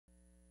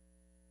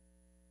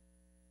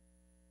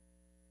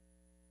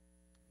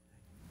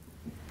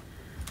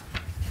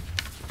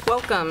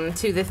Welcome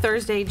to the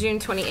Thursday, June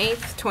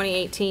 28th,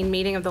 2018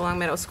 meeting of the Long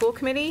Meadow School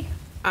Committee.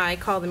 I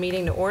call the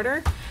meeting to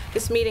order.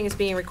 This meeting is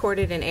being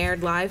recorded and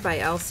aired live by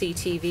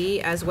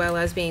LCTV, as well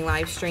as being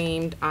live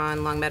streamed on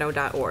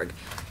longmeadow.org.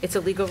 It's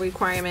a legal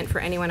requirement for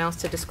anyone else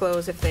to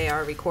disclose if they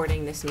are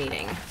recording this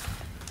meeting.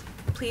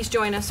 Please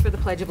join us for the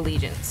Pledge of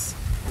Allegiance.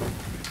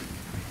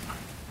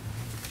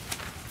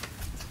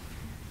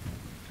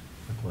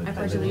 I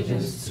pledge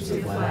allegiance to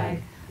the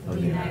flag of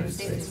the United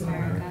States of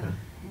America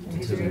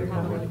and to the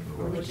republic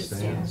for which it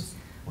stands,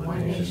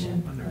 one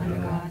nation, under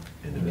God,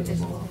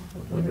 indivisible,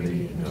 with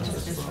liberty and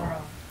justice for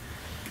all.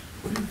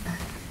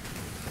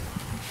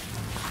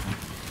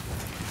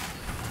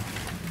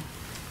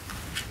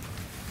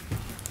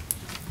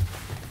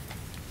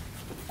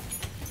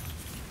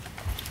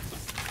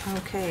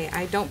 Okay,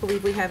 I don't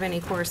believe we have any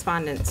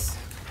correspondence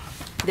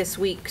this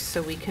week,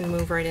 so we can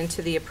move right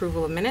into the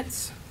approval of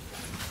minutes.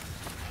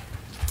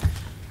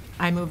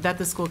 I move that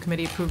the school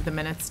committee approve the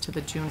minutes to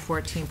the June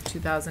 14th,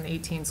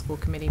 2018 school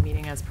committee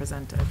meeting as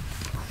presented.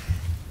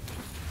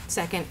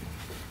 Second.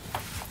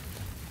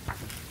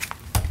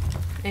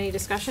 Any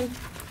discussion?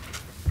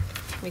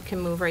 We can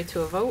move right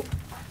to a vote.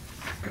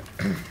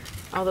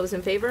 All those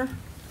in favor?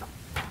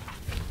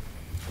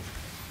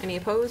 Any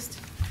opposed?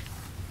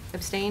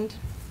 Abstained?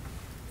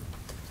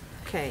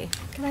 Okay.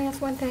 Can I ask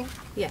one thing?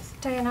 Yes.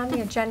 Diane, on the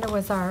agenda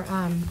was our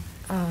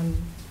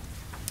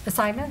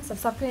assignments of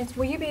subcommittees.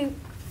 Will you be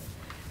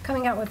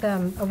coming out with a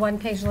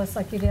one-page list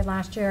like you did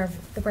last year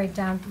of the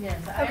breakdown?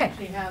 Yes, I Okay.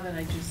 actually have it.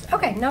 I just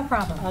Okay, no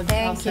problem. I'll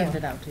Thank you. send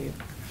it out to you.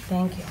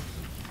 Thank you.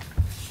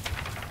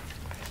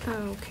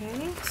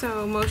 Okay,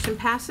 so motion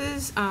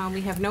passes.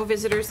 We have no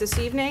visitors this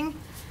evening.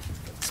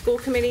 School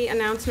committee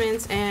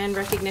announcements and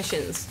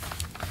recognitions.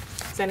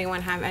 Does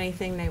anyone have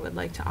anything they would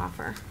like to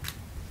offer?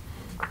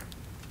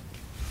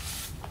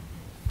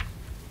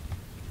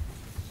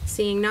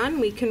 Seeing none,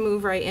 we can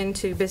move right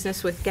into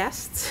business with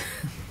guests.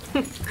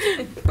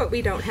 But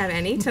we don't have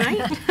any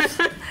tonight.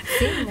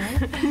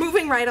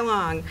 Moving right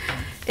along.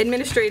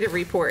 Administrative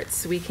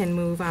reports. We can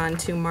move on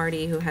to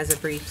Marty, who has a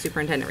brief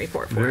superintendent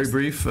report for us. Very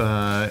brief.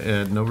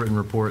 No written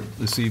report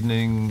this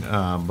evening,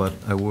 but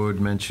I would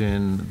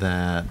mention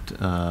that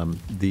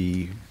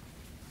the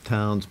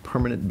town's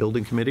permanent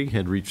building committee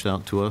had reached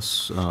out to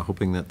us,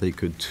 hoping that they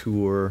could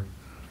tour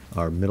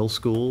our middle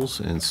schools,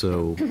 and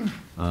so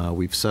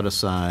we've set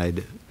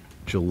aside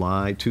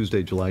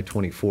Tuesday, July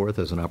 24th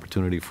as an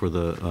opportunity for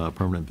the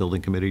Permanent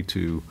Building Committee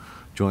to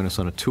join us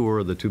on a tour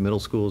of the two middle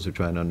schools. They're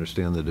trying to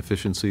understand the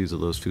deficiencies of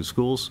those two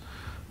schools.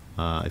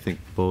 I think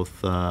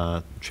both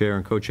chair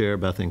and co-chair,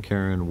 Beth and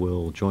Karen,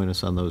 will join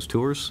us on those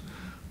tours.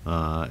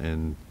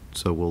 And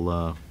so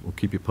we'll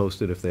keep you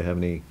posted if they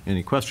have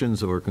any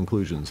questions or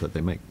conclusions that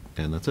they make.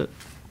 And that's it.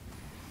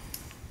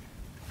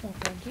 Well,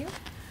 thank you.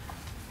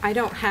 I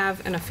don't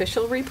have an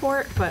official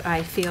report, but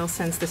I feel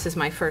since this is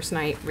my first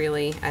night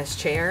really as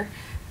chair,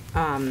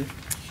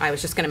 I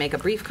was just going to make a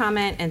brief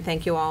comment and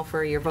thank you all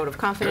for your vote of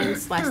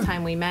confidence last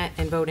time we met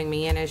and voting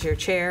me in as your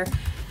chair.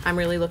 I'm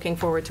really looking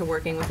forward to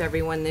working with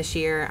everyone this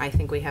year. I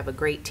think we have a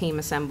great team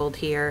assembled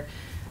here.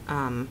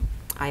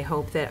 I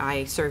hope that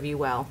I serve you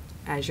well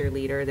as your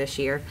leader this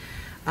year.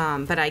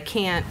 But I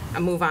can't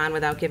move on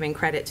without giving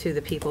credit to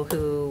the people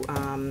who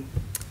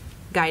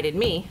guided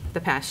me the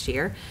past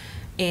year.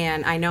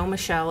 And I know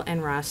Michelle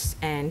and Russ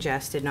and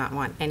Jess did not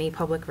want any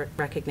public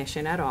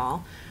recognition at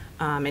all.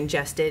 And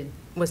Jess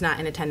was not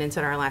in attendance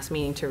at our last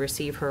meeting to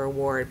receive her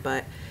award,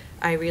 but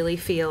I really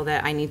feel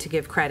that I need to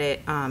give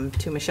credit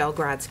to Michelle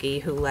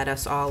Grodsky, who led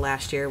us all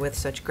last year with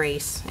such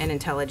grace and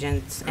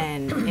intelligence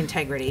and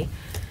integrity.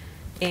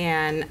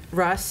 And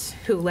Russ,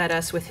 who led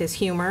us with his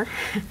humor,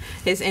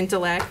 his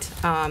intellect,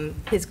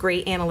 his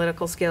great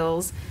analytical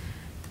skills,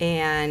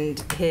 and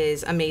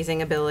his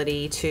amazing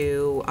ability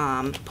to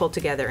pull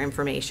together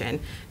information.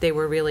 They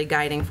were really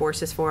guiding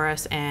forces for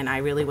us, and I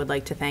really would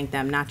like to thank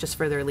them, not just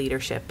for their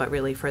leadership, but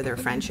really for their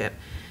friendship.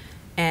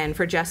 And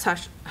for Jess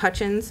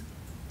Hutchins,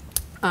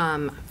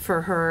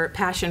 for her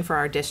passion for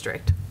our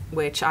district,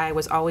 which I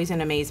was always in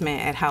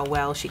amazement at how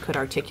well she could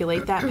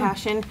articulate that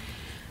passion.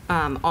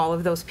 All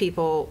of those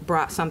people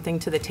brought something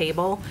to the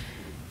table,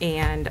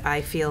 and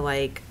I feel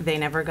like they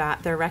never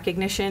got their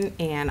recognition,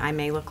 and I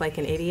may look like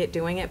an idiot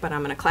doing it, but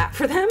I'm going to clap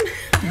for them,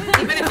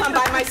 even if I'm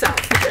by myself.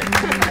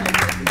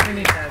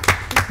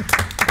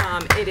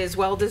 It is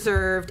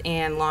well-deserved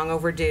and long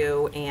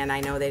overdue, and I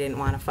know they didn't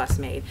want a fuss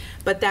made.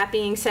 But that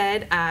being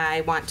said,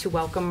 I want to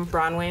welcome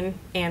Bronwyn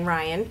and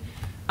Ryan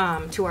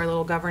to our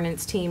little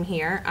governance team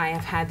here. I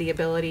have had the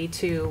ability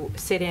to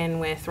sit in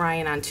with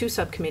Ryan on 2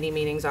 subcommittee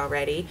meetings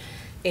already,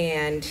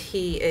 and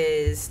he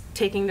is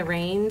taking the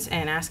reins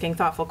and asking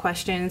thoughtful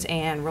questions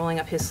and rolling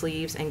up his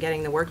sleeves and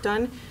getting the work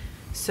done.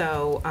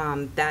 So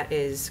that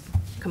is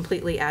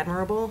completely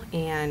admirable.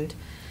 And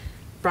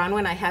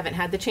Bronwyn, I haven't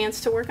had the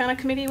chance to work on a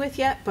committee with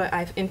yet, but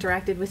I've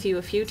interacted with you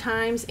a few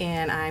times,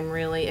 and I'm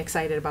really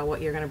excited about what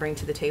you're going to bring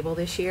to the table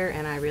this year,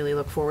 and I really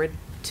look forward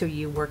to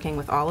you working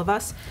with all of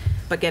us,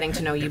 but getting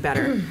to know you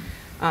better.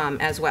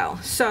 as well.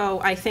 So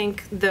I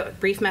think the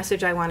brief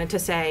message I wanted to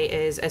say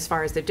is, as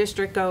far as the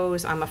district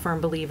goes, I'm a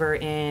firm believer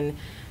in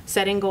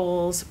setting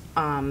goals,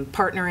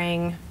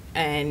 partnering,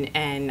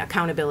 and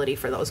accountability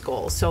for those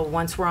goals. So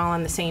once we're all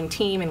on the same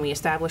team and we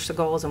establish the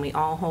goals and we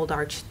all hold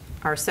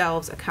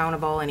ourselves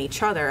accountable and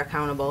each other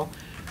accountable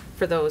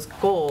for those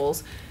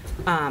goals,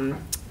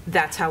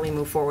 that's how we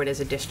move forward as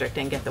a district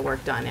and get the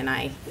work done. And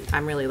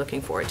I'm really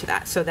looking forward to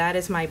that. So that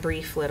is my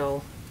brief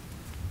little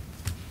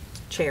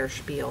chair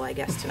spiel, I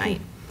guess,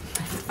 tonight.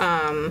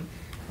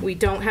 We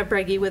don't have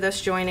Breggy with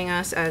us joining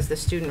us as the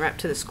student rep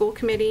to the school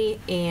committee,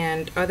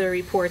 and other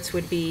reports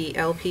would be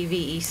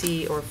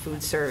LPVEC or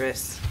food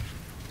service.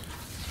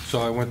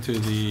 So I went to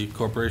the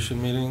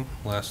corporation meeting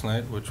last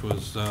night, which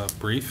was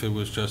brief. It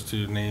was just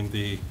to name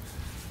the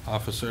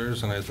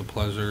officers, and I had the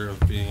pleasure of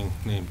being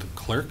named the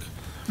clerk.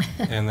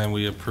 And then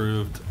we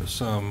approved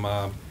some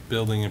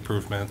building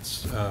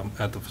improvements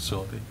at the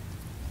facility.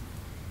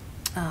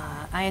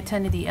 I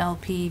attended the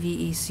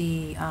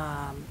LPVEC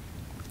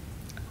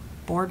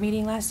board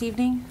meeting last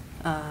evening.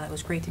 It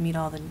was great to meet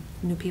all the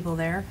new people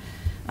there.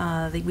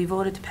 We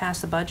voted to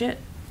pass the budget.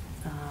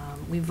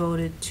 We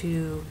voted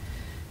to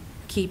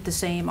keep the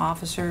same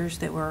officers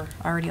that were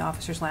already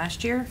officers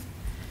last year.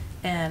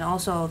 And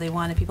also, they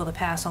wanted people to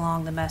pass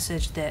along the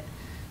message that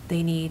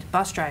they need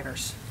bus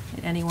drivers.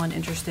 And anyone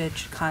interested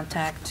should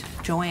contact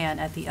Joanne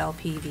at the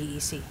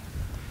LPVEC.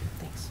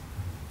 Thanks.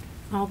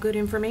 All good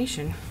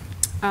information.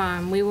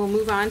 We will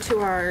move on to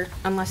our,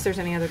 unless there's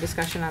any other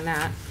discussion on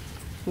that,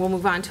 we'll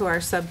move on to our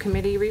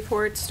subcommittee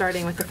reports,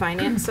 starting with the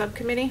finance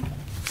subcommittee.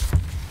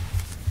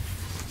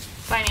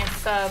 Finance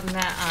sub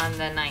met on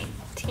the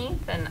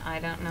 19th, and I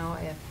don't know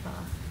if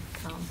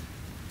Tom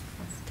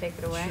wants to take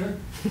it away. Sure.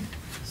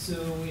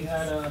 So we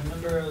had a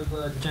number of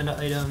agenda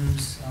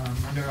items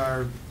under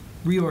our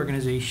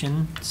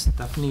reorganization.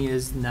 Stephanie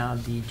is now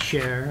the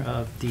chair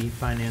of the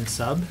finance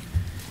sub.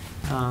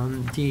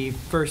 The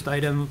first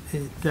item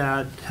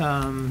that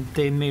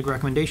they made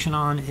recommendation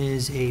on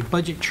is a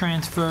budget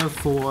transfer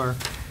for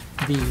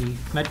the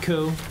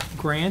Medco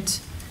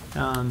grant.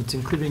 It's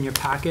included in your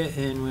packet,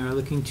 and we are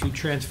looking to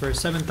transfer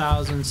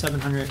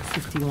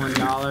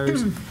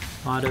 $7,751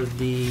 out of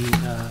the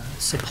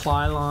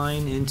supply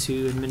line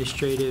into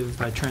administrative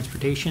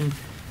transportation.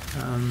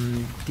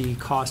 The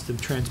cost of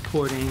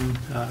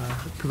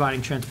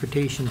providing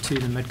transportation to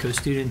the Medco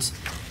students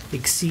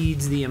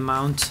exceeds the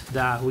amount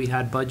that we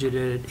had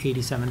budgeted at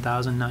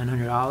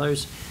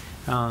 $87,900.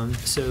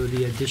 So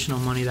the additional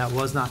money that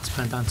was not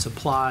spent on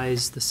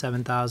supplies, the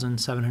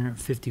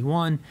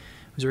 $7,751,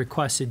 was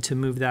requested to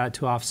move that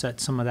to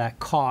offset some of that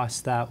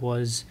cost that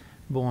was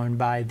borne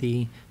by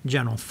the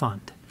general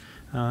fund.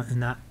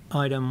 And that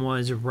item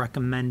was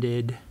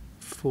recommended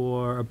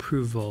for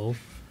approval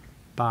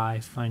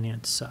by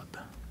finance sub.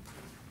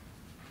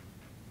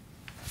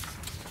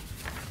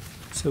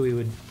 So we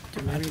would. Do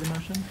you want me to read the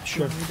motion?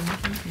 Sure. Do you want me to read the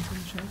motion? Can you say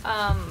the show?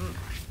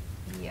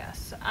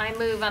 Yes, I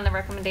move on the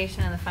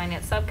recommendation of the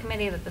finance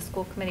subcommittee that the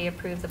school committee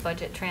approve the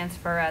budget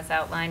transfer as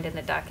outlined in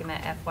the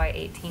document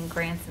FY18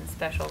 grants and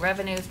special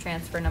revenues,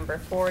 transfer number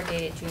 4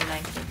 dated June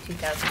 19,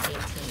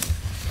 2018.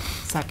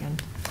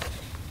 Second.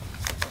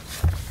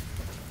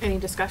 Any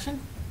discussion?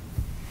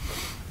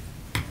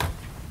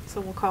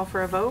 So we'll call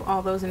for a vote.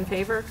 All those in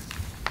favor?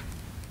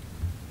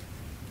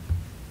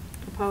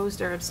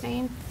 Opposed or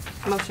abstained?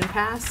 Motion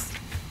passed.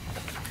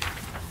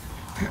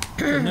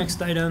 The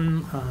next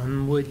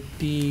item would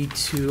be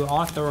to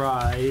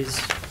authorize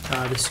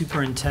the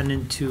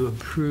superintendent to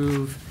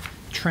approve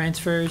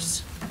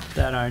transfers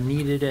that are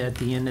needed at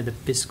the end of the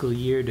fiscal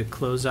year to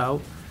close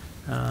out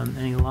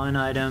any line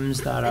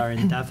items that are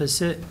in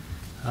deficit.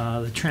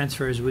 The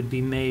transfers would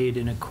be made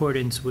in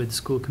accordance with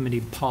school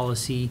committee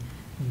policy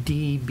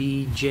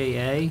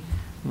DBJA,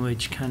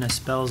 which kind of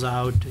spells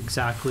out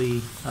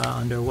exactly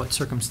under what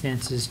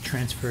circumstances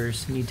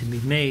transfers need to be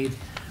made.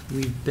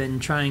 We've been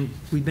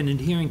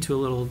adhering to a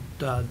little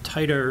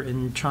tighter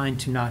in trying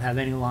to not have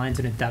any lines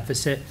in a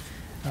deficit.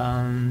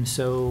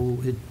 So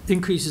it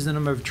increases the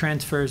number of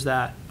transfers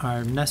that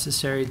are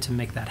necessary to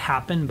make that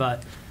happen, but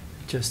it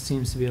just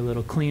seems to be a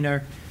little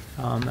cleaner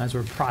as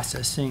we're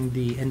processing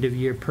the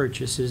end-of-year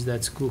purchases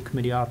that school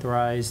committee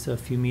authorized a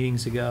few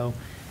meetings ago.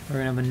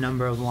 We're going to have a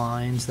number of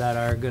lines that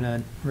are going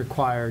to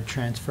require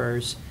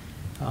transfers,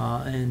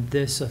 and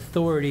this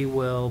authority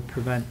will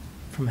prevent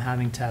from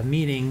having to have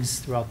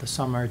meetings throughout the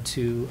summer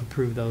to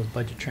approve those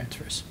budget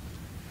transfers.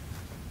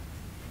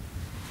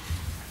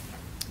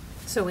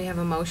 So we have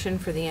a motion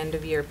for the end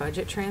of year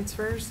budget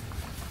transfers.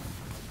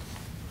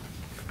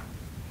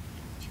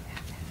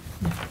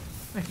 You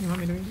want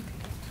me to read it?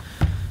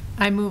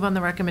 I move on the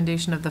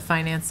recommendation of the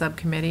Finance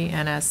Subcommittee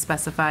and as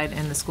specified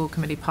in the School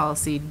Committee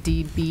Policy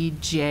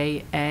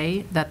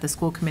DBJA, that the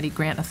School Committee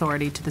grant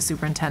authority to the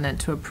superintendent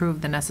to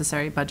approve the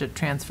necessary budget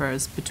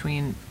transfers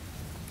between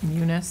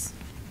munis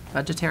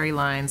budgetary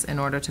lines in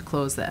order to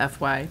close the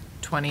FY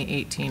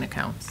 2018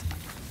 accounts.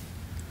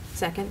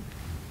 Second.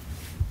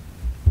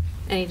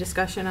 Any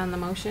discussion on the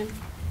motion?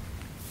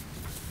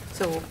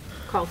 So we'll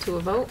call to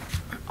a vote.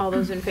 All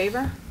those in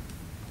favor?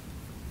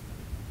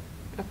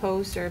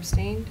 Opposed or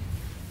abstained?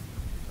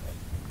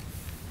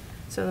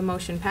 So the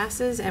motion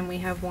passes, and we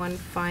have one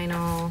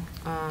final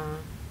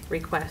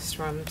request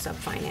from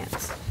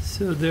Subfinance.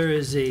 So there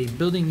is a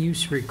building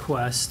use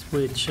request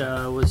which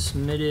was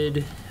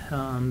submitted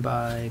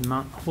by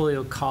Mount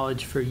Holyoke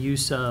College for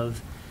use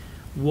of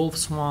Wolf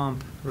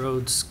Swamp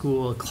Road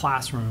School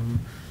classroom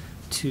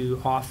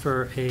to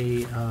offer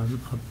a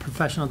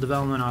professional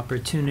development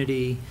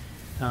opportunity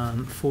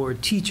for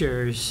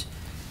teachers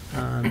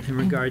in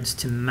regards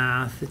to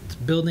math. It's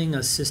building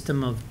a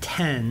system of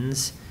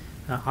tens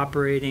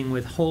operating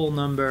with whole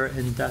number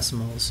and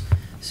decimals.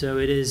 So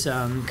it is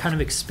kind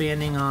of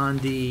expanding on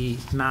the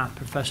math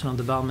professional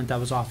development that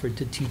was offered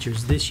to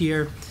teachers this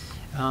year.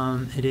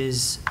 It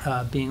is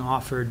being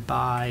offered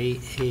by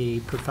a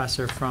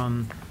professor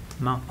from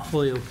Mount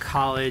Holyoke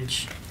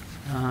College.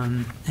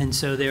 And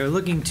so they're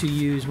looking to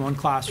use one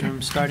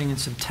classroom starting in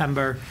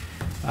September.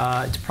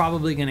 It's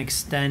probably going to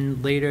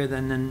extend later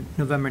than the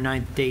November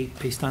 9th date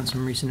based on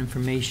some recent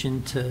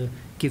information to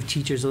give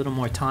teachers a little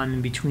more time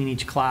in between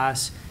each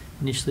class.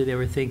 Initially, they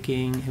were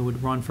thinking it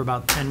would run for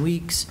about 10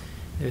 weeks.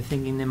 They're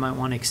thinking they might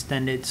want to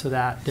extend it so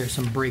that there's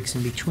some breaks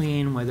in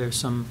between where there's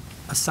some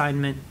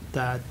assignment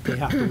that they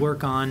have to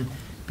work on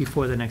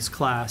before the next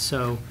class.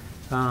 So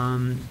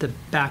the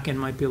back end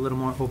might be a little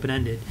more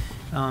open-ended.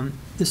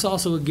 This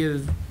also would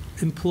give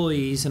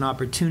employees an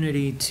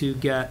opportunity to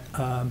get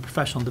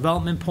professional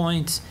development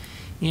points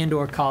and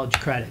or college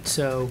credit.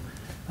 So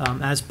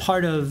as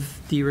part of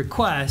the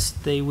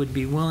request, they would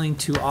be willing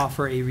to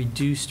offer a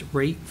reduced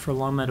rate for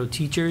Long Meadow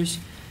teachers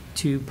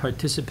to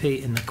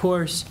participate in the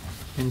course.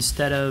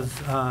 Instead of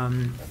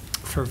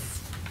for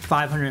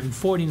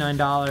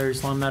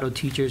 $549, Long Meadow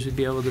teachers would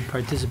be able to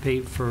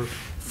participate for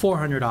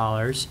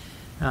 $400,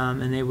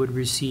 and they would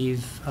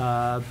receive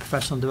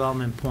professional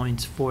development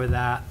points for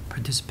that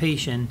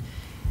participation.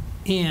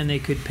 And they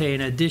could pay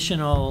an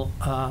additional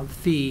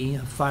fee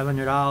of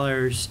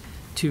 $500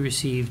 to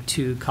receive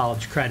 2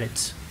 college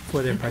credits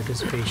for their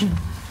participation.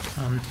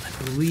 I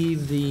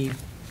believe the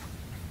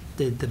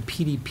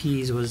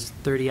PDPs was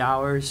 30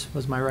 hours,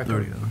 was my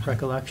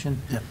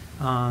recollection. Yep.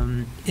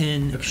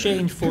 In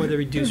exchange for the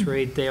reduced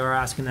rate, they are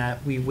asking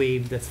that we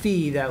waive the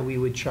fee that we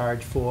would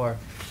charge for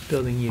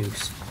building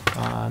use.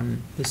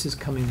 This is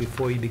coming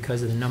before you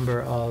because of the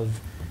number of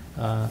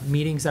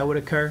meetings that would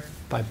occur.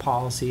 By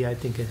policy, I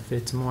think if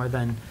it's more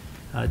than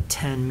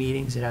 10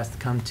 meetings, it has to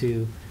come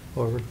to,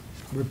 or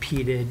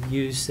repeated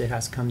use, it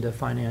has to come to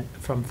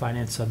from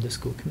Finance Sub to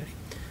School Committee.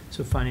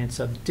 So Finance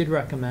Sub did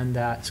recommend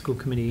that School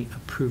Committee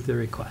approve the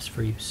request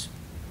for use.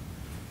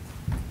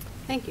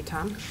 Thank you,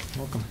 Tom.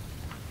 Welcome.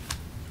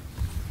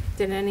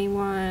 Did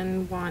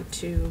anyone want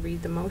to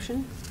read the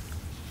motion?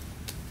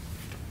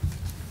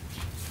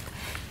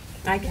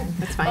 I can,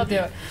 that's fine. I'll do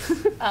it.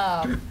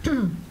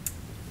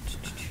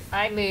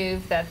 I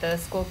move that the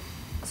school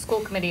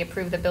committee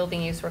approve the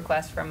building use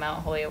request from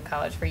Mount Holyoke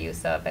College for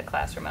use of a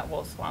classroom at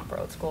Wolf Swamp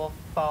Road School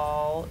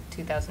fall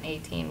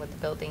 2018 with the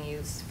building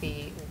use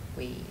fee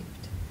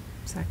waived.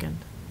 Second.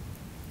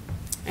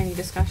 Any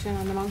discussion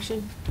on the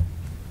motion?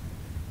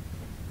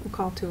 We'll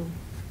call to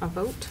a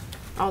vote.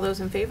 All those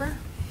in favor?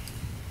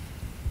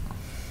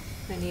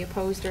 Any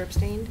opposed or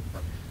abstained?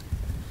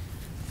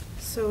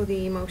 So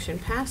the motion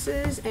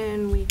passes,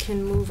 and we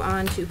can move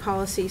on to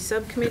Policy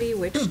Subcommittee,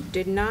 which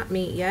did not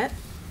meet yet.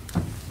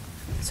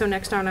 So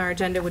next on our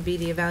agenda would be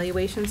the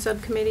Evaluation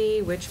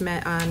Subcommittee, which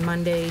met on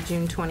Monday,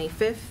 June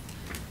 25th,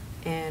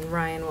 and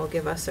Ryan will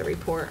give us a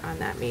report on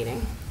that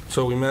meeting.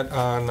 So we met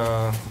on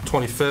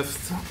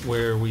 25th,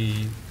 where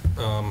we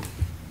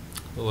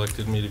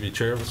elected me to be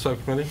chair of the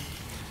subcommittee,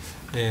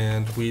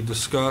 and we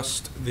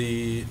discussed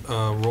the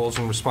roles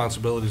and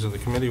responsibilities of the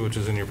committee, which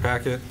is in your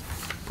packet.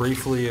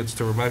 Briefly, it's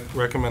to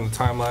recommend a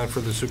timeline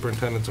for the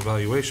superintendent's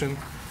evaluation,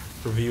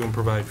 review and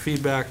provide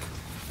feedback,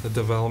 the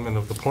development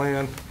of the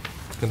plan,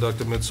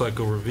 conduct a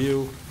mid-cycle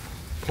review,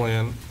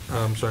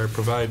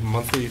 provide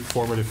monthly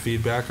formative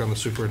feedback on the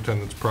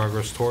superintendent's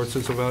progress towards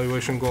its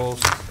evaluation goals,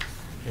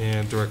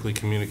 and directly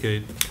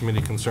communicate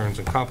committee concerns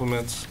and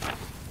compliments,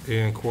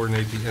 and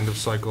coordinate the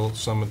end-of-cycle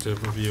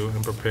summative review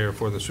and prepare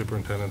for the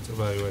superintendent's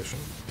evaluation.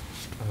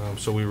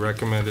 So we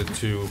recommended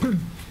to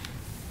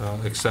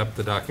accept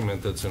the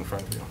document that's in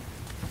front of you.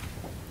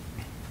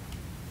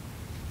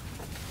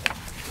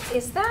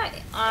 Is that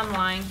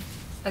online?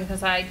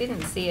 Because I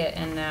didn't see it,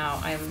 and now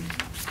I'm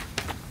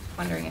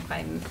wondering if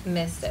I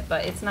missed it,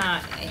 but it's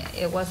not,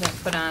 it wasn't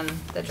put on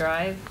the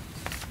drive?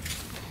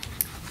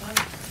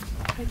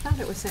 I thought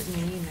it was sent in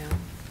an email.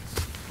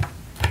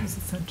 Was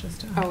it sent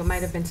just to us? Oh, it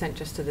might have been sent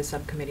just to the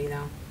subcommittee,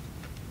 though.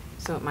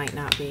 So it might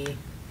not be.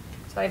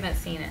 So I haven't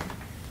seen it.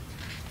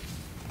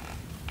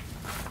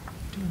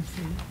 Do you want to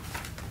see it?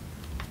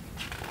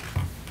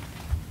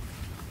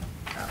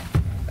 Oh.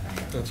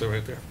 That's it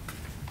right there.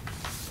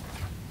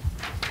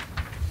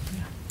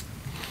 Yeah.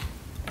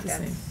 It's the Yes.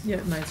 same.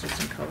 Yeah, mine's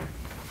just in color.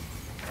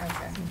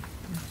 Okay.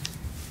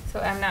 So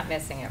I'm not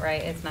missing it,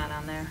 right? It's not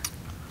on there?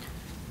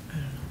 I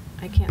don't know.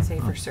 I can't say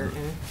for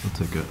certain.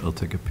 I'll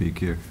take a peek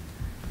here.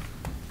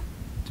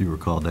 Do you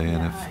recall,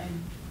 Diane?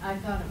 I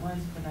thought it was,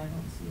 but I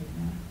don't see it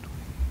now.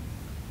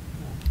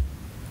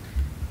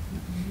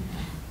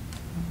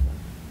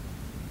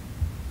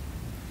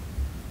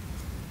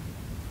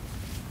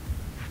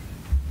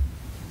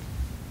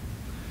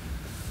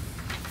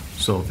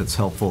 So if it's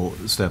helpful,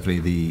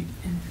 Stephanie,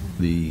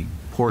 the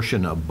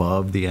portion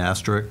above the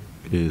asterisk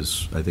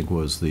is, I think,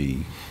 was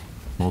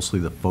mostly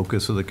the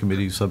focus of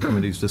the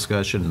subcommittee's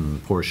discussion, and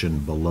the portion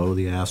below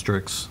the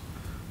asterisk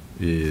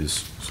is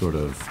sort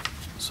of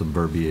some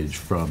verbiage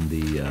from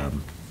the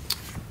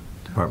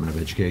Department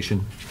of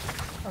Education.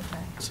 Okay.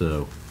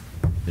 So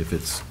if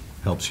it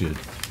helps you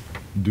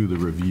do the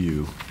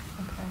review,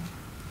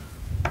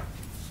 Okay.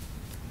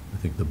 I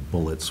think the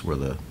bullets were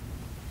the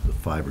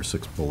 5 or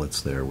 6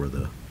 bullets there were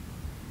the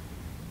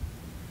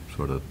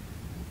sort of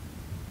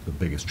the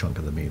biggest chunk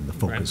of the meeting, the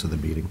focus Right.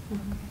 of the meeting.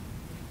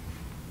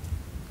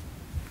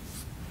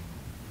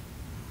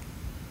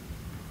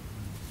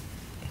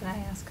 Can I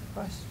ask a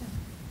question?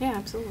 Yeah,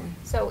 absolutely.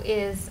 So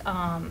is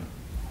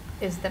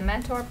the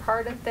mentor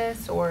part of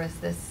this, or is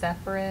this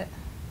separate?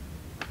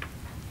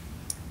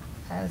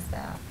 How's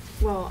that?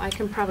 Well, I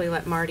can probably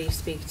let Marty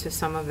speak to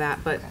some of that,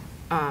 but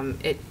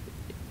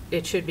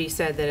it should be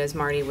said that as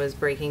Marty was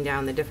breaking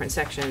down the different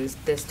sections,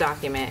 this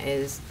document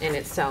is in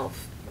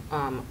itself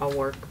a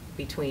work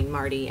between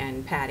Marty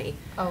and Patty.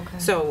 Okay.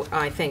 So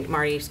I think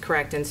Marty's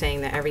correct in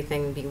saying that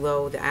everything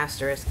below the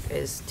asterisk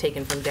is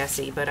taken from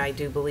DESI, but I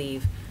do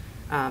believe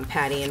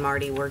Patty and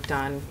Marty worked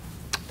on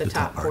the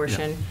top part, yeah,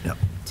 portion yep.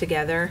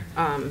 together.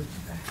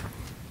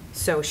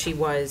 So she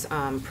was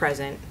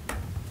present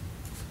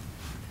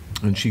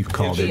And she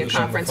called via in.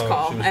 conference She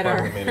call was at part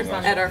our, of the meeting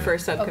at our also.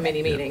 first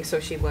subcommittee Okay. meeting, so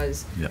she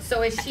was Yeah.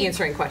 So is she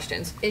answering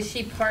questions. Is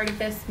she part of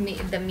this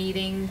the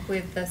meeting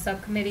with the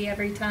subcommittee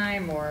every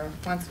time, or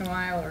once in a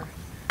while, or?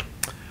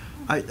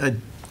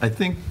 I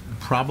think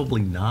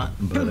probably not,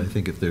 but I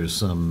think if there's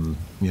some,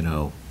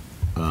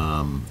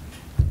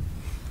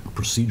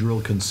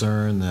 procedural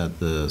concern that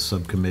the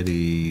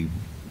subcommittee,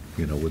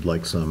 would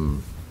like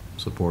some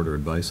support or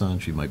advice on,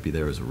 she might be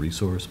there as a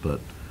resource, but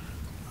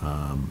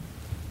I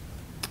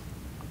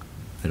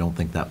don't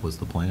think that was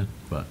the plan,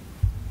 but.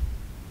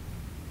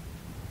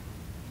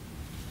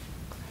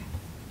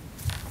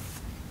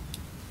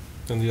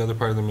 In the other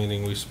part of the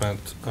meeting, we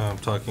spent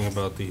talking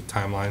about the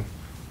timeline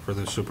for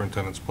the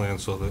superintendent's plan,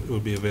 so that it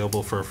would be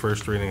available for a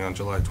first reading on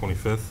July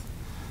 25th.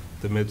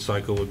 The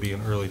mid-cycle would be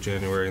in early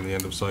January, and the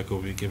end of cycle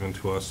would be given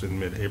to us in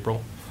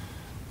mid-April,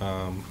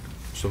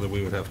 so that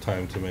we would have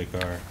time to make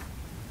our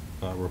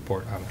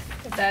report on it.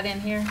 Is that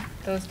in here,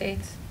 those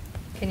dates?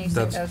 Can you say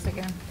That's- those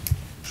again?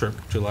 Sure.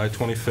 July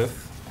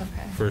 25th,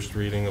 Okay. first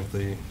reading of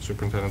the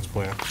superintendent's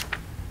plan.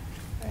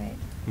 Right,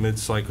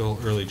 Mid-cycle,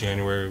 early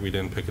January, we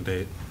didn't pick a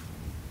date.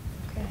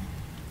 okay,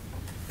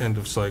 End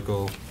of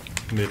cycle,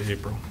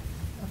 mid-April.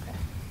 okay.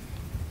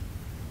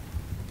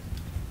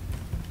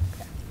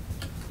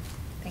 Okay.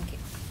 Thank you.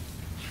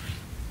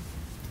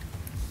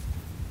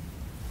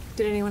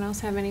 Did anyone else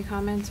have any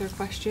comments or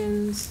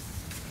questions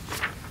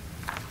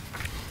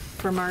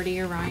for Marty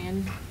or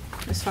Ryan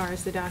as far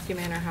as the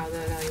document or how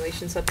the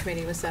evaluation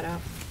subcommittee was set up?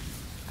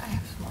 I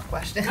have some more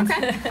questions.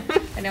 Okay.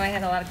 I know I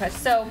had a lot of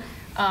questions. So,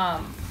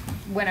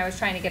 when I was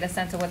trying to get a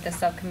sense of what the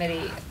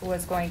subcommittee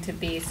was going to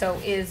be, so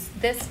is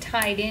this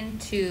tied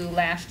into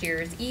last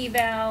year's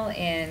eval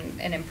and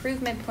an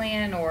improvement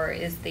plan, or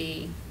is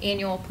the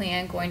annual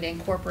plan going to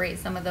incorporate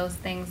some of those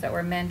things that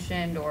were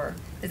mentioned, or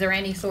is there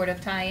any sort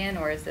of tie-in,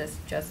 or is this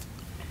just,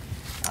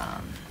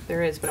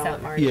 There is, but I'll let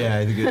So- Marty. Yeah,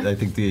 I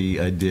think the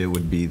idea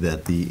would be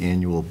that the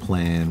annual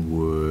plan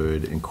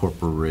would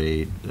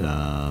incorporate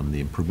the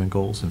improvement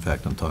goals. In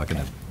fact,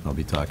 I'll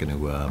be talking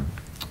to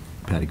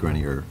Patty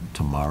Grenier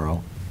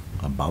tomorrow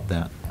about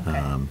that, Okay.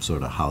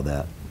 sort of how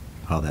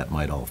that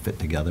might all fit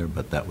together,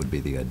 but that would be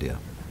the idea.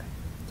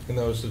 And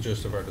that was the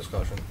gist of our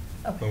discussion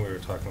Okay. when we were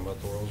talking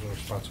about the roles and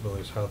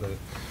responsibilities, how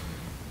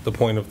the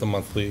point of the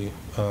monthly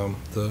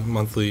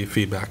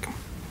feedback.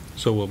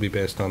 So will be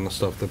based on the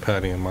stuff that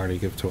Patty and Marty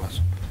give to us.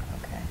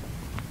 okay.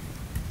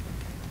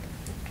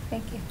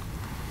 Thank you.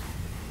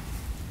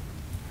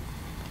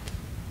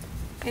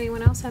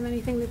 Anyone else have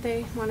anything that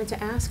they wanted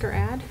to ask or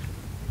add?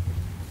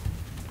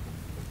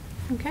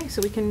 Okay,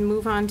 so we can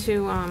move on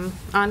to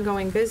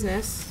ongoing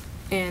business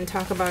and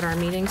talk about our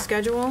meeting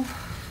schedule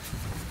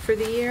for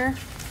the year.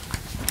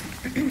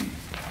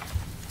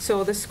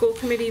 So the school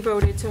committee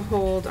voted to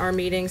hold our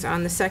meetings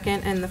on the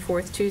second and the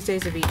fourth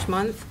Tuesdays of each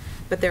month,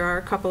 but there are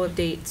a couple of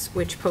dates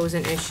which pose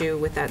an issue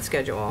with that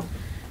schedule.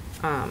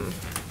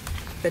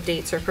 The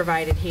dates are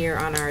provided here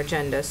on our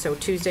agenda. So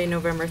Tuesday,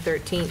 November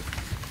 13th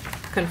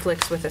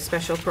conflicts with a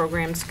special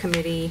programs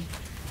committee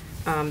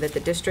that the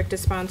district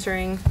is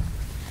sponsoring.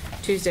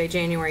 Tuesday,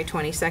 January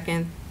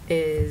 22nd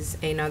is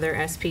another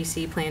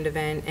SPC planned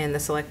event, and the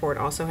select board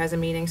also has a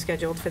meeting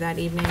scheduled for that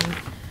evening.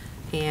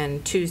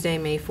 And Tuesday,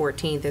 May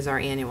 14th is our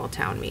annual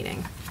town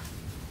meeting.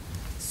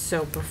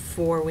 So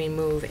before we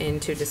move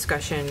into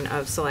discussion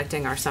of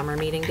selecting our summer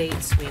meeting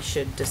dates, we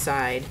should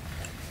decide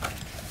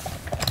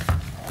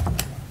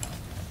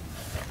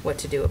what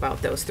to do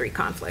about those three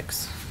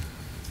conflicts.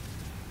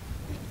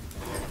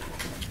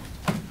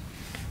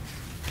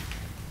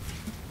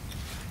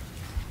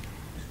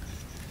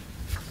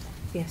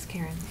 Yes,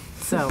 Karen.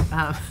 So,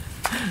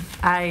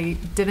 I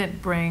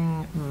didn't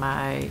bring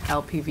my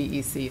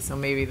LPVEC, so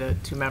maybe the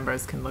two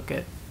members can look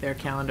at their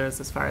calendars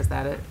as far as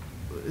that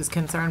is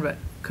concerned, but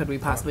could we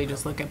possibly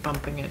just look at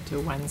bumping it to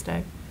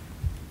Wednesday?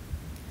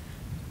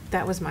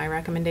 That was my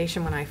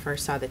recommendation when I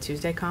first saw the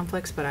Tuesday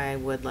conflicts, but I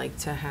would like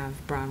to have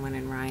Bronwyn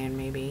and Ryan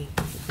maybe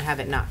have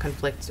it not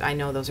conflict. I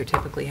know those are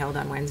typically held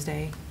on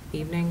Wednesday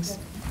evenings,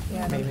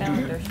 Yeah, Maybe.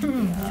 Calendar should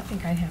be I up.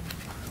 think I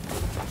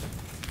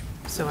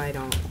have. so I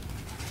don't.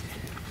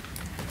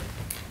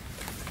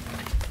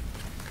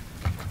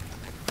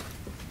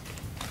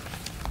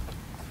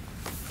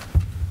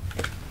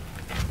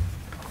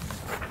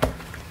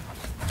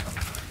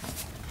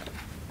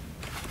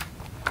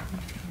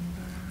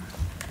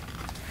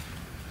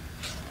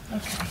 Okay,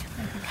 I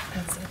think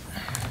that's it.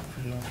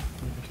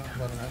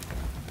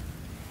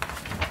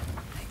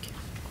 Thank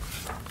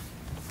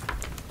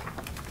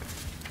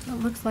you.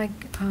 It looks like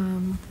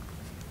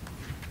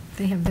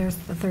they have theirs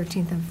the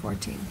 13th and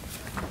 14th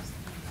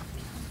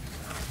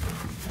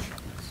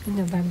in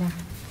November.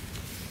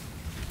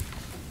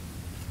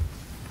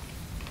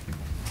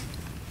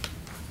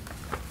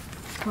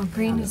 Well,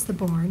 green is the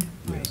board.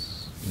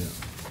 Yes. Yeah.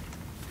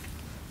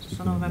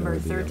 So November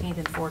 13th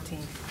and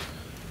 14th.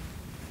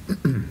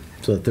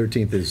 So the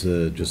 13th is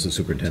just the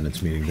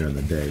superintendent's meeting during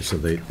the day, so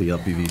the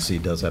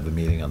LPVC does have a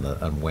meeting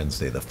on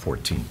Wednesday, the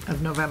 14th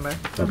Of November?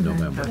 of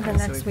November. And the Okay,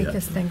 so next we- week yeah.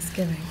 is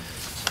Thanksgiving.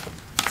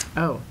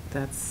 Oh,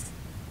 that's,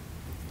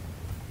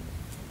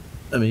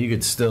 I mean, you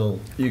could,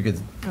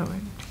 oh,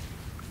 wait.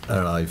 I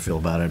don't know how you feel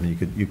about it, I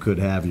mean, you could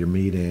have your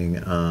meeting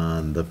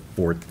on the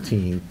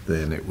 14th,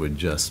 and it would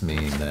just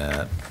mean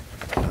that,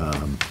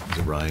 is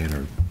it Ryan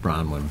or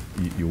Bronwyn,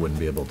 you wouldn't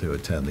be able to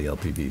attend the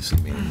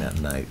LPVC meeting that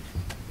night.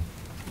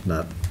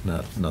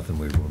 Nothing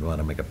we would want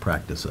to make a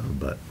practice of,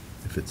 but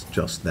if it's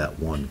just that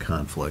one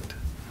conflict.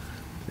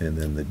 And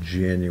then the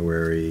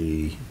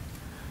January,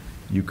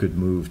 you could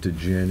move to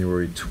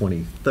January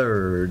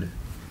 23rd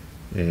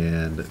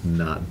and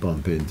not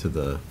bump into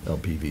the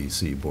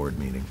LPVC board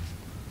meeting.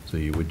 So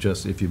you would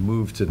just, if you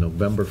move to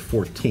November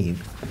 14th,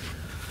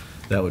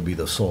 that would be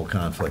the sole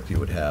conflict you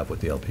would have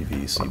with the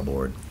LPVC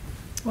board.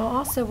 Well,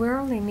 also, we're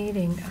only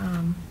meeting,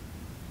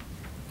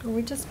 are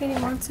we just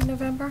meeting once in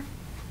November?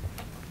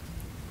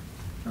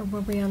 Or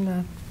were we on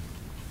the,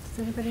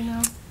 does anybody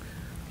know?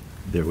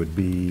 There would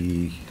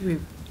be, We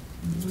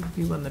would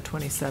be on the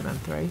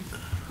 27th, right?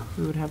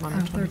 We would have on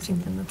the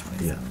 13th and the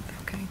 27th.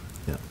 27th, okay.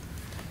 yeah.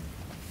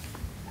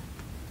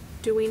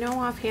 Do we know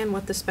offhand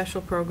what the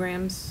special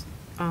programs,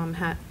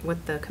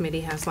 what the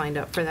committee has lined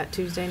up for that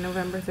Tuesday,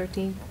 November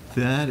 13th?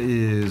 That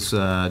is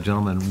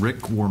gentleman Rick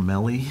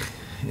Wormelli,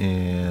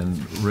 and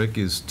Rick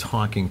is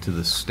talking to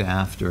the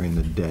staff during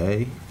the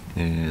day,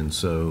 and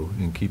so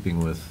in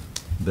keeping with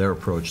their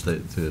approach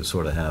to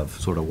sort of have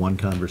sort of one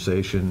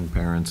conversation,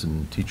 parents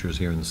and teachers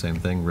hearing the same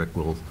thing, Rick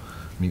will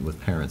meet with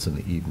parents in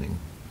the evening,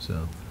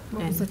 so.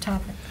 What was the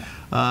topic?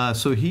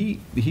 So he,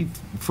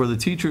 for the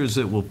teachers,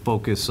 it will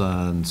focus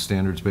on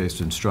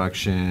standards-based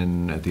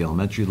instruction at the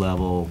elementary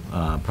level,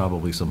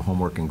 probably some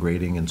homework and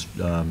grading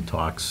and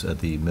talks at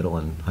the middle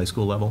and high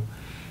school level.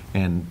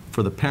 And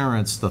for the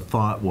parents, the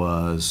thought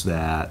was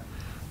that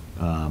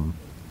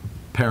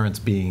parents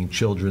being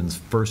children's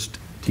first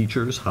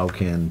teachers, how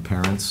can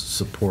parents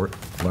support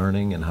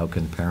learning, and how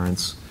can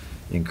parents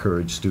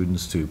encourage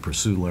students to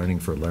pursue learning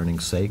for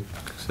learning's sake?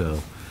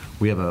 So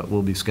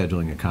we'll be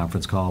scheduling a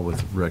conference call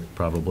with Rick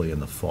probably in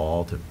the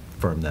fall to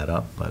firm that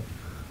up, but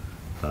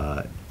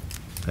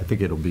I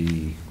think it'll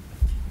be,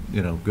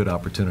 good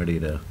opportunity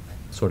to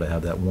sort of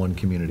have that one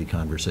community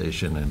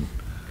conversation,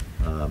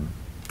 and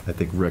I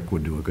think Rick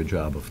would do a good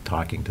job of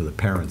talking to the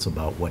parents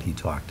about what he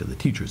talked to the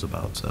teachers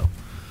about, so.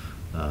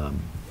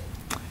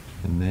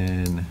 And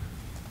then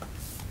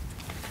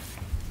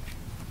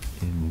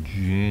in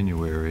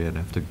January, I'd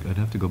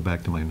have to go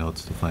back to my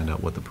notes to find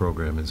out what the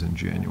program is in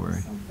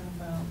January. Something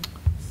about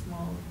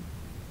small,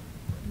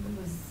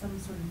 there was some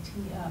sort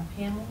of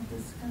panel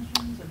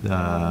discussions?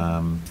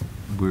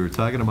 We were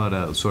talking about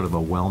a sort of a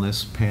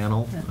wellness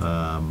panel.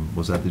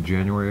 Was that the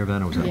January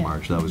event, or was that Yeah.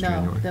 March? That was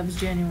January? No, that was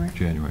January.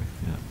 January,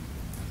 yeah.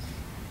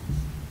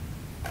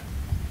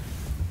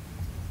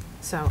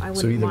 So I So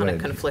wouldn't either want to way,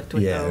 conflict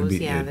with yeah, it'd those.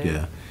 be- Yeah, it- they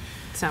yeah.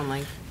 sound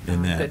like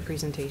And that- good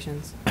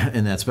presentations.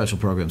 In that special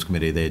programs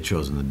committee, they had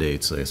chosen the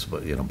dates,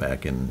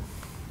 back in,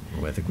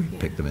 I think we Yeah.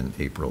 picked them in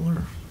April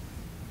or,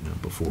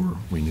 before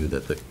we knew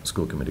that the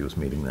school committee was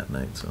meeting that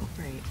night, so.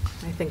 Right.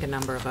 I think a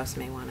number of us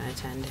may want to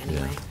attend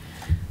anyway.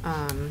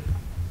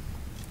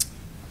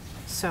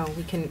 So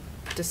we can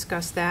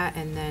discuss that,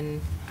 and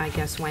then I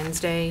guess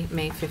Wednesday,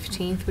 May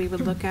 15th, we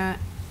would look at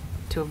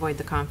to avoid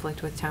the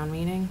conflict with town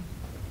meeting.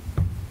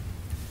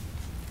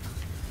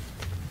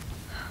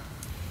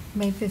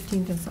 May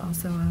 15th is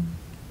also a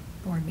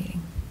board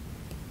meeting.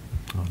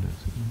 Oh, it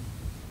is.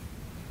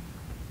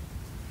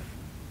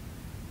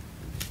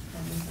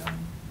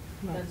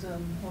 That's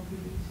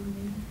LPVC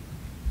meeting?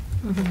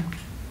 Mhm.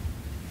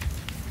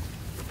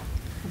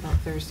 About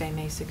Thursday,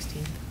 May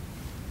 16th.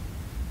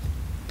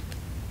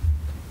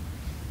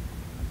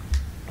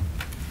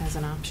 As as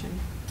an option.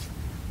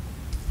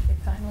 Be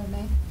fine with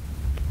me.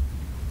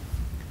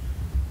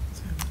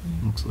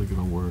 Looks like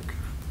it'll work.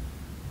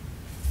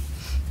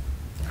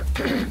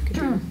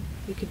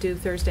 You could do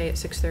Thursday at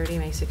 6:30,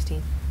 May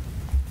 16th.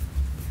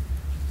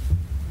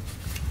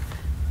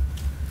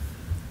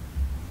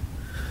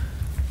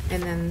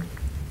 And then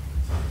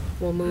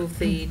we'll move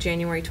the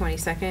January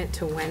 22nd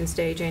to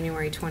Wednesday,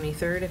 January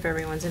 23rd, if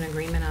everyone's in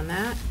agreement on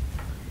that.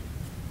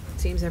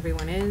 Seems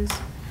everyone is.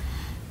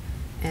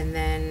 And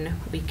then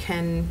we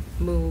can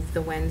move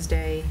the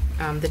Wednesday,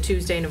 the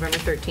Tuesday, November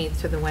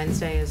 13th to the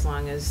Wednesday, as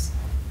long as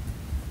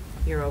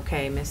you're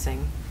okay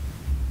missing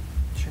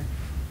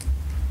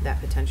that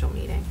potential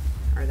meeting,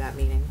 or that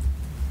meeting,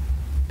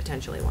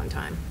 potentially one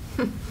time.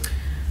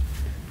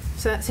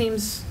 So that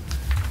seems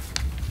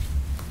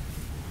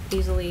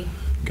easily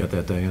Got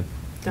that, Diane?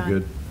 done.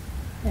 Good?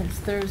 It's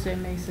Thursday,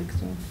 May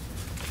 16th.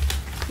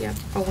 Yep,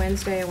 a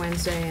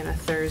Wednesday, and a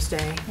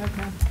Thursday.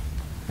 Okay,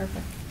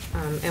 perfect.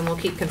 And we'll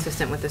keep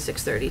consistent with the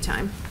 6:30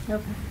 time.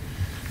 Okay.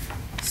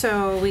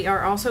 So we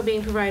are also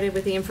being provided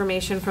with the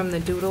information from the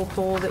doodle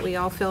poll that we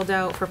all filled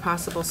out for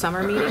possible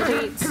summer meeting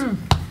dates.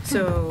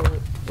 So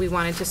we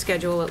wanted to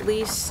schedule at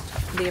least,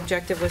 the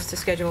objective was to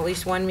schedule at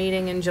least one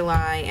meeting in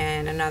July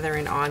and another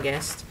in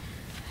August.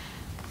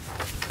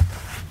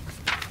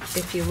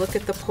 If you look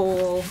at the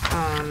poll,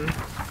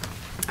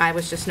 I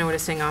was just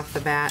noticing off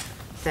the bat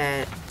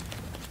that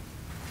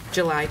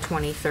July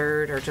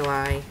 23rd or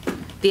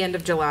the end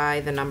of July,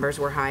 the numbers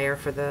were higher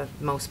for the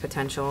most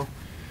potential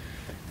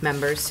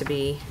members to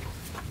be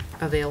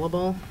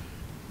available.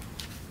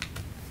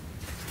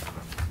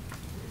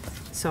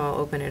 So I'll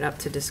open it up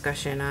to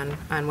discussion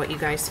on what you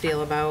guys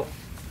feel about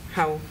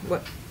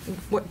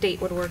what date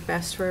would work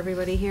best for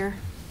everybody here.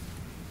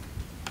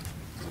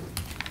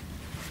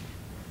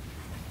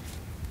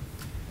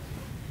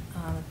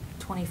 The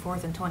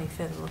 24th and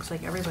 25th, it looks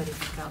like everybody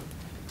can come.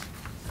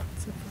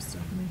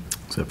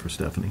 Except for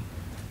Stephanie.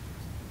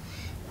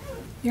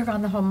 You're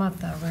gone the whole month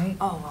though, right?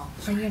 Oh, well.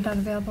 Are you not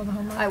available the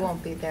whole month? I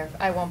won't be there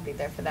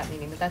for that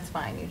meeting, but that's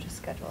fine, you just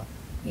schedule it.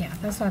 Yeah,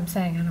 that's what I'm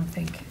saying, I don't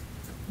think.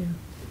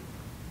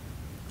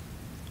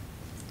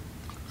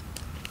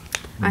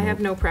 I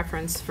have no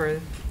preference for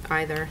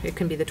either. It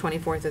can be the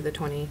 24th or the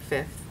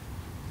 25th.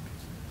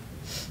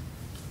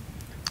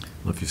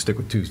 Well, if you stick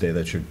with Tuesday,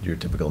 that's your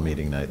typical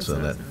meeting night, so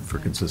That's that, what I was for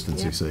saying.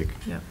 consistency's sake.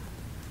 Yep.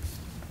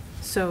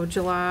 So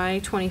July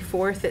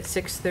 24th at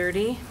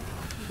 6:30,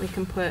 we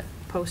can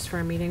post for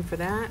a meeting for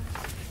that.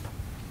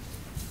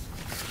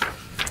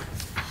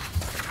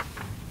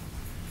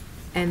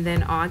 And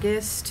then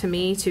August, to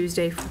me,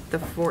 Tuesday the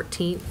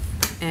 14th,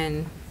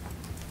 and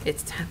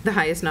it's the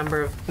highest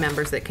number of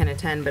members that can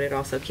attend, but it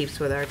also keeps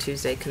with our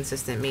Tuesday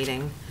consistent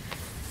meeting.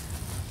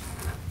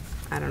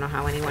 I don't know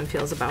how anyone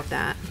feels about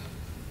that.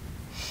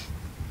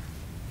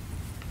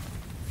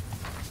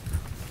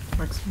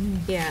 Works for me.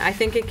 Yeah, I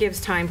think it gives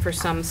time for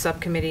some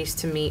subcommittees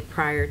to meet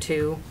prior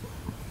to,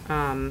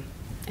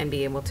 and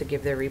be able to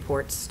give their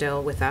reports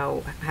still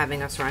without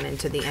having us run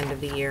into the end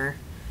of the year,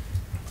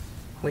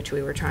 which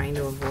we were trying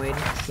to avoid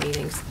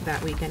meetings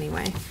that week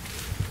anyway.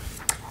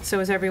 So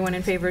is everyone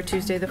in favor of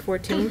Tuesday the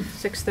 14th,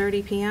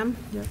 6:30 PM?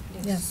 Yep.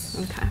 Yes.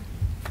 Okay.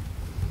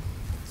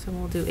 So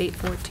we'll do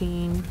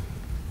 8:14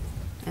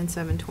 and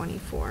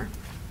 7:24.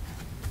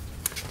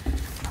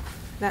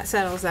 That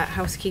settles that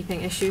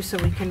housekeeping issue, so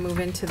we can move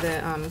into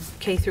the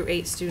K through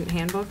 8 student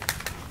handbook.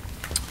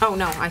 Oh,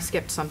 no, I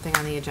skipped something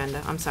on the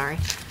agenda, I'm sorry.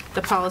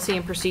 The policy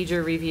and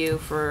procedure review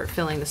for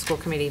filling the school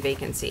committee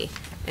vacancy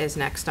is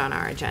next on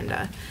our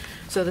agenda.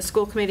 So the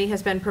school committee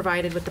has been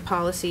provided with the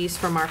policies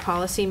from our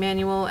policy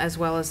manual, as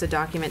well as the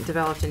document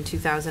developed in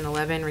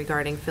 2011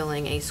 regarding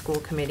filling a school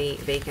committee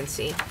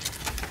vacancy.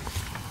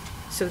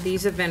 So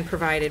these have been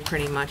provided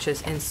pretty much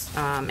as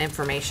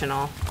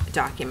informational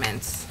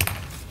documents.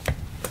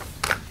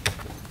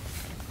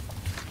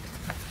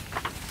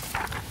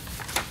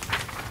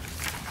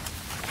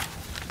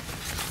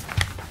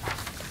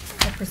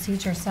 The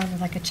procedure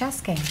sounded like a chess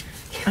game.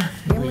 I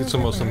think it's the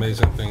most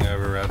amazing thing I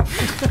ever read.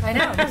 I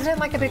know, isn't it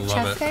like a big Love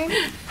chess it. game?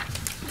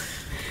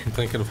 I'm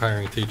thinking of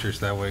hiring teachers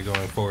that way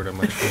going forward at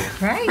my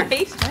school. Right. Right?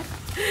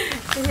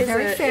 It is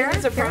Very fair, It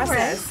is a fair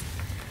process.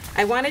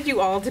 I wanted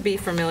you all to be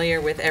familiar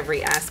with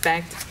every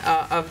aspect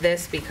of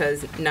this,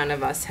 because none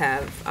of us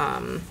have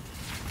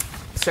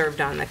served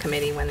on the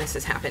committee when this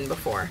has happened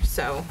before.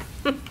 So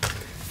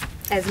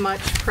as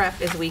much prep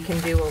as we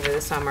can do over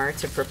the summer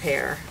to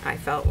prepare, I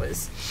felt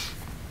was,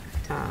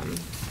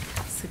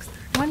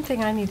 One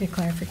thing I needed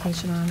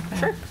clarification on. Beth.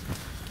 Sure.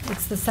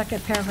 It's the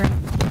second paragraph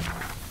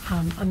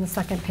on the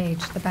second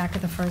page, the back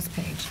of the first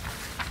page.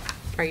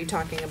 are you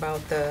talking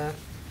about the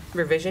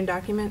revision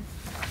document?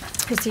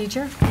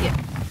 Procedure? Yeah.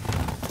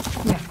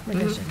 Yeah,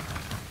 revision.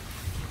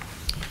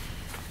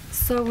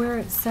 So where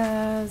it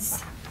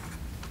says,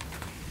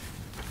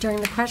 during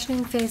the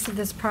questioning phase of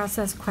this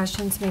process,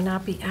 questions may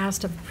not be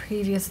asked of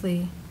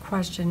previously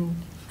questioned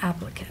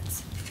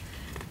applicants.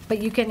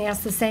 But you can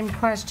ask the same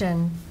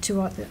question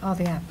to all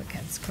the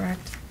applicants,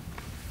 correct?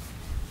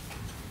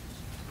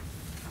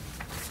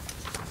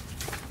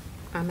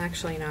 I'm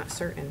actually not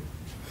certain.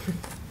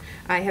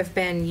 I have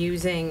been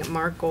using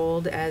Mark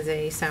Gold as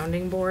a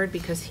sounding board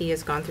because he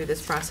has gone through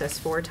this process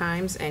 4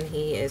 times and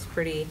he is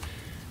pretty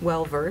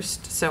well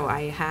versed. So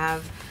I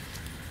have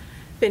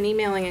been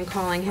emailing and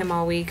calling him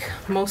all week,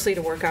 mostly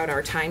to work out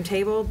our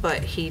timetable,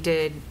 but he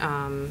did,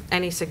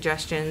 any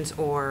suggestions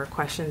or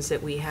questions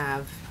that we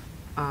have,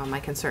 I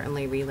can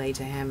certainly relay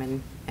to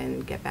him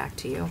and get back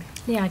to you.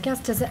 Yeah, I guess,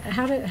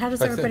 how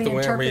does I everybody think the way I'm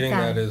interpret reading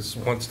that? that is,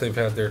 once they've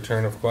had their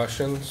turn of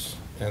questions,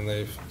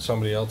 and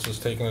somebody else has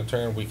taken a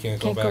turn, we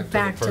can't go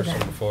back to the person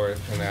them. before it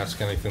and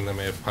ask anything that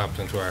may have popped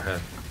into our head.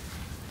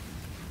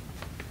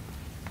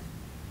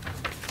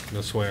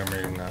 That's the way I'm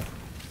reading that.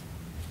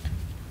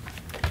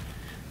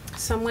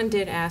 Someone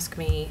did ask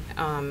me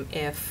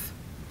if,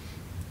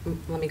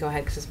 let me go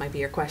ahead because this might be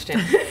your question.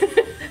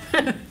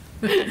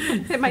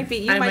 It might be,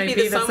 you might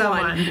be the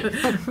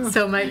someone.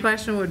 So my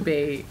question would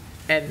be,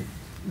 and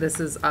this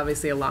is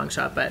obviously a long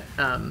shot, but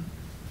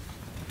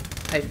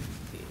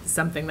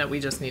something that we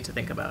just need to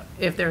think about.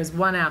 If there's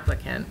one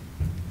applicant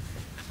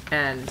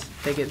and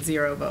they get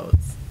 0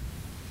 votes,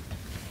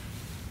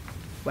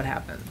 what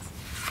happens?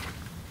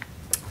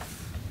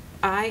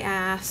 I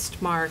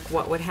asked Mark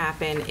what would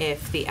happen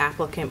if the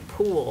applicant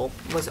pool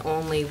was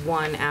only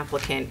one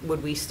applicant.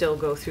 Would we still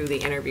go through the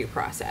interview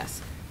process?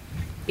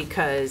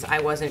 Because I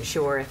wasn't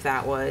sure if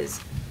that was,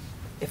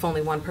 if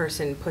only one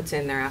person puts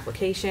in their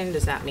application,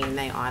 does that mean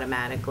they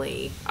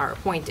automatically are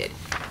appointed?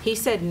 He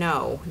said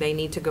no, they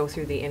need to go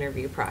through the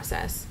interview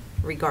process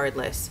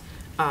regardless.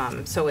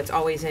 So it's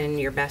always in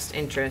your best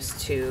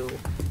interest to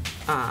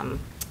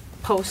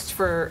post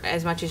for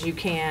as much as you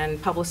can,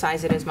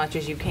 publicize it as much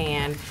as you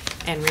can,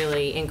 and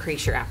really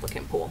increase your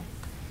applicant pool.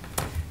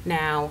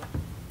 Now,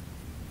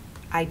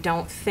 I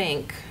don't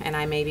think, and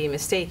I may be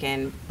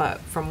mistaken,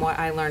 but from what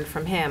I learned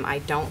from him, I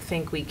don't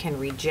think we can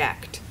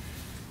reject.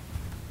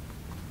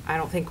 I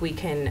don't think we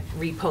can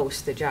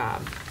repost the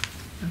job.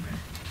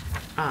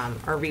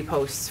 Or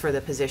reposts for the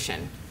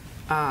position.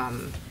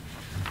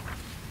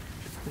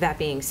 That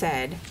being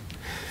said,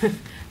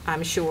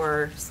 I'm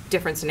sure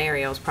different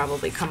scenarios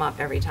probably come up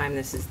every time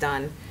this is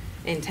done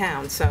in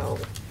town, so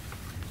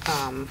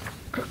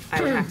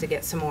I would have to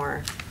get some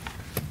more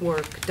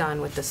work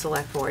done with the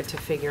select board to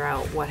figure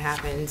out what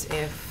happens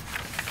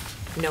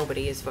if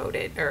nobody is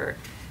voted, or,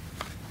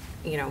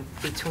 you know,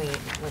 between,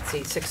 let's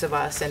see, 6 of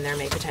us, and there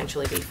may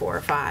potentially be 4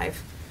 or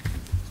 5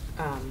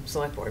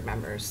 select board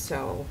members.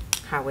 So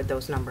how would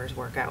those numbers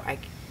work out? I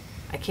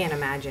can't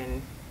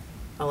imagine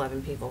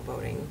 11 people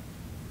voting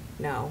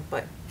no,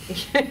 but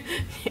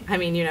I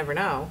mean, you never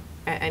know.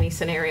 Any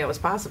scenario is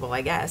possible,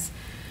 I guess.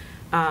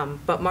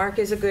 But Mark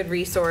is a good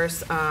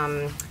resource.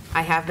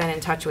 I have been in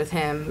touch with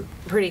him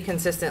pretty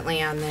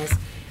consistently on this.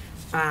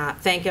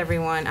 Thank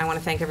everyone. I want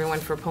to thank everyone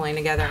for pulling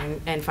together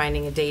and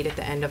finding a date at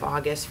the end of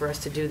August for us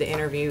to do the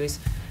interviews.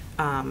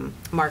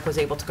 Mark was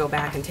able to go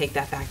back and take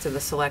that back to the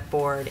select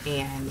board,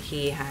 and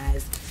he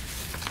has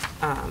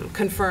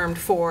confirmed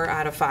 4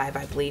 out of 5.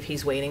 I believe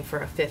he's waiting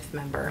for a 5th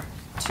member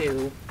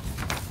to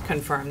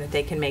confirm that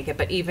they can make it.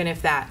 But even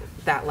if that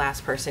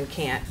last person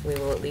can't, we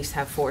will at least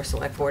have 4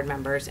 select board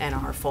members and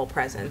our full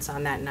presence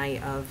on that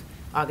night of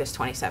August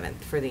 27th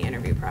for the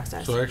interview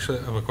process. So actually,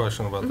 I have a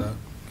question about that.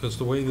 Because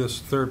the way this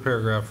 3rd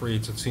paragraph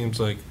reads, it seems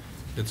like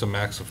it's a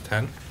max of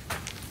 10,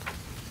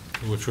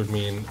 which would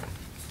mean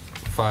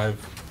 5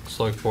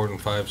 select board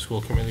and 5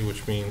 school committee,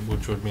 which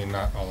would mean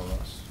not all of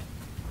us.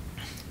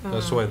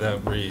 That's the way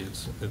that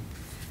reads.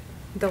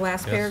 The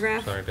last Yes?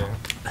 paragraph? Sorry, Dan.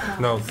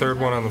 No, 3rd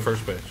one on the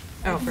first page.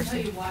 Oh, I can first tell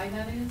you page. why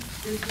that is.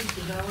 This was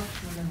developed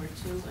when there were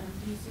 2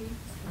 empty seats,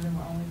 and there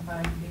were only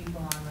 5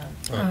 people on the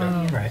Okay.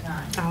 committee Right.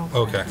 at the time.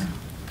 Oh. Okay.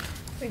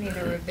 We need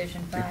a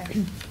revision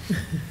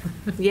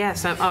 5.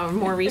 Yes, a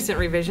more recent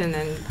revision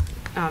than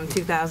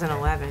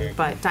 2011.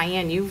 But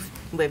Diane, you've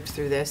lived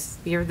through this.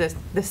 You're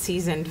the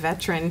seasoned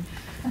veteran.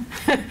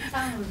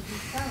 Tom was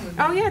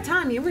Oh, yeah,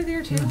 Tom, you were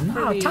there too. for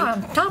Oh, the-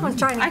 Tom was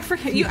trying to. I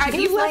forget, you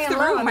he you was left the laying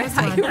low room. on I this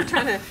thought one. you were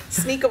trying to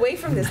sneak away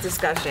from this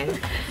discussion.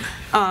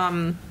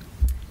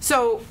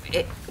 So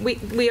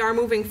we are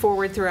moving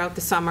forward throughout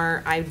the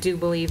summer. I do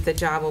believe the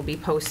job will be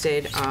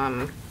posted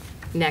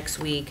next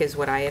week, is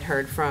what I had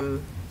heard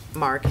from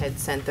Mark. Had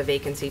sent the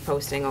vacancy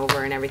posting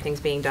over, and everything's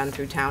being done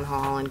through town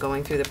hall and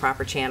going through the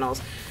proper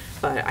channels.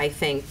 But I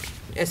think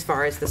as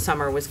far as the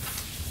summer was,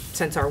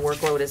 since our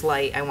workload is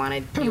light, I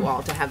wanted you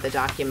all to have the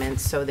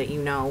documents so that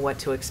you know what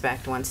to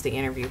expect once the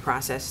interview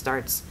process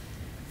starts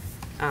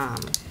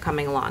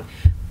coming along.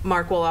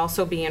 Mark will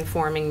also be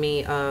informing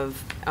me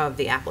of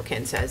the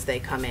applicants as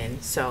they come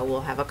in, so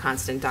we'll have a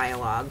constant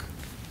dialogue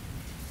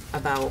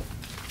about,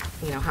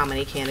 you know, how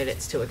many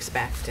candidates to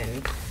expect.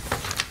 And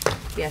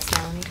yes,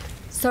 Melanie?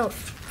 So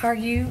are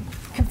you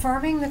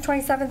confirming the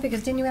 27th?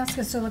 Because didn't you ask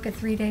us to look at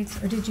 3 dates,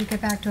 or did you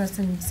get back to us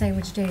and say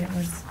which date it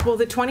was? Well,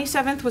 the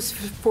 27th was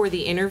for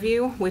the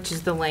interview, which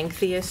is the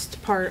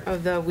lengthiest part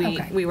of the,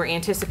 Okay. we were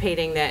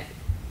anticipating that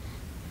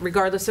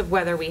regardless of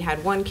whether we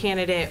had 1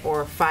 candidate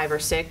or 5 or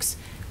 6,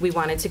 we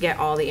wanted to get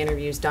all the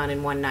interviews done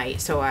in one night.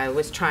 So I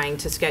was trying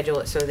to schedule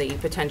it so that you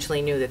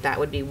potentially knew that that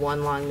would be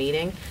one long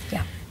meeting.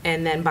 Yeah.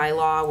 And then by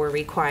law, we're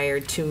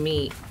required to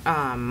meet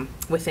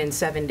within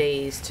 7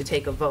 days to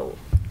take a vote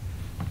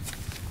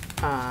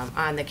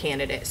on the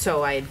candidate.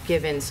 So I had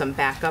given some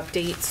backup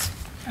dates.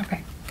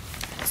 Okay.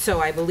 So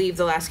I believe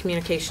the last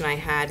communication I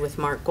had with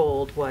Mark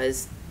Gold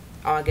was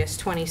August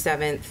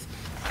 27th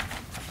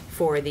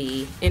for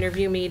the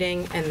interview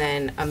meeting, and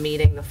then a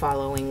meeting the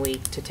following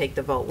week to take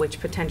the vote, which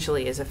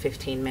potentially is a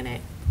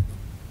 15-minute,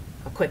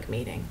 a quick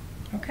meeting,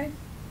 Okay.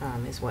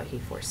 is what he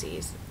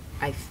foresees.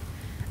 I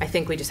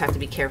think we just have to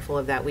be careful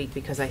of that week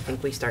because I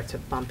think we start to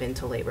bump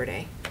into Labor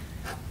Day.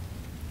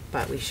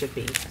 But we should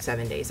be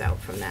 7 days out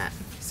from that.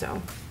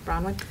 So,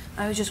 Bronwyn?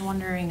 I was just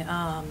wondering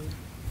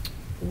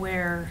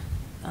where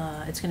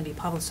it's going to be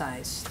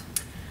publicized.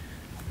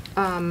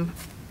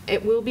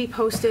 It will be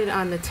posted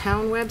on the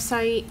town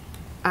website.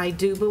 I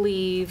do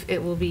believe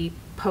it will be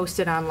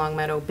posted on Long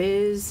Meadow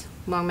Biz,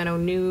 Long Meadow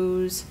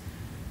News.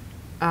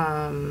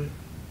 There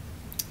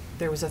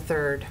was a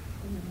third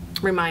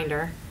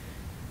reminder.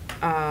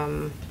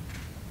 And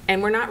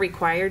we're not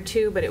required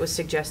to, but it was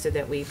suggested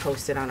that we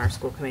post it on our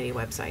school committee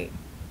website.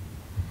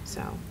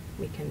 So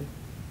we can,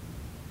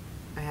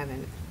 I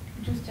haven't.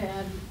 Just to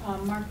add,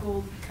 Mark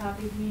Gold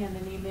copied me on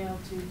an email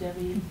to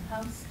Debbie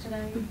House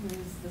today, who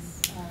is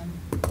this,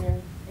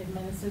 their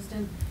admin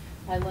assistant.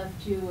 I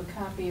left you a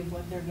copy of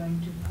what they're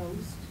going to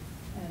post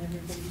at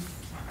everybody's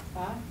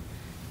spot.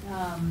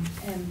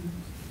 And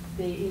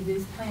it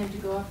is planned to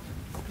go up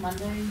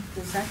Monday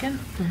the 2nd.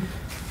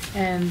 Mm-hmm.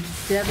 And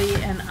Debbie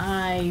and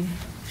I,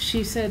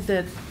 she said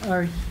that,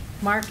 or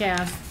Mark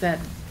asked that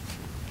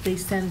they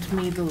send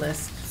me the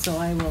list, so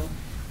I will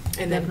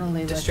And then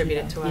definitely let you distribute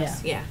it know. to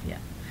us, yeah. Yeah.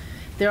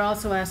 They're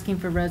also asking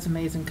for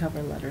resumes and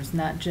cover letters,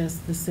 not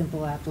just the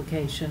simple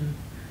application,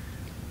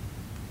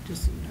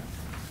 just so you know.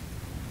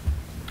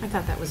 I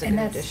thought that was a And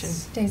good that addition.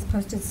 stays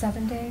posted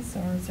 7 days,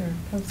 or is there a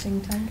posting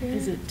time period?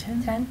 Is it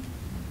 10? 10?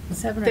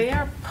 7 or They 10?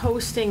 are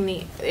posting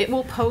it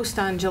will post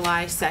on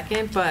July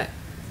 2nd, but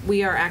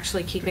we are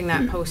actually keeping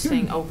that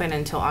posting open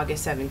until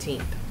August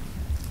 17th.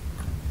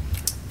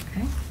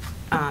 Okay.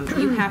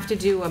 You have to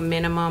do a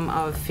minimum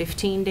of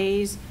 15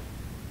 days,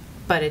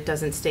 but it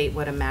doesn't state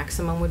what a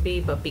maximum would be.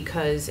 But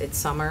because it's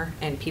summer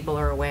and people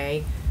are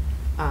away,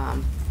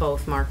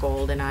 both Mark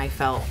Gold and I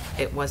felt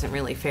it wasn't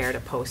really fair to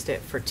post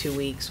it for 2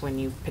 weeks when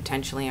you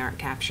potentially aren't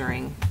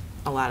capturing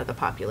a lot of the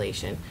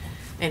population.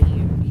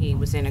 And he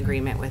was in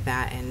agreement with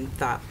that and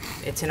thought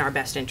it's in our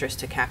best interest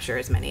to capture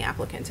as many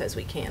applicants as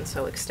we can,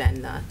 so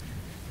extend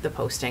the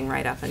posting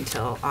right up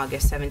until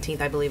August 17th.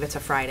 I believe it's a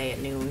Friday at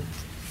noon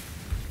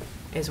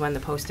is when the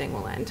posting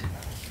will end.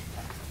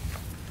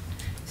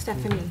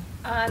 Stephanie?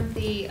 On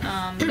the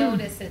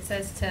notice, it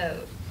says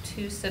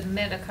to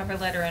submit a cover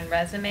letter and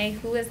resume.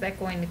 Who is that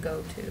going to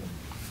go to?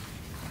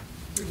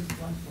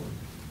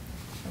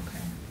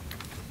 Okay.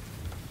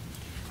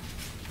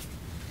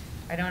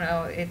 I don't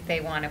know if they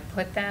want to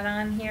put that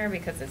on here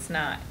because it's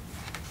not,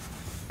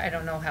 I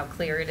don't know how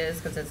clear it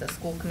is because it's a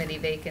school committee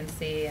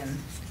vacancy and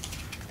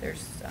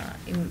there's,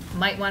 you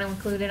might want to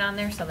include it on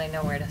there so they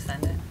know where to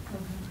send it.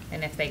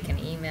 And if they can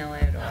email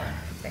it or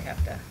if they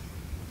have to,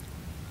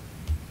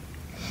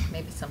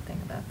 maybe something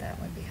about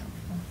that would be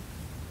helpful.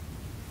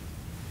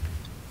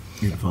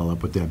 You can follow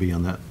up with Debbie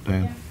on that,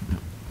 Diane? Yeah.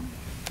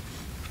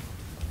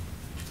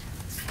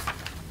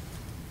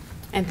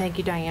 And thank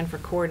you, Diane, for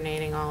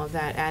coordinating all of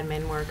that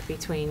admin work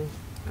between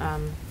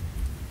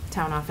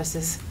town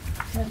offices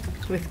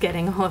with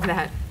getting all of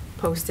that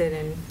posted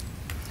and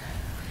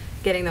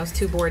getting those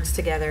two boards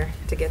together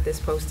to get this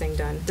posting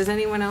done. Does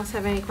anyone else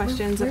have any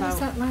questions Where about? was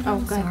that letter? Oh,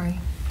 I'm go ahead. sorry.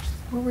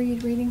 What were you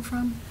reading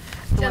from?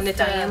 The one that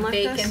Diane left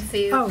us?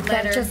 Vacancy Oh,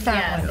 letter. just that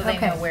yeah, one, so they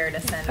okay. know where to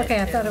send it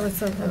Okay, I to. thought it was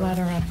the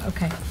letter up,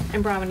 okay.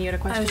 And Bronwyn, you had a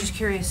question? I was just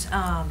curious,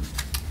 are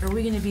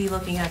we going to be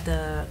looking at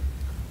the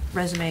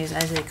resumes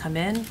as they come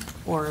in,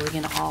 or are we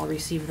going to all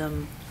receive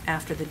them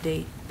after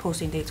the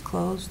posting date's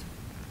closed?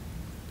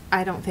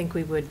 I don't think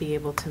we would be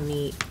able to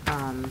meet,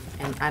 and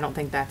I don't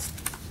think that's,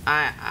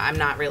 I'm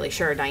not really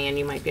sure, Diane,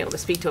 you might be able to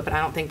speak to it, but I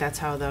don't think that's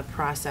how the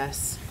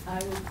process, I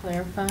will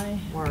clarify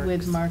Works.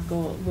 with Mark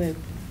Gold,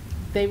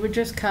 they were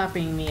just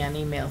copying me on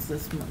emails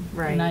this month.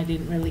 Right. And I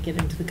didn't really get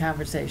into the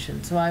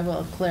conversation, so I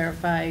will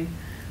clarify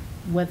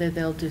whether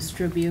they'll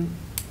distribute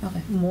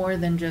Okay. more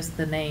than just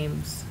the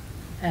names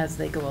as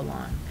they go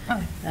along.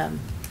 Oh. And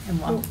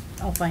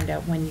I'll find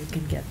out when you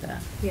can get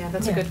that. yeah,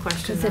 that's a Yeah, good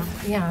question, 'cause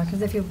though. Yeah,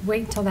 because if you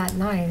wait till that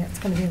night, it's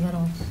going to be a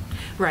little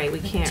Right, we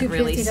can't too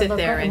really busy to sit look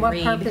there at. and What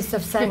read. purpose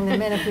of setting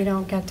them in if we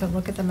don't get to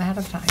look at them ahead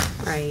of time?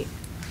 Right.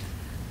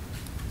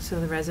 So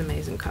the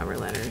resumes and cover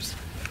letters.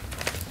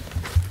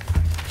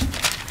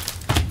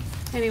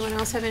 Anyone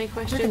else have any We're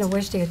questions? going to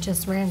wish they had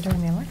just ran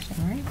during the election,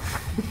 right?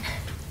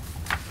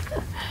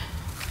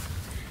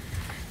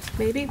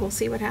 Maybe, we'll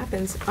see what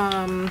happens.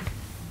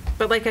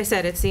 But like I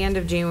said, it's the end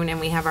of June, and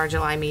we have our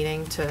July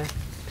meeting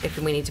if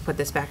we need to put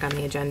this back on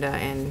the agenda,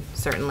 and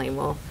certainly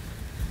we'll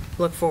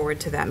look forward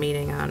to that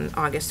meeting on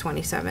August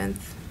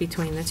 27th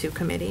between the two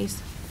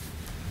committees.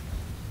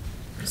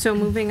 So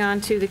moving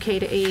on to the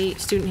K-8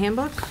 student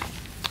handbook.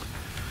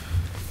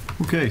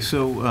 Okay,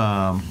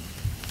 so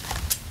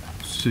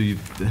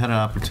you've had an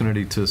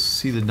opportunity to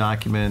see the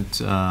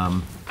document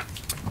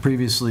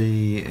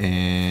previously,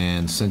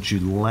 and since you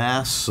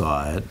last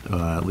saw it,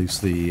 at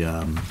least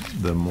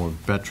the more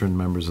veteran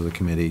members of the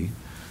committee,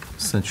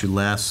 since you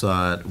last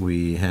saw it,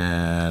 we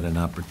had an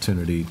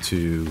opportunity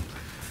to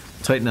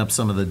tighten up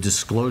some of the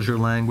disclosure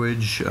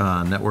language,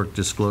 network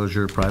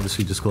disclosure,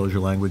 privacy disclosure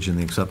language in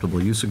the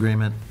acceptable use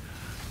agreement.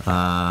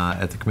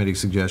 At the committee's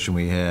suggestion,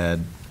 we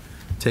had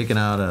taken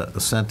out a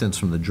sentence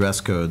from the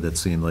dress code that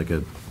seemed like a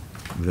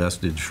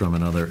vestige from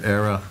another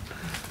era.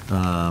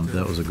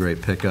 That was a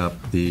great pickup.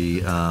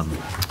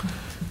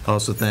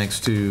 Also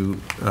thanks to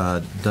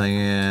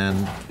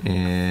Diane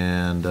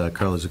and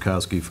Carla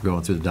Zukowski for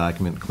going through the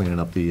document, cleaning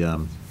up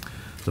the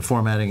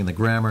formatting and the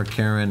grammar.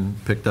 Karen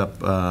picked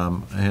up a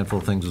handful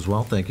of things as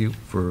well. Thank you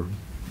for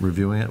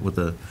reviewing it with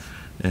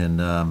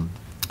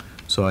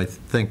so I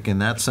think in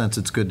that sense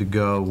it's good to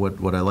go.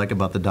 What I like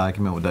about the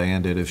document, what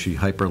Diane did, is she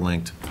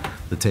hyperlinked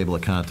the table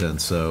of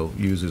contents, so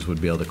users would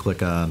be able to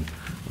click on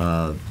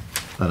an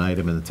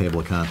item in the table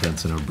of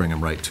contents and it would bring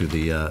them right to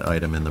the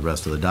item in the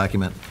rest of the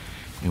document.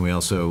 And we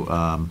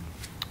also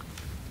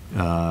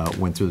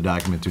went through the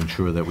document to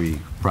ensure that we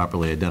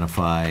properly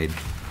identified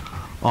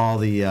all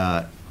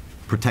the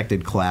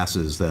protected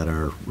classes that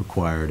are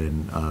required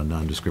in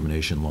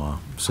non-discrimination law.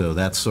 So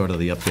that's sort of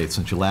the update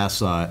since you last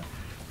saw it.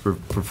 For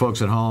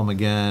folks at home,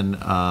 again,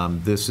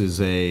 this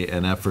is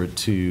an effort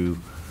to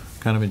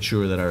kind of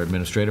ensure that our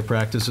administrative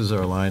practices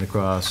are aligned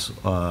across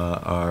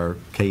our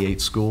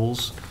K-8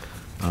 schools.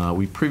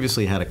 We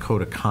previously had a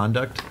code of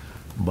conduct,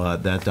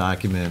 but that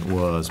document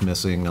was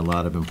missing a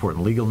lot of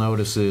important legal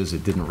notices.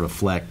 It didn't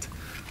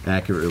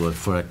accurately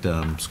reflect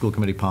school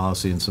committee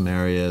policy in some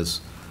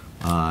areas.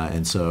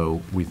 And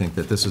so we think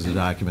that this is a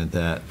document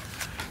that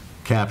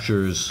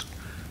captures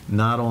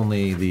not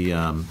only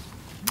the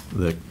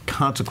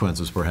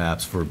consequences,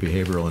 perhaps, for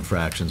behavioral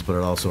infractions, but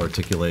it also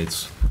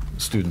articulates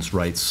students'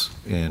 rights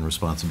and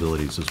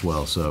responsibilities as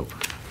well. So,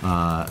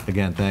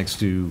 again, thanks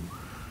to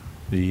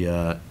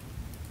the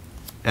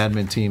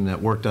admin team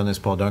that worked on this: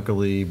 Paul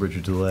Dunkerley,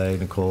 Bridget Dulay,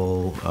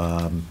 Nicole,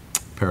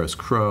 Paris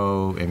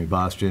Crow, Amy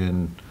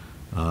Bostian.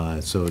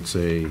 So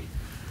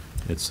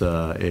it's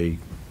a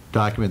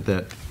document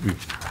that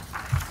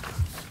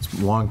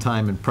it's a long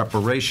time in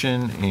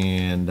preparation,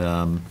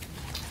 and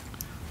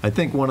I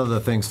think one of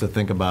the things to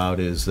think about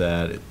is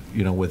that,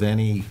 with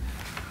any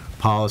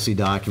policy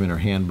document or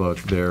handbook,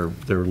 they're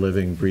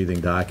living,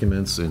 breathing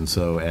documents, and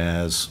so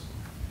as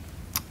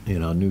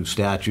new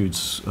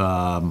statutes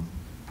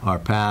are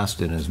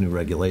passed and as new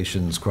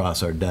regulations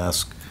cross our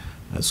desk,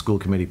 as school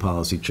committee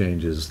policy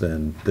changes,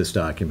 then this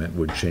document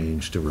would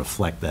change to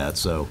reflect that.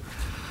 So,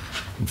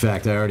 in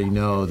fact, I already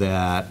know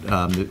that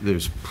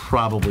there's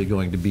probably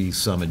going to be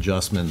some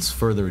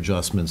further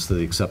adjustments to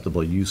the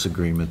acceptable use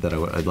agreement that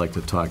I'd like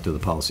to talk to the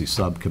policy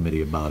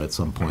subcommittee about at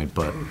some point.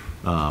 But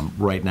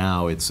right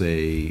now, it's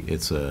a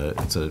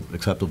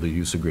acceptable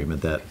use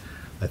agreement that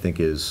I think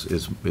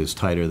is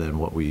tighter than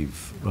what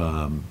we've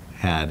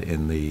had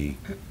in the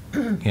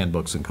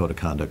handbooks and code of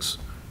conducts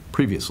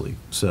previously.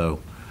 So,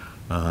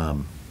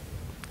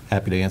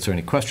 happy to answer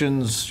any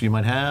questions you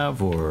might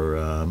have,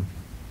 or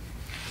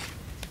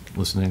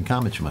listen to any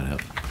comments you might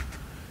have.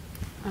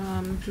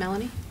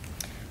 Melanie?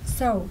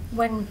 So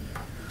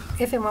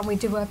if and when we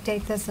do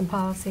update this in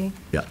policy,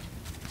 Yeah.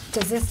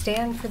 does this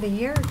stand for the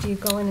year? Or do you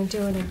go in and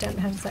do an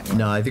addendum? How does that work?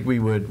 No, I think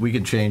we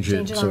could change it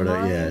Change it sort of,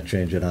 online? yeah,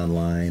 change it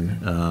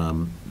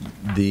online.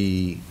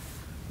 The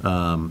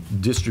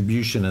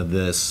distribution of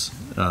this,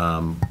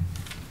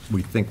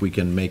 we think we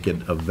can make it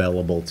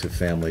available to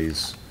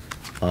families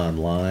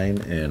online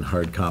and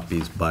hard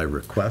copies by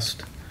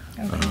request.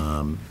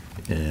 Okay.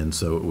 And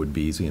so it would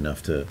be easy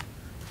enough to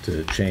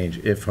change.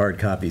 If hard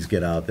copies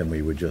get out, then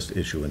we would just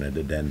issue an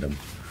addendum.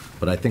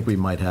 But I think we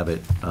might have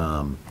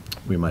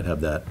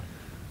that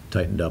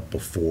tightened up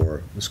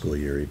before the school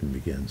year even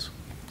begins.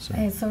 So.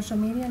 Is social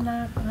media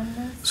not on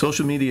this?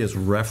 Social media is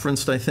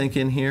referenced, I think,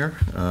 in here,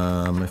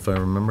 if I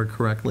remember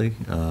correctly.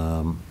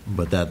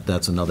 But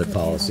that's another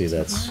policy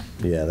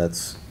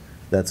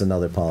that's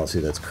another policy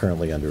that's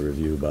currently under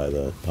review by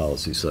the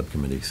policy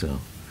subcommittee. So,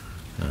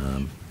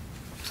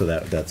 so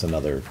that's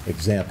another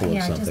example of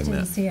Yeah, I something just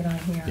didn't see it on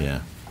here.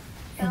 Yeah.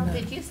 Al, And,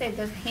 did you say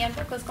the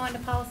handbook was going to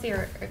policy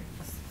or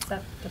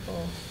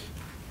acceptable?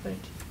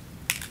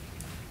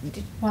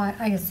 Well,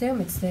 I assume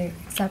it's the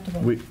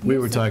acceptable. We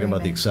were use talking about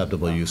the agreement.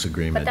 acceptable use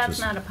agreement. But that's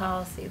just- not a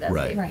policy. That's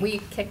Right. like,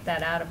 we kicked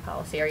that out of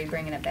policy. Are you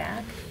bringing it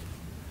back?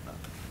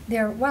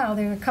 There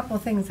are a couple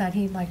of things that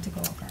he'd like to go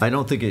over. I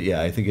don't think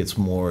I think it's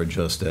more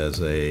just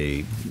as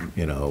a,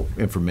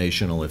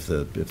 informational. If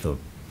the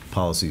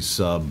policy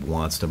sub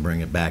wants to bring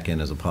it back in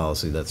as a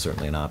policy, that's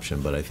certainly an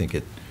option. But I think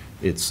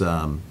it's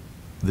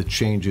the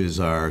changes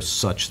are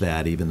such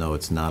that even though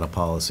it's not a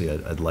policy,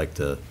 I'd like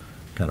to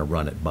kind of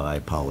run it by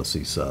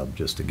policy sub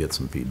just to get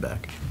some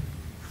feedback.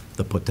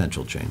 The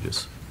potential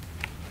changes.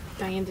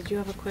 Diane, did you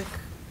have a quick?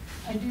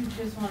 I do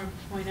just want to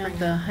point out,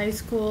 the high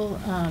school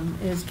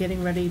is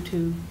getting ready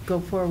to go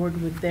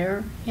forward with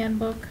their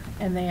handbook,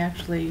 and they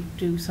actually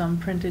do some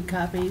printed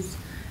copies.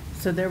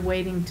 So they're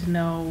waiting to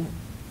know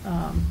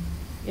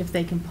if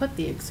they can put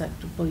the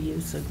acceptable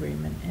use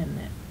agreement in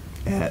it.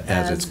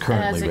 As it's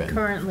currently written. As it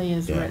currently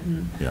is Yeah,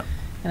 written. yeah.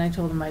 And I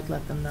told them I'd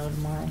let them know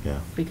tomorrow. Yeah.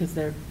 Because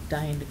they're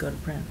dying to go to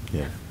print.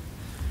 Yeah.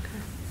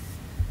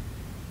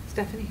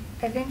 Stephanie?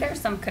 I think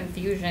there's some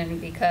confusion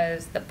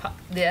because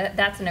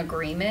that's an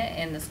agreement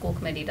and the school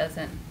committee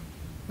doesn't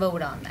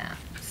vote on that.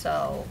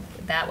 So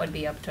that would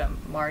be up to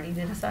Marty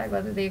to decide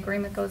whether the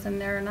agreement goes in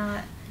there or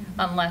not,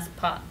 unless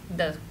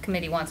the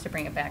committee wants to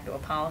bring it back to a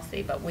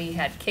policy. But we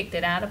had kicked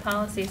it out of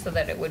policy so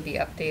that it would be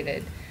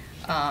updated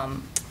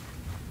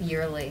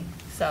yearly.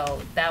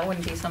 So that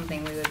wouldn't be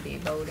something we would be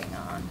voting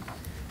on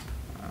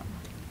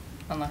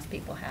unless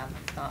people have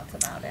thoughts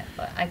about it.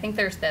 But I think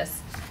there's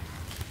this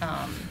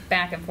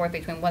back and forth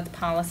between what's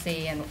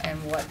policy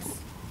and what's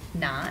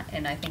not,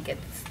 and I think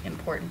it's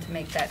important to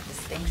make that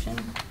distinction.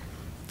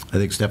 I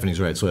think Stephanie's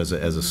right. So as a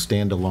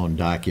standalone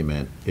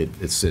document,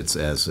 it sits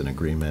as an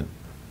agreement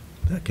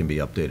that can be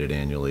updated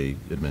annually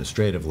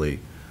administratively,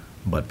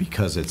 but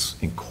because it's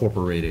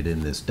incorporated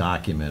in this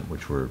document,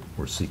 which we're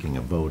seeking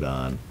a vote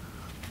on,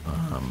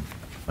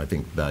 I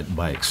think that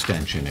by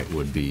extension, it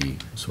would be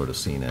sort of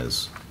seen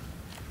as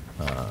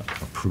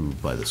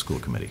approved by the school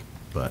committee.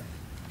 But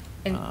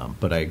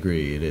I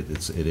agree, it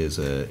is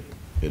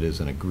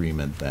an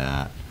agreement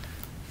that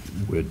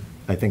would,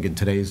 I think in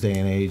today's day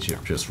and age,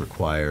 it just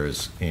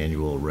requires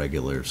annual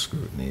regular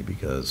scrutiny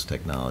because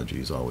technology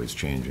is always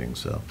changing.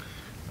 So,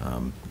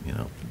 you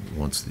know,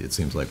 it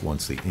seems like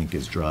once the ink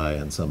is dry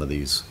on some of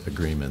these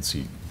agreements,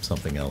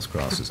 something else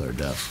crosses our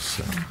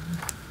desks.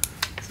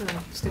 So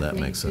that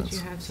Stephanie, makes did sense.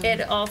 you have some-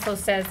 It also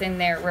says in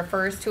there,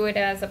 refers to it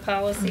as a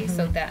policy,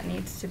 so that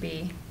needs to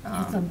be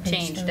It's on page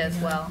changed as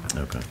 39. well.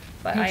 Okay.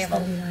 But I Page have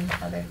 39.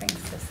 other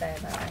things to say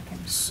that I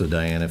can. So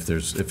Diane, if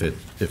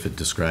it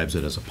describes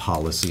it as a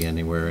policy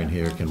anywhere in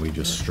here, can we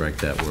just strike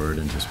that word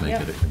and just make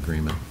it an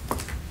agreement?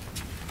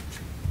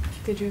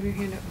 Did you have your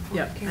hand up before?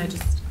 Yeah, I Karen?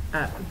 just,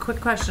 quick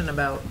question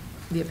about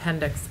the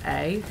Appendix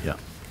A.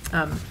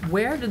 Yeah.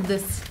 Where did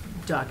this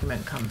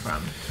document come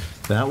from?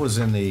 That was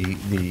in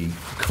the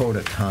code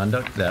of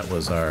conduct. That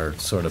was our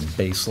sort of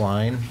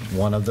baseline,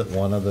 one of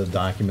the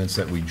documents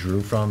that we drew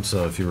from.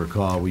 So if you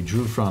recall, we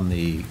drew from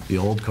the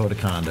old code of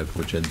conduct,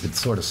 which had been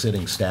sort of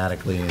sitting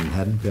statically and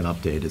hadn't been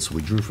updated. So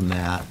we drew from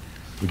that.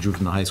 We drew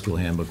from the high school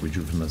handbook. We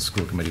drew from the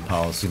school committee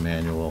policy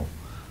manual.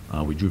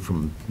 We drew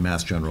from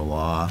Mass General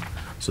Law.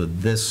 So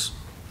this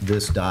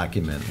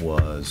document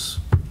was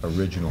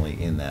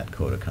originally in that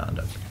code of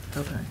conduct.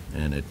 Okay.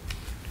 And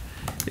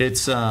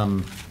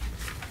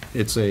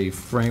it's a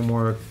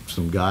framework,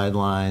 some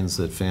guidelines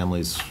that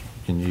families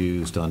can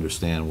use to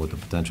understand what the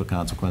potential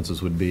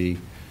consequences would be.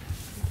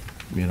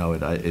 You know,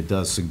 it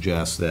does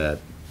suggest that,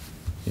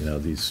 you know,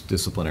 these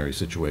disciplinary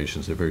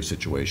situations, they're very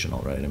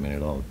situational, right? I mean,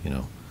 it all, you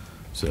know,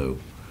 so,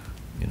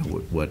 you know,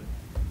 what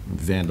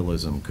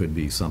vandalism could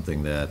be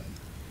something that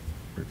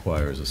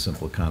requires a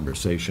simple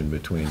conversation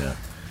between a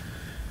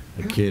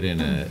kid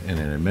and an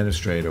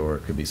administrator, or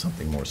it could be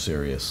something more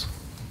serious,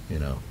 you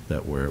know,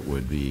 that where it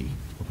would be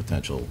a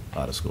potential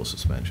out-of-school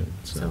suspension.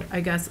 So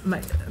I guess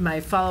my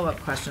follow-up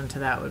question to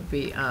that would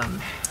be,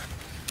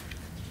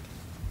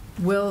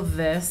 will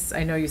this,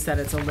 I know you said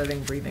it's a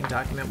living, breathing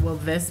document, will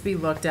this be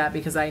looked at?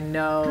 Because I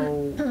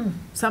know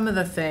some of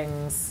the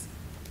things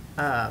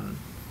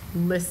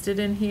listed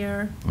in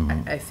here,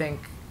 Mhm. I think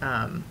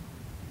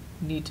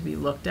need to be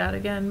looked at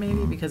again, maybe,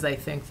 Mhm. because I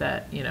think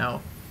that, you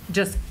know,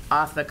 just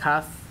off the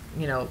cuff,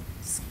 you know,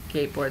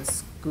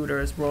 skateboards,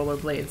 scooters,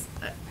 rollerblades,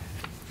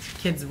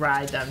 kids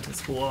ride them to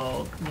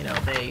school, you know,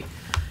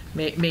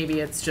 maybe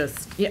it's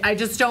just, I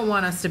just don't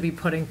want us to be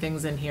putting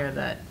things in here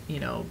that, you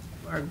know,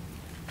 are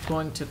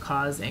going to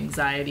cause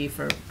anxiety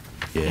for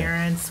Yeah.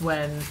 parents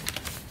when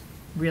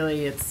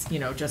really it's, you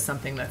know, just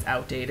something that's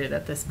outdated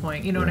at this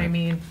point, you know what I Right,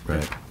 mean?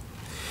 Right.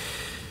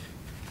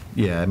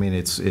 Yeah, I mean,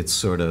 it's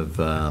sort of,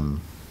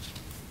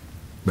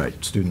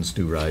 right, students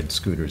do ride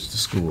scooters to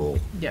school.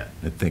 Yeah.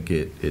 I think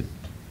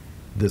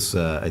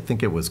I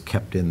think it was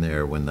kept in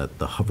there when the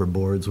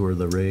hoverboards were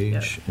the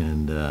rage,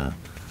 and I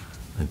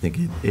think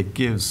it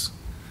gives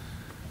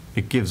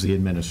the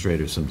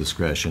administrator some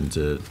discretion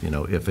to, you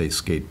know, if a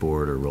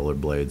skateboard or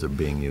rollerblades are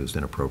being used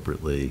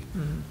inappropriately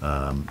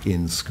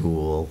in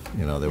school.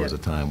 You know, there was a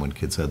Yep. time when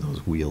kids had those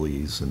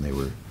wheelies and they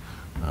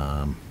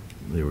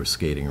were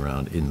skating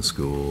around in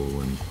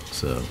school, and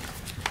so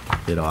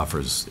it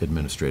offers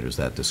administrators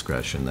that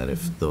discretion that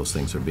if those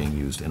things are being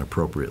used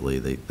inappropriately,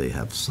 they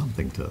have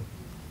something to.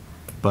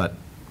 But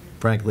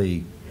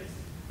frankly,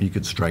 you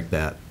could strike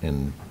that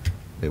and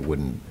it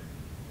wouldn't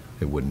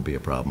be a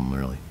problem,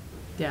 really.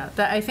 Yeah,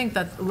 I think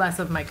that's less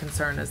of my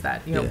concern is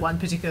that, you know, Yeah. one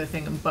particular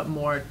thing, but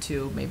more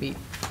to maybe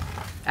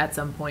at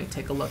some point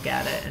take a look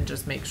at it and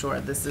just make sure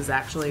this is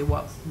actually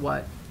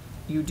what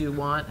you do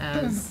want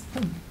as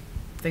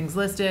things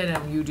listed,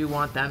 and you do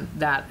want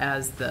that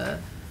as the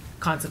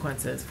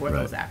consequences for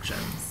Right. those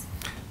actions.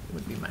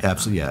 would be my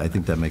Absolutely, yeah, I comment.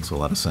 think that makes a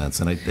lot of sense.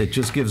 And it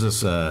just gives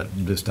us,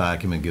 this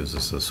document gives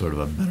us a sort of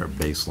a better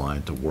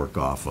baseline to work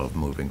off of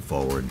moving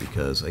forward,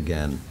 because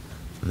again,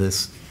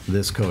 this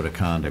code of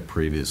conduct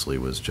previously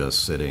was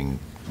just sitting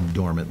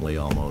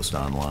dormantly almost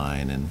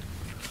online, and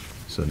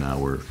so now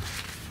we're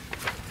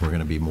going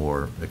to be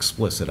more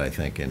explicit, I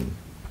think, in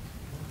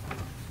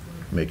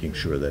making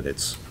sure that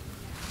it's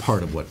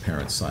part of what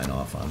parents sign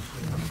off on.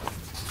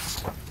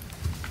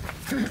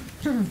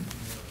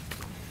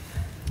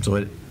 So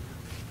it,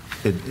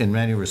 in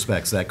many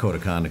respects, that code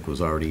of conduct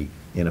was already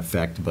in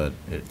effect, but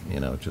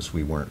just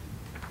we weren't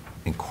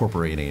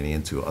incorporating it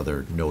into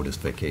other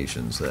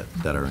notifications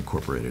that are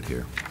incorporated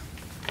here.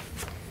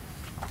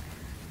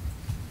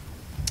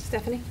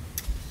 Stephanie?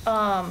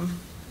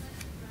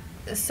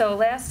 So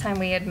last time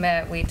we had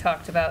met, we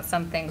talked about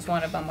some things.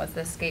 One of them was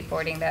the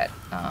skateboarding that,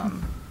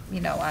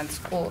 on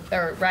school,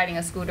 or riding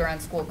a scooter on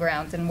school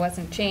grounds, and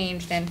wasn't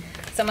changed. And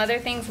some other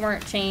things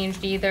weren't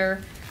changed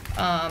either.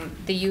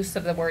 The use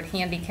of the word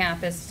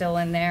handicap is still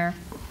in there.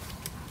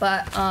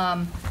 But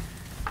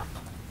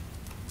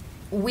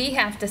we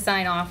have to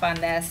sign off on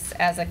this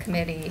as a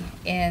committee,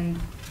 and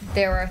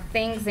there are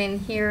things in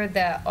here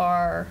that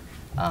are,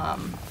 I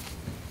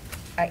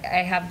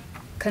have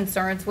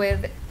concerns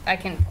with. I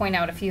can point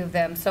out a few of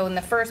them. So in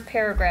the first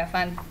paragraph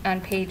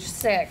on page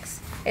 6,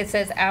 it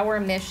says "our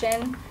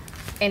mission,"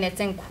 and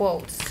it's in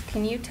quotes.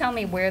 Can you tell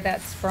me where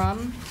that's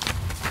from?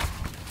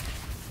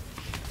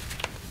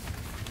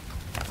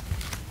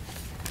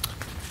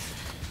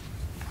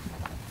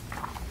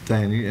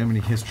 Diane, do you have any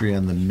history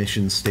on the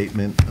mission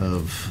statement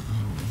of?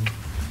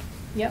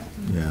 Yep.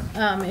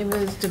 Yeah. It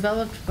was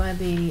developed by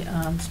the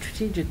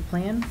Strategic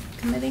Plan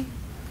Committee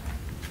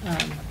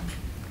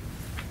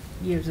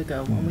years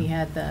ago when we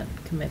had that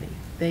committee.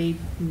 They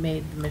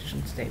made the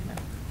mission statement.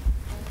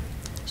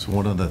 So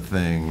one of the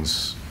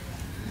things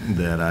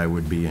that I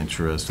would be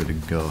interested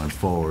in going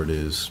forward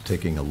is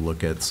taking a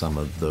look at some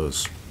of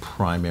those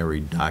primary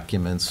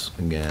documents.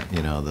 Again,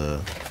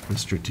 the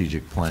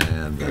strategic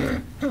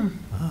plan,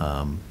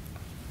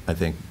 I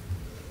think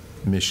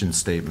mission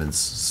statements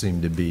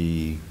seem to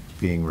be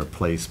being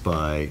replaced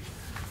by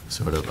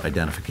sort of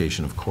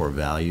identification of core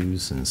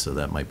values, and so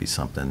that might be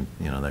something,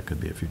 that could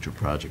be a future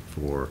project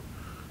for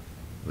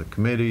the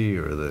committee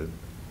or the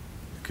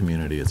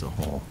community as a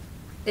whole.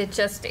 It's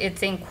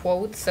in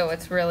quotes, so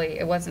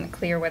it wasn't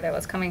clear where that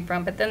was coming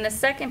from. But then the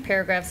second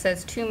paragraph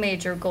says 2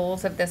 major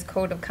goals of this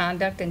code of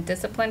conduct and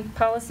discipline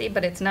policy,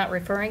 but it's not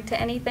referring to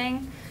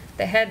anything.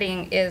 The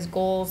heading is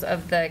goals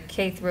of the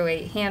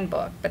K-8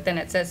 handbook, but then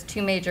it says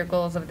 2 major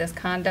goals of this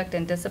conduct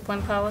and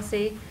discipline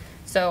policy.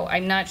 So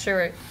I'm not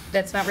sure,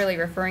 that's not really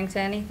referring to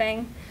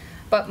anything.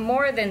 But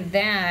more than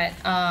that,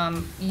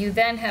 you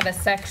then have a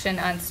section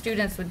on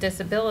students with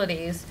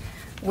disabilities,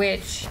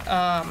 which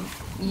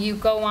you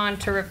go on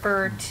to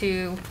refer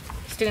to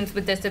students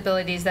with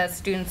disabilities as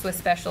students with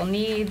special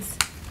needs,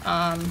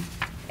 and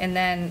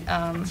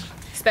then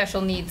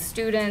special needs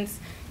students.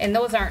 And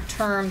those aren't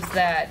terms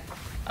that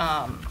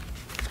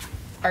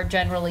are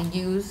generally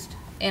used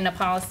in a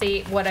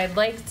policy. What I'd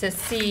like to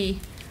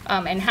see,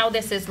 and how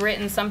this is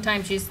written,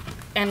 sometimes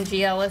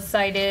MGL is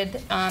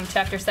cited,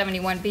 Chapter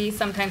 71B,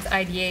 sometimes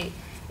IDA.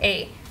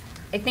 I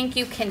think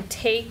you can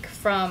take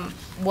from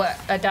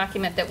a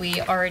document that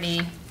we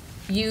already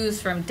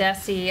use from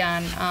DESE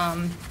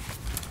on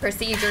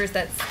procedures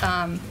that's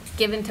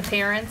given to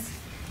parents,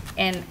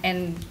 and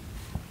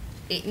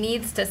it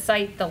needs to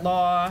cite the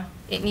law.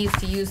 It needs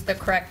to use the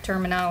correct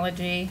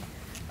terminology.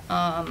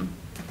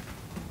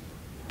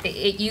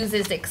 It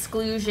uses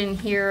exclusion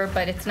here,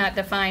 but it's not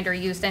defined or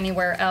used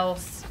anywhere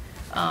else.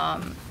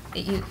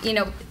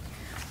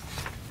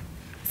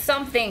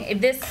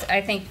 This,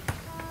 I think,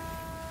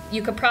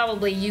 you could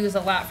probably use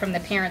a lot from the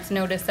parents'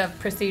 notice of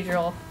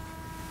procedural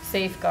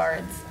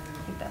safeguards. I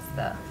think that's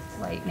the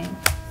lightning.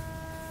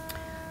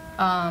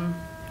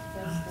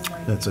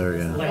 That's our,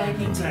 yeah.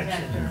 Lightning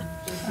detector,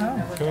 just so you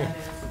know what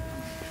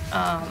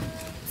that is.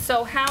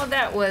 So how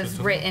that was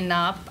written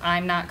up,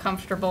 I'm not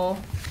comfortable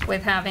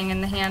with having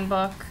in the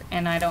handbook,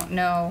 and I don't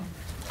know.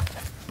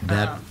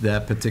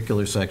 That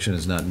particular section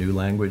is not new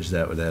language,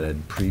 that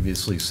had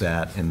previously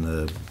sat in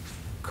the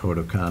code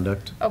of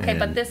conduct. Okay,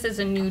 but and- this is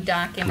a new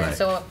document, Right.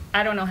 so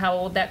I don't know how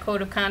old that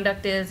code of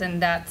conduct is,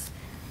 and that's,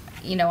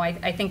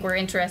 I think we're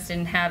interested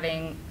in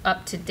having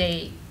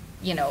up-to-date,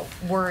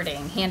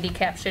 wording.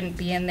 Handicap shouldn't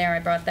be in there, I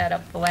brought that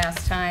up the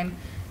last time.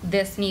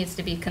 This needs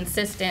to be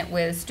consistent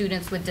with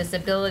students with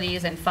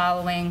disabilities and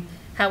following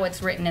how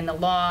it's written in the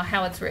law,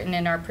 how it's written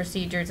in our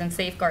procedures and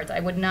safeguards. I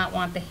would not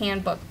want the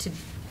handbook to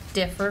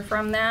differ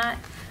from that.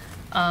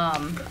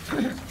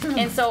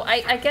 And so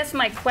I guess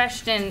my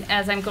question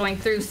as I'm going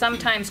through,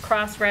 sometimes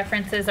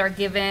cross-references are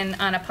given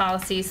on a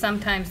policy,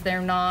 sometimes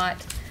they're not.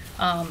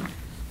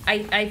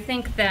 I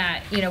think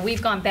that,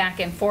 we've gone back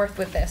and forth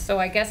with this, so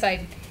I guess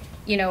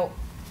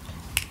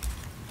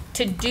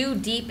to do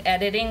deep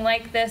editing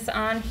like this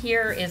on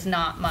here is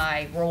not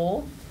my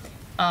role.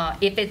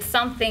 If it's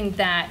something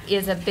that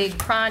is a big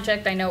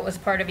project, I know it was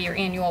part of your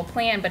annual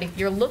plan, but if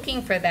you're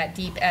looking for that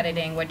deep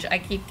editing, which I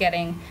keep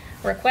getting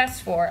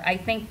request for, I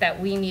think that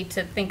we need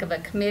to think of a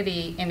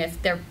committee, and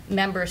if there are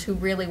members who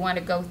really want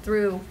to go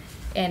through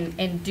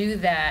and do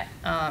that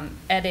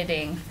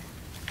editing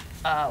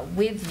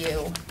with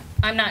you.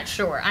 I'm not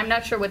sure. I'm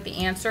not sure what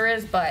the answer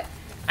is, but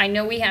I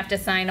know we have to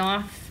sign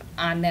off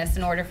on this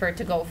in order for it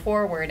to go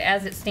forward.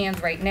 As it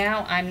stands right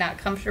now, I'm not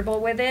comfortable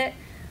with it.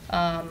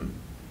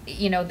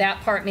 You know,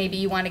 that part maybe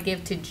you want to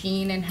give to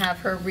Jean and have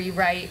her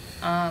rewrite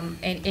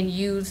and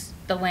use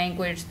the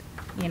language,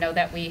 you know,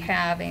 that we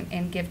have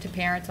and give to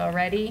parents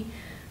already.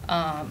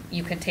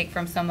 You could take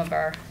from some of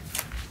our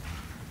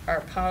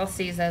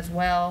policies as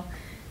well.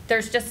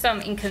 There's just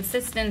some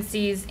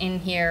inconsistencies in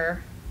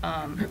here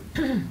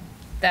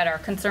that are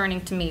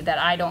concerning to me that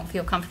I don't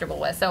feel comfortable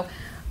with. So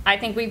I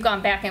think we've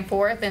gone back and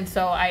forth, and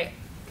so I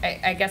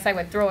guess I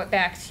would throw it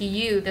back to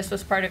you. This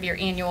was part of your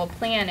annual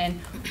plan, and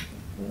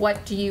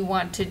what do you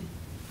want to,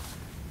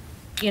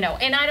 you know,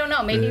 and I don't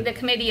know, maybe the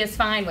committee is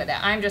fine with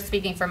it. I'm just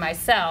speaking for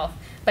myself,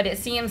 but it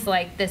seems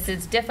like this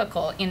is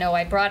difficult. You know,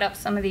 I brought up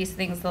some of these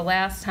things the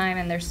last time,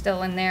 and they're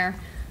still in there.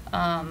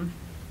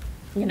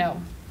 You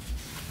know,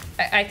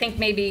 I think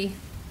maybe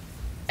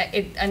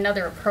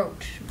another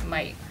approach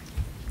might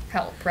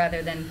help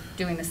rather than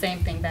doing the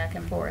same thing back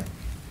and forth.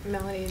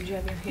 Melanie, did you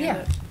have your hand Yeah,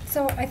 up?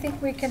 so I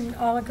think we can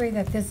all agree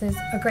that this is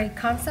a great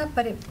concept,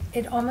 but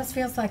it almost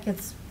feels like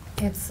it's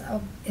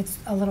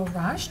a little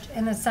rushed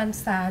in the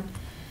sense that,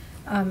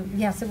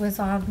 yes, it was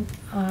on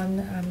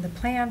the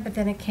plan, but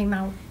then it came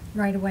out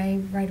right away,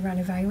 right around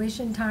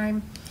evaluation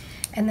time.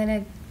 And then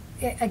it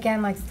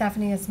again, like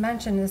Stephanie has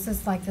mentioned, this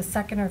is like the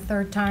second or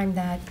third time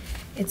that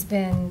it's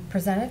been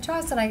presented to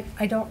us, and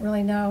I don't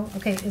really know,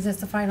 okay, is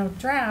this the final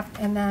draft?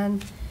 And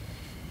then,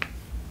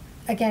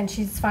 again,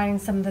 she's finding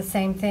some of the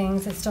same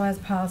things. It still has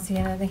policy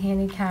in it, the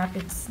handicap,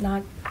 it's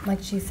not,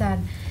 like she said.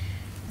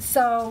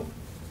 So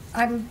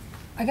I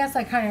guess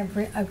I kind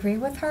of agree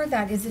with her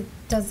that is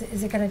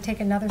it going to take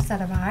another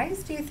set of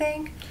eyes, do you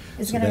think?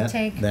 Is it going to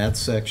take? That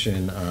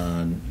section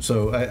on,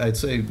 so I'd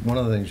say one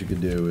of the things you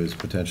could do is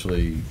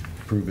potentially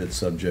approve it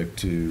subject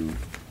to,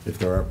 if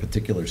there are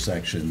particular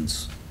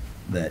sections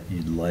that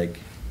you'd like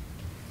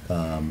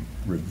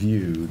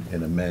reviewed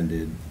and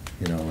amended,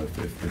 you know,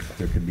 if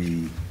there could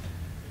be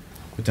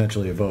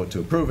potentially a vote to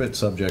approve it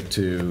subject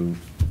to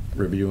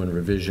review and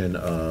revision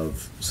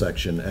of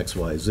section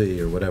XYZ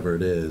or whatever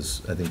it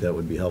is, I think that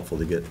would be helpful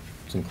to get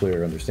some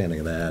clear understanding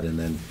of that. And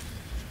then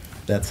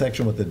that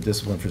section with the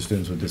discipline for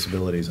students with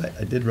disabilities,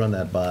 I did run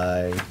that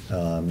by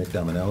Nick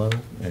Dominello,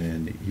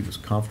 and he was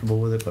comfortable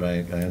with it, but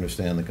I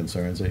understand the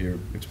concerns that you're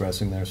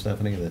expressing there,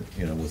 Stephanie, that,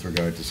 you know, with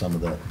regard to some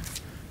of the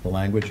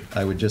language.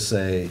 I would just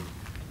say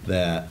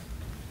that,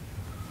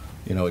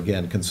 you know,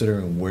 again,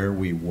 considering where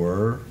we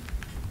were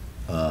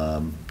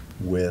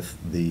with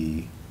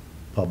the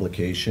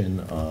publication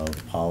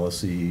of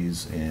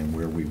policies and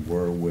where we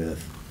were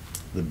with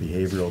the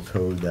behavioral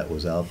code that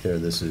was out there,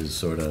 this is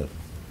sort of,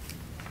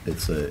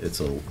 it's a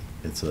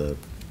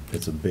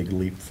big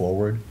leap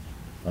forward,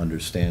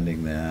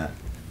 understanding that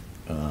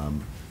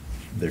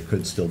there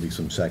could still be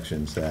some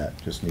sections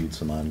that just need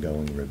some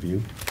ongoing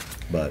review,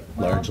 but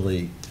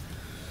largely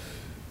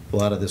a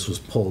lot of this was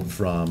pulled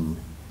from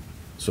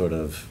sort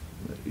of,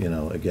 you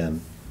know,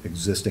 again,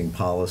 existing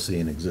policy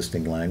and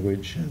existing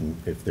language, and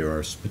if there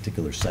are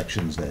particular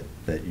sections that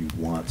you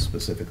want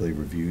specifically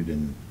reviewed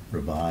and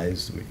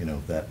revised, you know,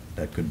 that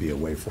could be a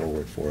way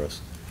forward for us.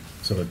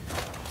 So it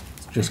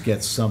just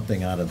gets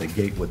something out of the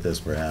gate with this,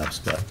 perhaps,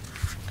 but.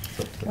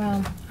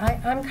 Well,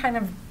 I'm kind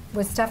of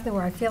with Stephanie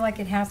where I feel like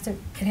it has to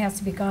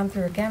be gone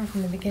through again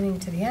from the beginning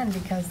to the end,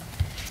 because,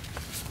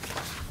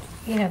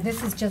 you know,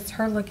 this is just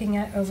her looking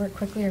over it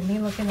quickly, or me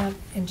looking at,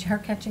 and her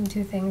catching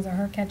two things, or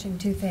her catching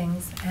two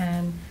things,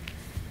 and,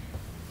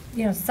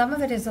 you know, some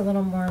of it is a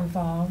little more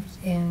involved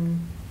in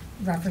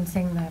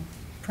referencing the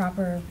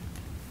proper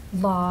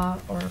law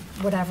or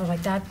whatever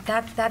like that.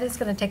 That is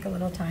going to take a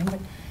little time,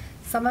 but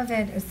some of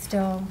it is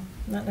still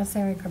not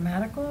necessarily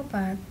grammatical,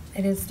 but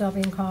it is still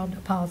being called a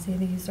policy of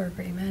the user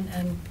agreement,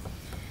 and,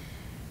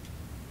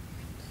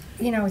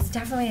 you know,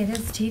 it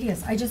is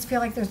tedious. I just feel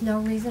like there's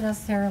no reason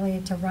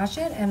necessarily to rush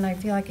it, and I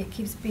feel like it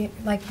keeps being,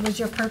 like, was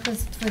your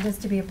purpose for this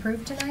to be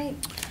approved tonight?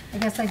 I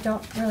guess I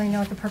don't really know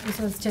what the purpose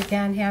was to,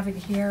 again, have it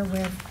here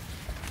with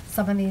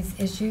some of these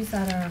issues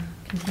that are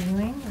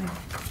continuing. Like,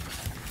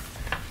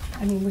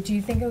 I mean, would you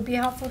think it would be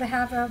helpful to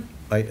have a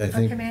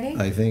committee?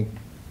 I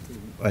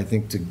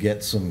think to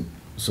get some,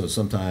 so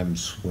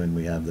sometimes when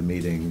we have the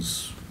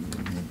meetings,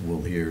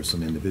 we'll hear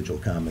some individual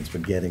comments,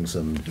 but getting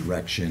some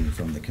direction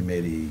from the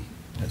committee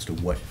as to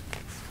what,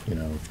 you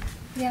know.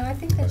 Yeah, I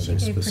think that she gave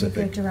pretty specific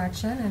good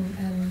direction,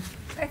 and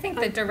I think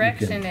the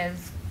direction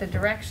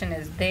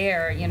is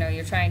there. You know,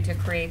 you're trying to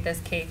create this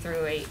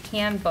K-8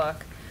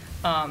 handbook.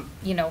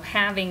 You know,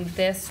 having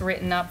this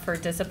written up for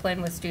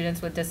discipline with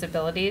students with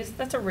disabilities,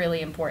 that's a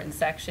really important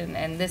section,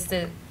 and this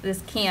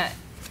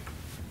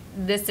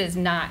is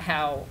not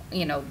how,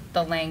 you know,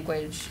 the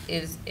language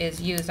is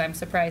used. I'm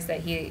surprised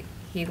that he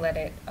let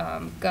it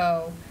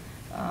go.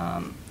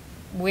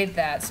 with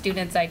that,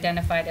 students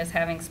identified as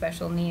having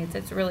special needs.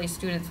 It's really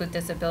students with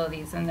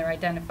disabilities, and they're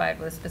identified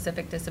with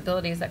specific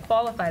disabilities that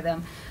qualify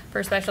them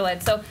for special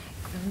ed. So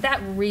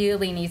that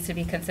really needs to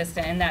be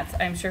consistent, and that's,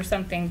 I'm sure,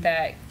 something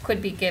that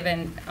could be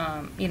given,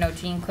 you know,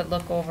 Jean could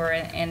look over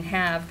and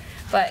have.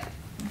 But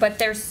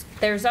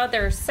there's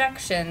other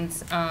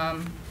sections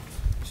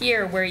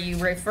here where you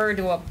refer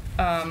to a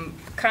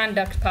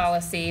conduct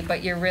policy,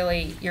 but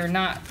you're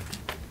not,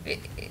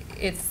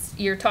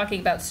 you're talking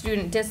about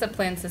student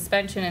discipline,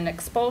 suspension, and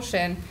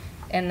expulsion,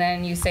 and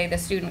then you say the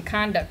student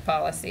conduct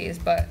policies,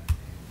 but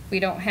we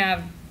don't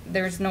have,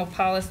 there's no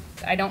policy,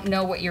 I don't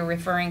know what you're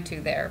referring to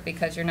there,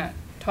 because you're not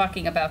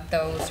talking about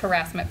those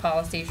harassment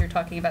policies, you're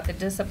talking about the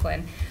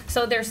discipline.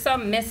 So there's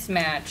some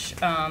mismatch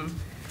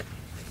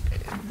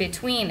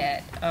between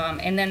it,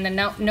 and then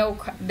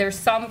there's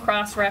some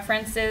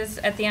cross-references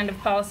at the end of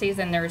policies,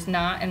 and there's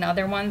not in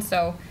other ones.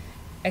 So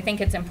I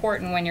think it's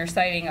important when you're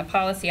citing a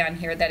policy on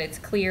here that it's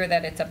clear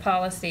that it's a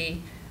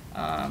policy.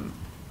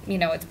 You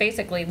know, it's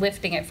basically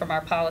lifting it from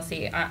our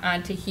policy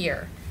onto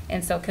here,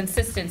 and so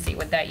consistency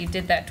with that. You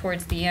did that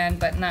towards the end,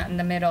 but not in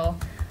the middle.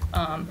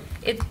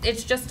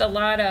 It's just a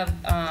lot of,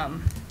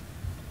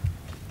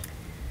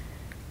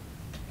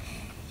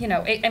 you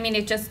know, I mean,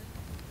 it just,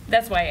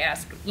 that's why I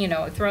asked, you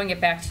know, throwing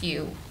it back to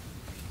you,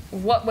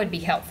 what would be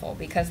helpful?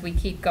 Because we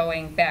keep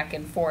going back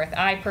and forth.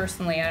 I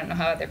personally, I don't know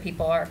how other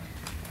people are,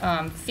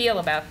 feel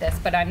about this,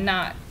 but I'm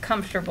not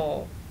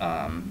comfortable,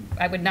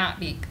 I would not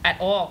be at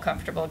all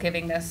comfortable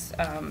giving this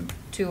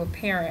to a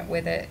parent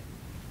with it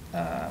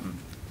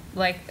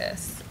like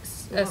this,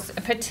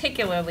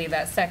 particularly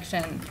that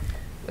section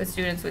with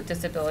students with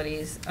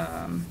disabilities.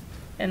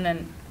 And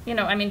then, you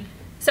know, I mean,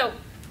 so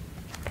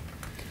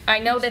I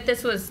know that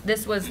this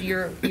was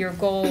your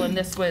goal, and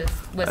this was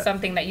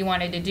something that you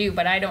wanted to do,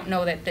 but I don't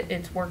know that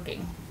it's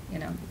working, you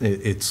know.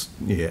 It's,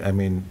 yeah, I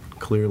mean,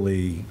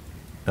 clearly,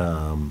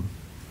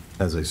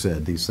 as I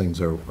said, these things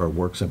are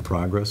works in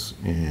progress,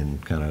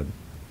 and kind of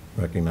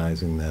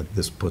recognizing that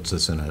this puts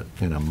us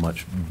in a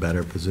much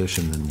better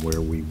position than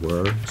where we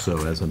were.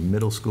 So as a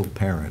middle school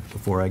parent,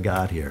 before I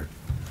got here,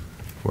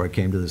 before I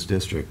came to this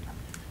district,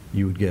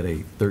 you would get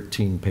a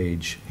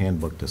 13-page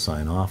handbook to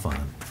sign off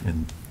on,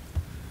 and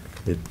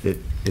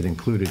it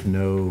included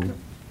no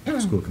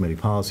school committee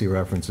policy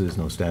references,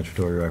 no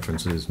statutory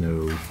references,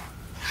 no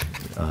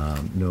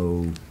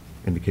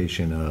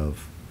indication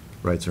of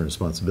rights and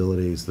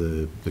responsibilities.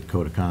 The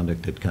code of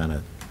conduct had kind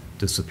of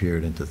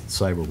disappeared into the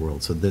cyber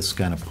world. So this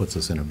kind of puts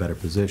us in a better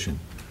position.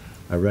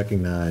 I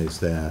recognize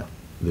that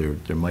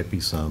there might be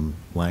some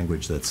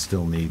language that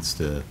still needs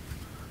to,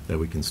 that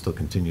we can still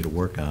continue to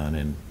work on,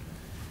 and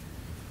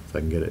if I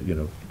can get it, you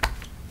know,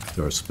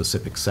 there are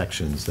specific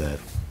sections that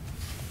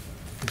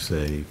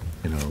say,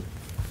 you know,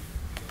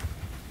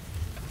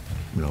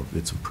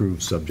 it's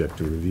approved subject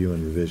to review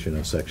and revision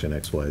of section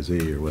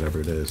XYZ or whatever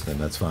it is, then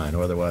that's fine.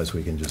 Or otherwise,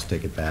 we can just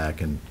take it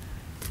back, and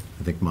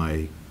I think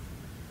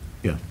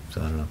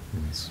so I don't know.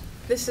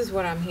 This is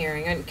what I'm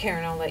hearing, and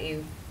Karen, I'll let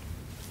you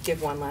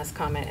give one last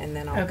comment, and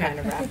then I'll Okay. kind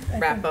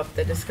of wrap up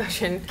the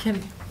discussion.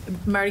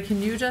 Marty,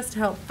 can you just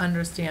help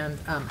understand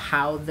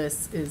how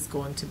this is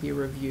going to be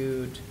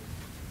reviewed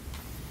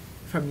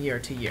from year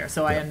to year?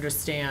 So I Yeah.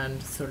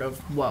 understand sort of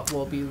what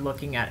we'll be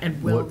looking at,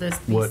 and will this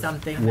be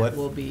something that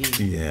we'll be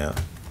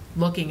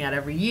looking at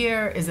every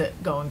year? Is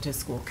it going to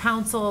school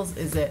councils?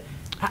 Is it,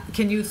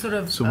 can you sort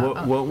of? So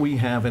what we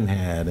haven't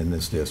had in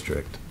this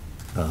district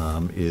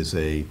is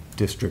a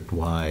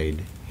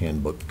district-wide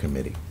handbook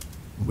committee.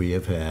 We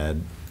have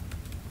had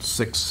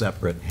 6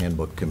 separate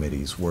handbook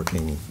committees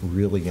working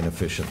really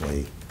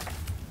inefficiently,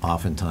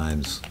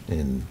 oftentimes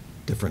in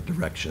different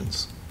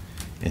directions.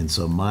 And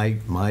so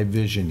my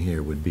vision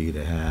here would be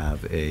to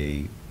have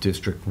a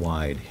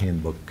district-wide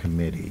handbook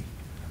committee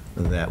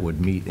that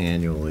would meet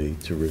annually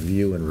to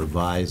review and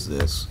revise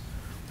this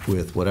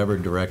with whatever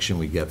direction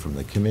we get from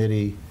the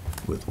committee,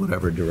 with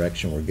whatever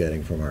direction we're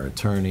getting from our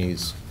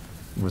attorneys,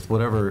 with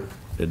whatever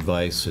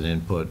advice and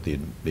input the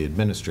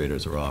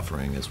administrators are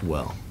offering as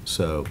well.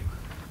 So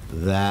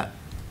that,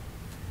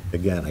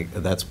 again,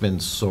 that's been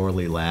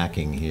sorely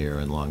lacking here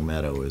in Long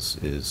Meadow,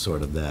 is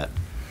sort of that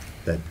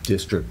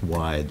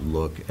district-wide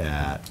look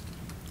at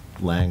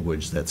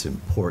language that's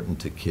important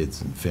to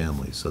kids and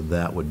families. So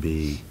that would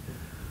be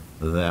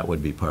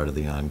part of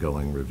the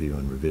ongoing review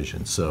and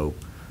revision. So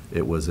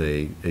it was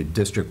a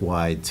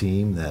district-wide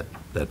team that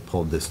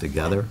pulled this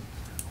together,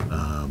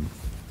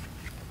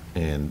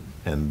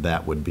 and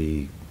that would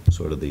be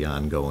sort of the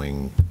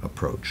ongoing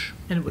approach.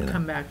 And it would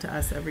come back to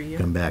us every year?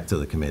 Come back to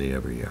the committee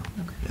every year.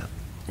 Okay. Yeah.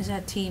 Is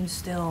that team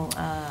still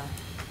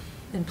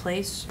in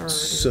place, or?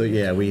 So,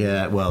 yeah, we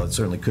had, well, it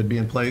certainly could be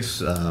in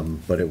place,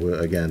 but it was,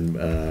 again,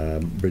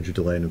 Bridget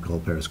DeLay, Nicole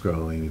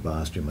Paris-Grow, Amy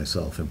Bostrom,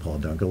 myself, and Paul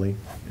Dunkerley.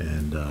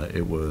 And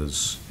it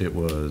was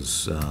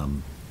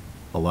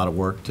a lot of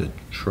work to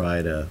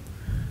try to,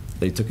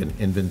 they took an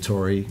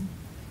inventory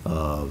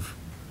of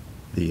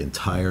the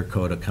entire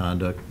code of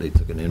conduct. They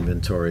took an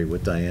inventory,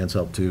 with Diane's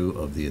help too,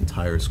 of the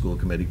entire school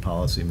committee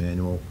policy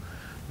manual.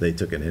 they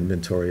took an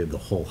inventory of the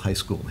whole high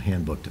school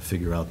handbook to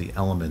figure out the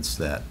elements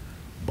that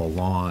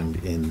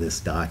belonged in this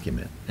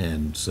document.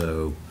 And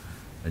so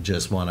I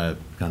just want to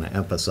kind of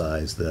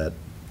emphasize that,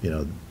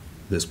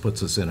 this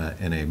puts us in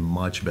a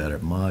much better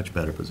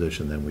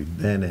position than we've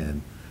been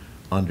in,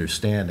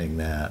 understanding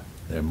that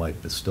there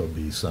might still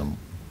be some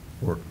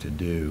work to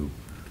do.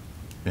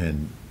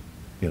 And,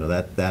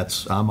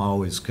 I'm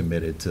always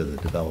committed to the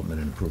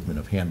development and improvement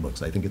of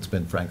handbooks. I think it's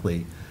been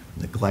frankly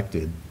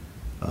neglected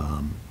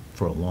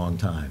for a long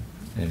time.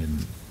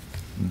 And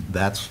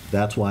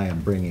that's why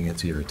I'm bringing it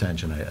to your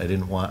attention.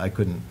 I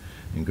couldn't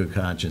in good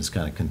conscience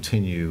kind of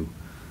continue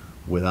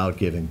without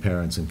giving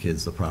parents and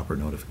kids the proper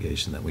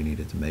notification that we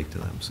needed to make to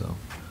them. So,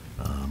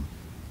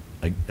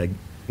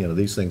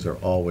 these things are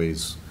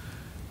always,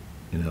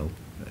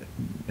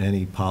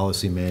 any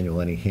policy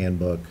manual, any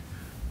handbook,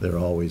 they're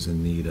always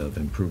in need of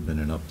improvement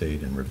and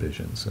update and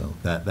revision. So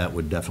that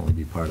would definitely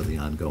be part of the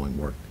ongoing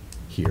work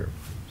here.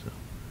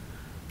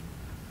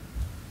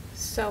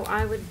 So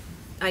I would,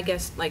 I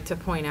guess, like to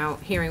point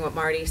out, hearing what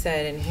Marty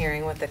said and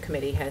hearing what the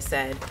committee has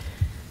said,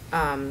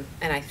 and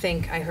I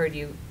think I heard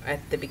you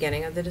at the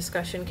beginning of the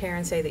discussion,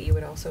 Karen, say that you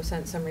would also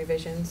send some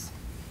revisions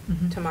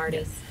to Marty.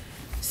 Yes.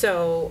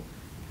 So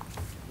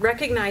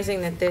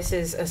recognizing that this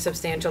is a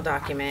substantial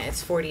document,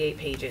 it's 48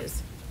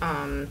 pages.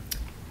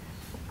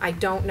 I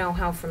don't know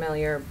how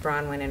familiar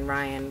Bronwyn and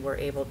Ryan were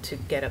able to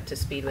get up to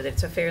speed with it.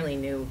 It's a fairly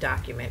new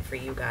document for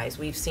you guys.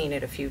 We've seen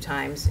it a few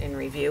times in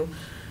review.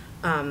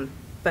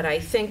 But I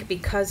think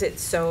because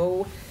it's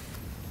so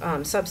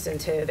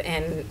substantive,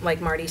 and like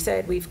Marty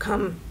said, we've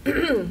come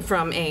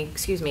from a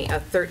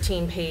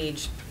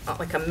 13-page,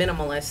 like a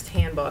minimalist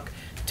handbook,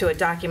 to a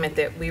document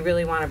that we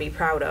really want to be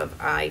proud of.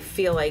 I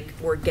feel like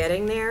we're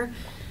getting there,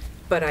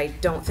 but I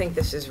don't think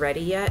this is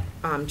ready yet,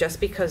 just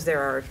because there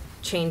are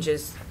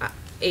changes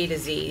A to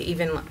Z.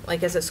 Even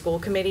like as a school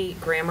committee,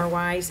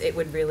 grammar-wise, it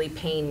would really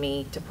pain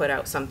me to put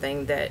out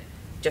something that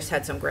just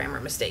had some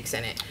grammar mistakes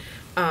in it.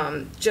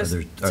 Are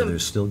there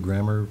still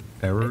grammar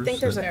errors? I think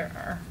there's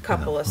a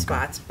couple of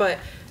spots, but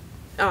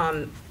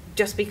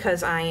just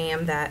because I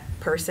am that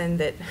person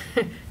that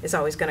is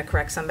always going to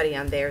correct somebody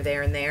on there,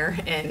 and there,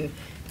 and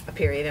a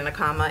period and a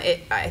comma,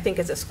 I think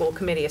as a school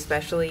committee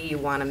especially, you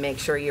want to make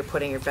sure you're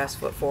putting your best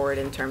foot forward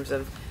in terms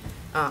of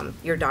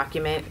your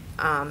document.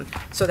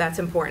 So that's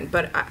important.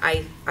 But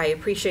I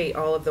appreciate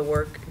all of the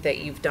work that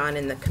you've done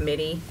in the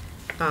committee,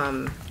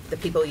 the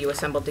people you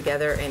assembled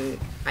together, and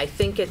I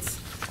think it's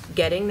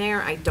getting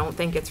there. I don't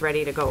think it's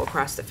ready to go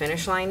across the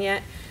finish line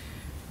yet.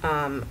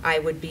 I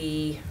would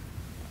be,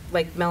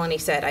 like Melanie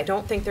said, I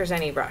don't think there's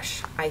any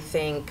rush. I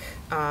think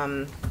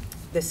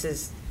this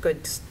is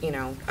good,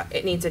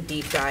 it needs a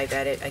deep dive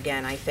at it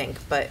again, I think,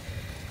 but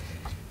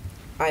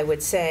I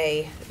would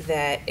say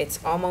that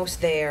it's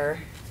almost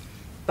there,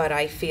 but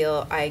I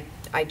feel, I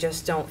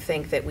just don't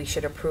think that we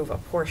should approve a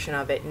portion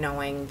of it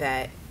knowing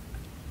that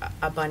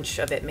a bunch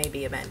of it may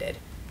be amended.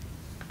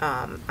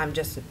 I'm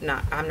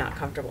not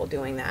comfortable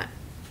doing that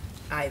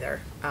either.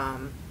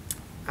 I'm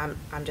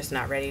just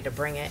not ready to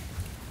bring it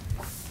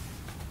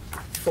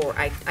for,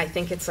 I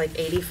think it's like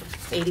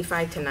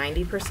 85 to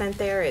 90%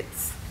 there.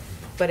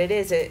 But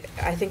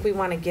I think we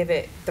want to give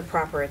it the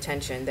proper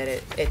attention that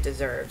it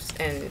deserves.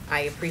 And I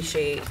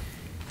appreciate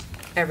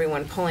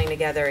everyone pulling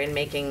together and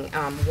making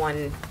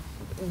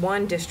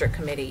one district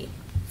committee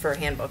for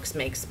handbooks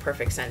makes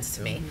perfect sense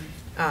to me.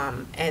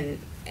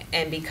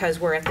 And because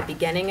we're at the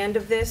beginning end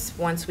of this,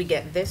 once we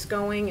get this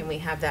going and we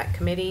have that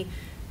committee,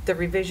 the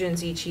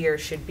revisions each year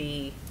should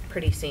be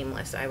pretty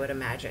seamless, I would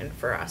imagine,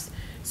 for us.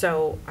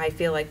 So I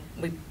feel like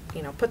we,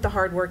 put the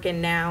hard work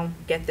in now,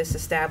 get this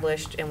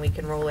established, and we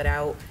can roll it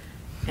out,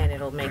 and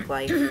it'll make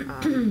life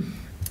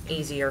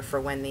easier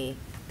for when the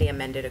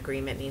amended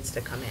agreement needs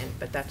to come in.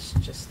 But that's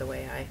just the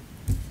way I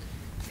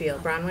feel.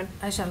 Bronwyn?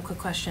 I just have a quick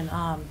question.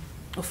 Well,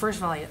 first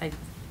of all, I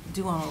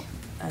do want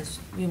to, as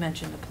you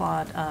mentioned,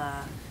 applaud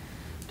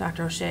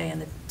Dr. O'Shea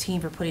and the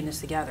team for putting this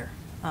together,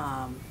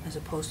 as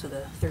opposed to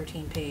the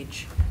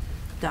 13-page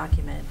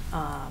document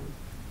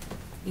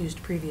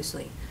used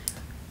previously.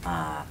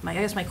 I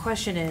guess my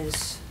question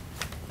is,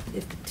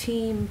 if the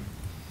team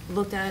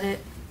looked at it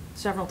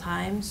several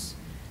times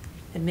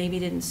and maybe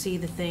didn't see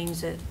the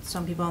things that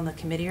some people on the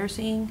committee are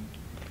seeing,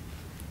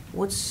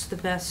 what's the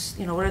best,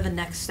 what are the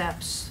next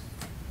steps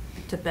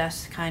to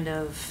best kind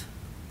of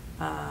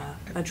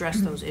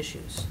address those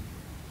issues?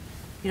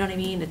 You know what I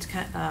mean? It's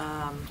kind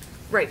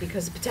Right,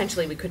 because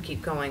potentially we could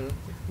keep going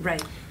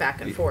right back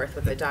and forth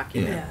with the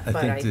document. Yeah.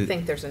 But I I think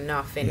think there's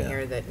enough in yeah.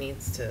 here that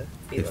needs to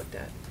be looked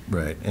at.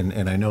 Right,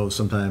 and I know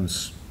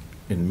sometimes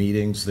in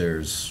meetings,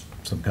 there's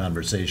some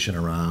conversation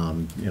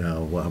around,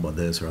 well, how about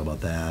this or how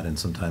about that, and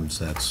sometimes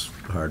that's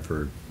hard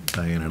for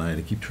Diane and I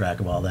to keep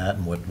track of all that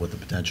and what the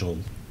potential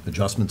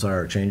adjustments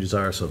are or changes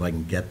are. So if I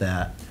can get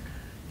that,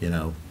 in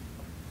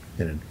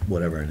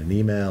an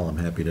email, I'm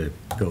happy to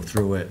go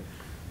through it,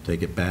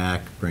 take it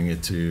back, bring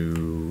it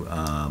to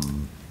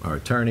our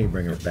attorney,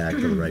 bring it back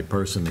to the right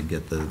person to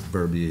get the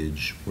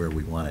verbiage where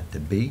we want it to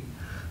be.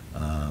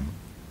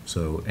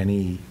 So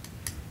any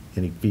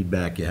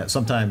feedback you have,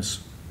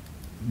 sometimes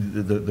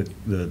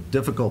the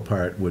difficult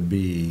part would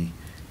be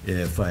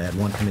if I had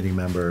one committee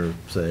member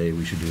say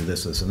we should do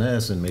this, this, and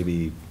this, and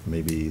maybe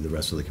the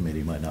rest of the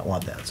committee might not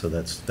want that. So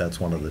that's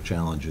one of the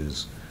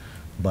challenges.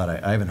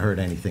 But I haven't heard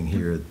anything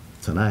here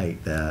tonight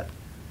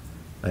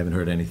I haven't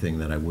heard anything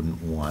that I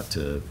wouldn't want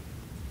to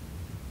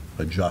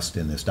adjust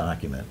in this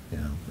document, you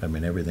know. I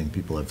mean, everything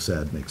people have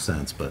said makes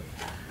sense, but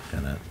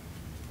kind of.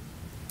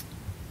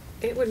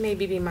 It would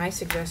maybe be my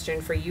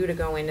suggestion for you to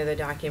go into the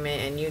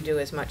document and you do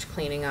as much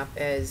cleaning up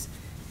as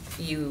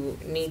you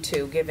need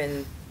to,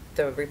 given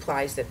the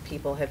replies that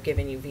people have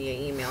given you via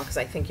email, because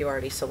I think you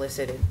already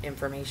solicited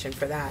information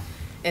for that,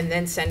 and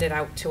then send it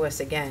out to us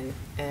again.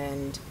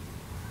 And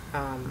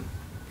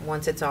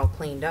once it's all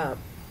cleaned up,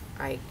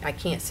 I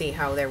can't see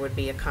how there would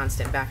be a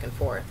constant back and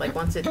forth. Like,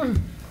 once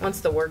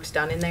the work's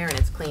done in there and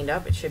it's cleaned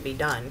up, it should be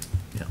done.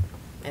 Yeah.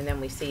 And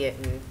then we see it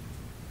and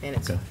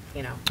it's, Okay.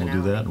 you know, We'll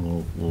do that,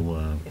 and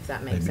we'll if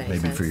that makes any maybe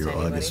sense for to your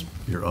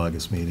anybody.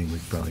 August meeting, we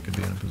probably could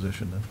be in a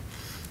position then.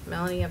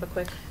 Melanie, you have a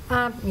quick?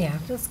 Yeah,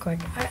 just quick.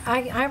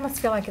 I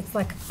almost feel like it's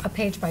like a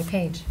page by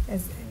page.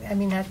 I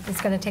mean, that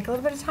it's going to take a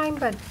little bit of time,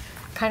 but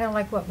kind of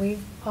like what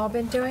we've all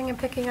been doing and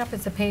picking up,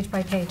 it's a page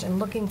by page and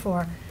looking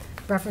for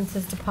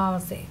references to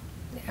policy.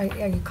 Are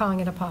you calling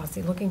it a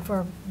policy? Looking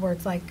for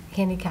words like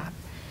handicap.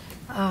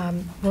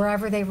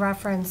 Wherever they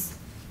reference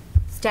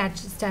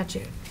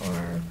statute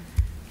or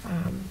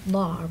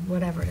law or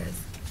whatever it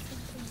is.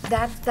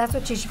 That's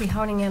what you should be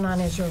honing in on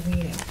as you're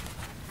reading.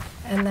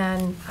 And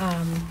then,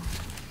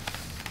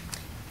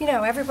 you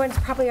know, everyone's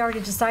probably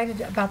already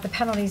decided about the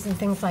penalties and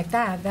things like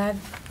that. That,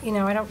 you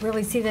know, I don't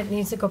really see that it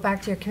needs to go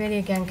back to your committee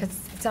again, because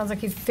it sounds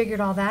like you've figured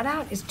all that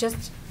out. It's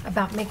just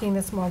about making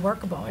this more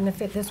workable. And if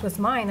this was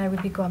mine, I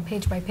would be going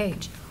page by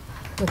page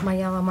with my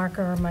yellow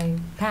marker or my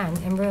pen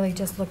and really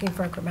just looking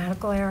for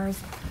grammatical errors,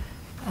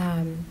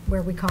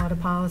 where we call it a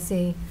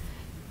policy,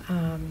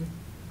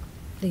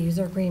 the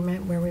user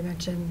agreement where we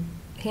mention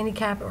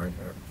handicap or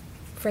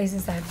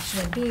phrases that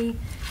should be,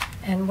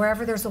 and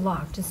wherever there's a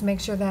law, just make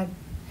sure that,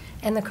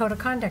 and the code of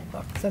conduct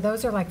book. So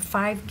those are like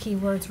 5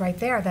 keywords right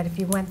there that if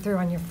you went through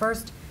on your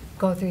first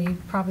go through,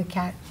 you'd probably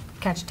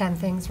catch 10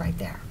 things right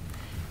there.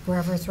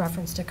 Wherever it's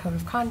referenced to code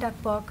of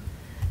conduct book,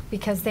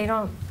 because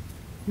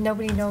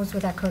nobody knows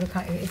what that code of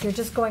conduct, if you're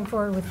just going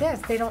forward with this,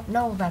 they don't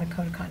know about a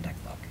code of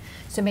conduct book.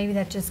 So maybe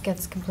that just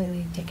gets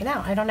completely taken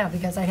out. I don't know,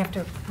 because I have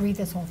to read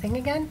this whole thing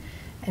again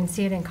and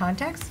see it in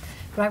context.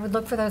 But I would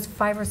look for those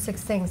 5 or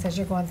 6 things as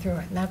you're going through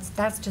it. And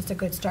that's just a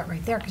good start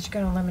right there, because you're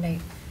going to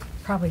eliminate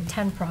probably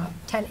 10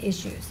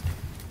 issues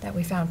that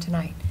we found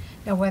tonight.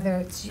 Now,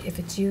 if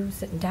it's you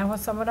sitting down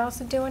with someone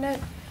else and doing it,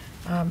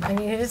 I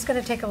mean, it is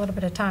going to take a little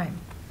bit of time,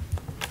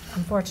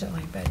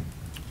 unfortunately, but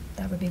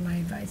that would be my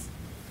advice.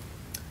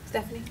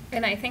 Stephanie?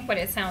 And I think what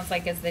it sounds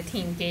like is the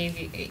team gave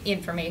you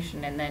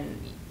information and then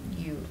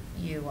you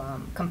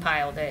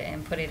compiled it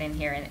and put it in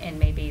here, and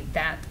maybe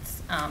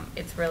that's,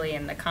 it's really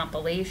in the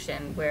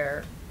compilation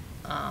where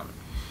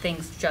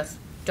things just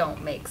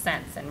don't make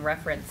sense and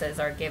references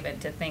are given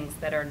to things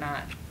that are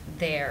not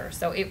there.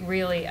 So it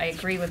really, I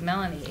agree with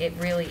Melanie, it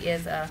really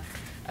is a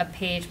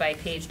page by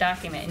page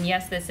document. And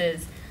yes, this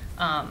is,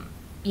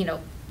 you know,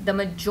 the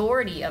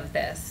majority of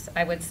this,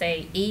 I would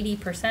say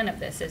 80% of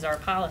this is our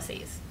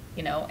policies,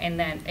 you know, and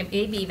then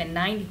maybe even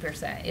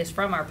 90% is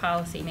from our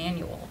policy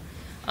manual.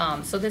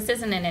 So this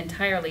isn't an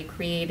entirely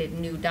created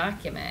new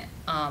document.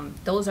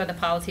 Those are the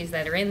policies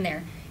that are in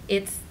there.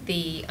 It's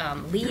the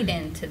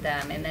lead-in to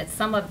them, and that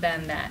some of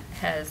them that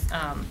has,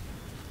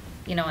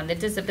 you know, on the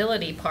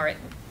disability part,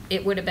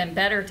 it would have been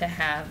better to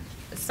have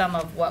some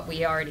of what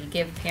we already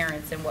give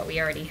parents and what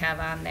we already have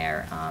on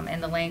there,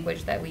 and the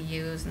language that we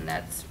use, and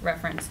that's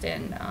referenced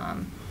in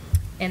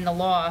the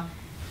law.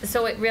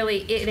 So it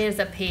is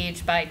a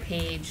page by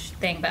page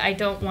thing, but I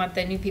don't want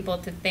the new people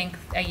to think,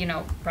 you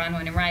know,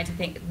 Bronwyn and Ryan to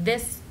think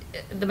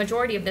the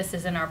majority of this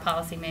is in our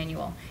policy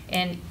manual,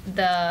 and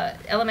the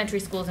elementary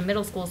schools and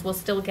middle schools will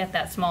still get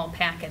that small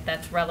packet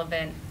that's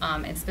relevant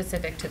and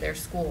specific to their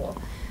school.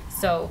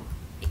 So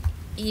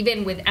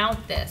even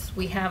without this,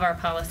 we have our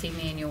policy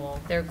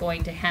manual. They're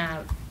going to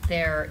have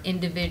their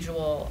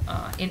individual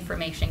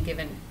information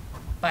given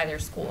by their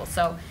school.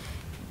 So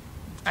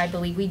I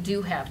believe we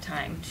do have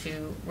time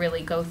to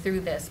really go through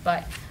this,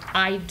 but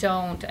I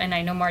don't, and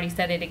I know Marty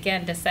said it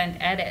again, to send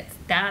edits.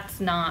 That's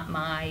not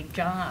my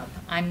job.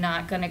 I'm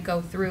not going to go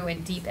through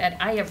and deep edit.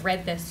 I have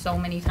read this so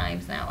many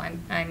times now.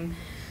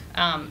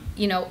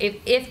 You know,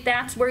 if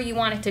that's where you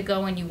want it to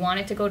go and you want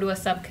it to go to a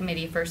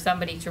subcommittee for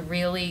somebody to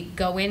really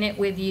go in it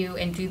with you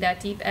and do that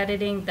deep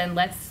editing, then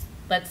let's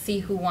see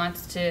who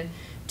wants to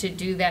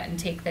do that and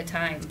take the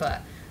time.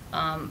 But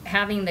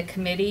having the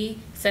committee,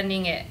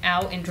 sending it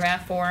out in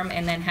draft form,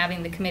 and then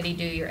having the committee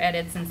do your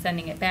edits and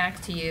sending it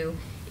back to you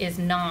is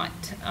not,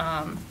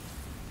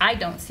 I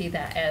don't see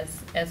that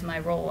as my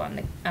role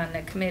on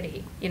the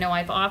committee. You know,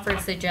 I've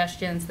offered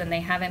suggestions, then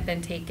they haven't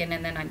been taken,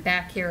 and then I'm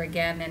back here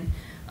again, and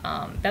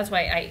that's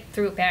why I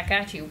threw it back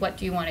at you. What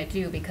do you want to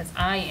do? Because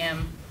I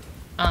am,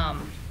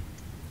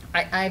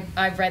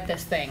 I've read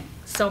this thing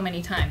so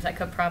many times. I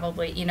could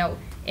probably, you know,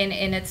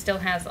 and it still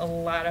has a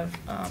lot of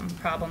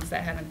problems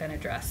that haven't been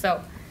addressed.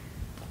 So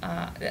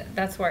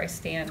that's where I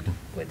stand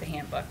with the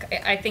handbook.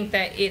 I think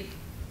that it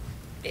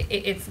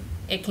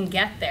can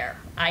get there.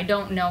 I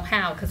don't know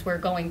how, because we're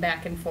going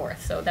back and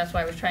forth. So that's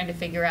why I was trying to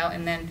figure out,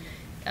 and then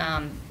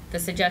the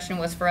suggestion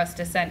was for us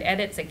to send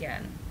edits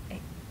again.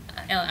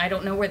 I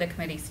don't know where the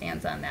committee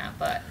stands on that,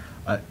 but.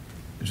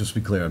 Just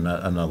to be clear, I'm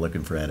not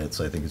looking for edits.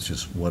 I think it's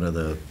just what are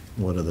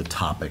the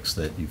topics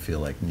that you feel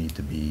like need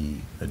to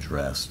be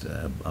addressed.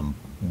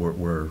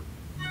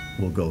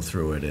 We'll go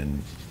through it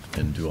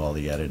and do all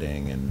the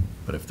editing,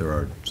 but if there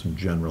are some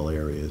general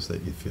areas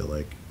that you feel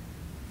like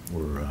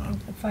we're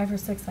 5 or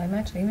 6 I'm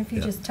actually, even if you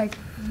Yeah. just type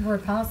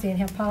word policy and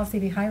have policy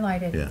be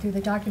highlighted Yeah. through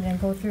the document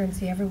and go through and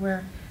see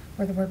everywhere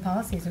where the word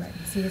policy is right,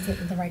 see is it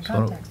in the right So I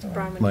don't- context or.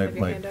 Brian, when My- you have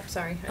your my- hand up,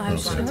 sorry. I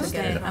was just wanted just to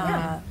going get to it,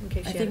 say, in case I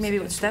you think had a maybe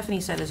what suggestion.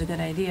 Stephanie said is a good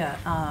idea.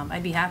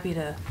 I'd be happy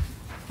to,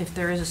 if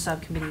there is a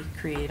subcommittee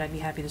created, I'd be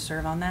happy to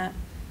serve on that.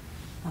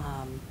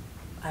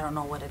 I don't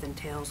know what it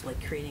entails,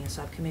 like creating a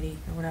subcommittee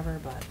or whatever,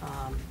 but,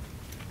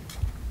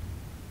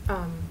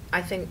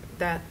 I think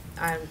that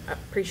I'm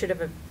appreciative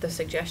of the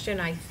suggestion.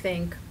 I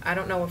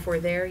don't know if we're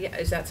there yet.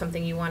 Is that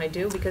something you want to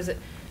do? Because it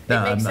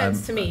No, makes I'm-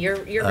 sense to me. You're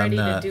I'm ready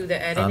to not- do the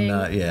I'm editing.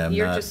 not- yeah, I'm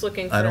You're not- just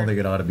looking for. I don't think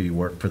it ought to be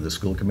work for the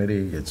school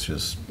committee. It's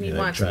just, You you know,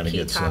 want some trying to key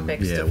get some,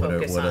 topics to yeah,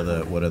 focus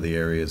on. what are the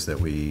areas that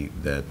we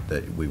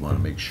want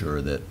to make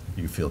sure that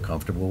you feel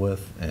comfortable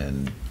with?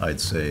 And I'd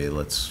say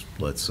let's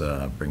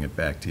bring it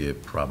back to you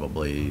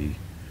probably,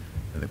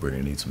 I think we're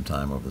going to need some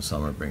time over the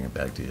summer, bring it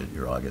back to you at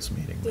your August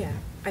meeting. maybe. Yeah,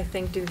 I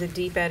think do the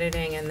deep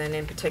editing, and then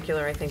in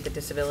particular, I think the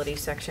disability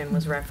section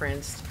was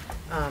referenced.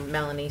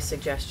 Melanie's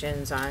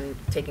suggestions on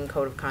taking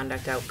code of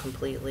conduct out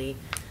completely.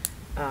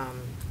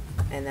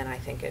 And then I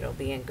think it'll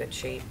be in good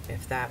shape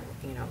if that,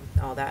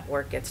 all that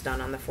work gets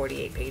done on the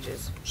 48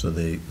 pages. So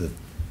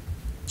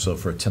so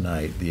for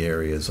tonight, the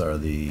areas are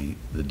the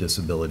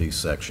disability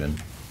section.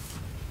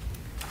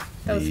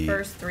 Those the-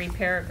 first 3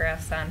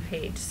 paragraphs on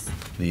page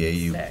The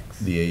AU, 6.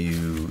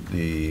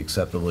 the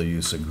acceptable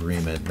use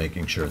agreement,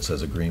 making sure it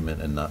says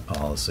agreement and not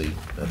policy,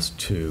 that's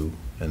 2.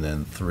 And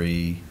then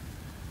 3,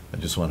 I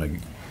just want to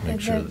make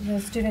sure, The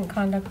student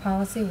conduct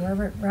policy,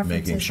 wherever it references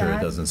making sure it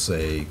that, doesn't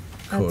say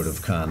code of That's-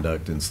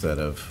 conduct instead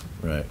of,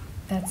 right,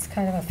 that's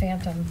kind of a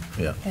phantom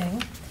Yeah.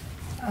 thing.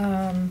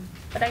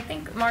 But I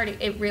think, Marty,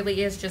 it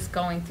really is just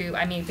going through,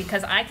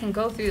 because I can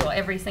go through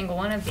every single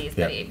one of these,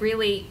 but Yeah. it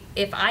really,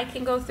 if I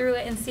can go through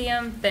it and see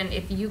them, then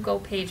if you go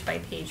page by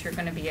page, you're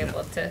gonna be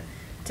able to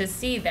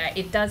see that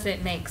it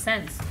doesn't make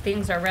sense.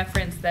 Things are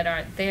referenced that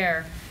aren't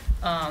there.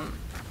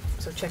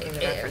 So checking the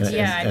references.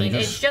 Yeah, And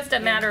it's just a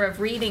matter of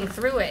reading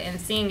through it and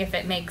seeing if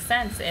it makes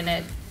sense, and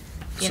it,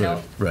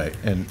 So, right,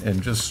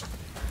 and just,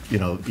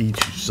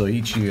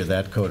 each year,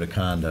 that code of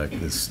conduct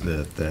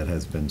that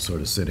has been sort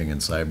of sitting in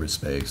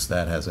cyberspace,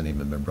 that hasn't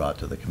even been brought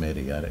to the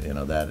committee,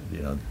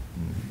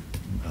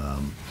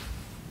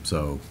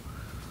 so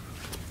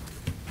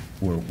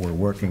we're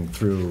working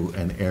through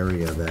an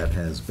area that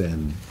has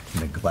been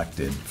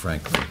neglected,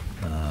 frankly,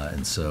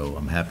 and so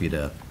I'm happy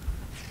to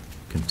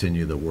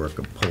continue the work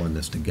of pulling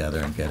this together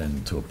and get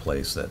into a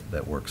place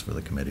that works for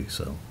the committee,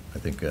 so I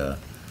think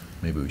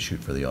maybe we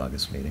shoot for the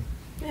August meeting.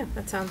 Yeah,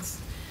 that sounds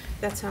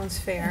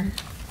fair.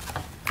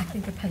 I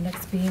think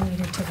Appendix B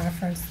needed to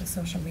reference the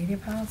social media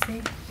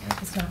policy.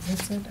 It's not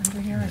listed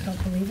under here, I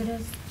don't believe it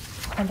is.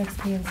 Appendix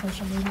B in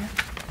social media.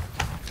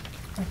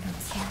 But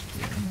that's another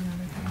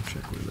I'll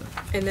thing. check with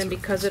that. And then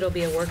because it'll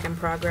be a work in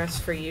progress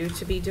for you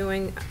to be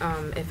doing,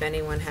 if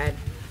anyone had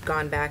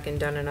gone back and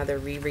done another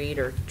reread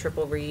or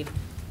triple read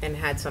and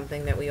had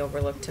something that we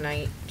overlooked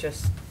tonight,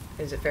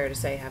 is it fair to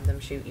say, have them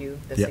shoot you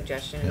the Yeah,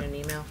 suggestion in yeah. an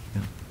email?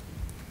 Yeah.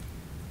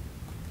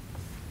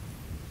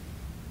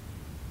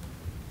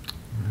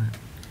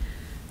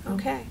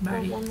 Okay. Oh,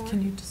 Marty, one more?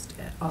 can you just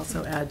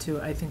also add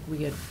to, I think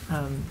we had,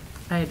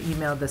 I had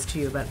emailed this to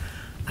you, but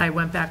I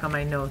went back on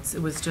my notes.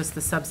 It was just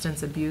the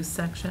substance abuse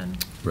section.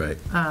 Right.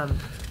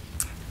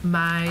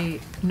 My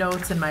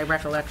notes and my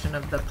recollection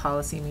of the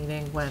policy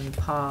meeting when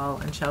Paul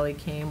and Shelley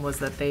came was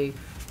that they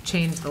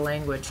changed the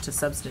language to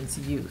substance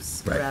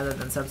use Right. rather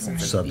than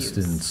substance Right. abuse.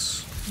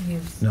 Substance,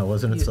 Use. no,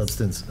 wasn't it Use.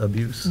 substance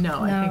abuse?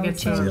 No, I think No,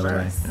 it's change the The other way?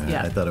 reverse.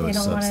 I thought it They was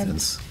don't wanna-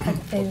 substance.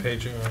 They- What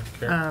page you on,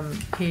 Karen?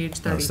 Page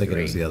 33. I was thinking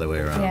it was the other way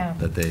around. Yeah.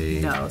 That they,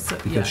 No, so-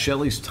 yeah. because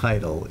Shelley's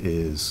title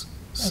is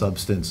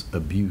Substance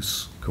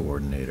Abuse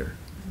Coordinator.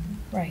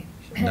 Right.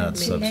 Not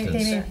They-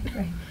 substance.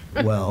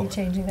 right. Well, You're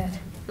changing that.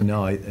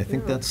 no, I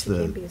think No, that's she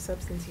can't be the, a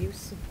substance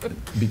use.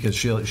 because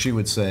she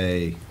would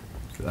say,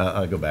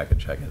 I'll go back and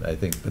check it, I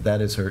think, but that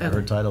is her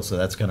Okay. title, so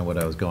that's kind of what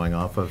I was going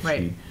off of.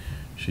 Right.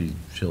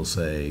 She'll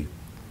say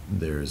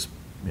there's,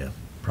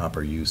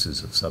 proper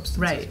uses of substances.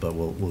 Right. But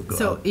we'll go,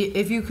 So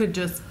if you could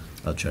just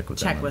I'll check with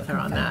them. check on with that. her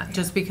on Okay. that,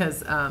 just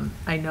because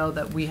I know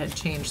that we had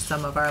changed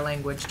some of our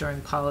language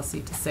during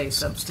policy to say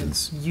substance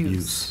Substance use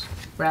use.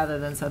 rather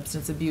than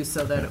substance abuse,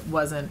 so that it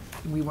wasn't,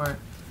 we weren't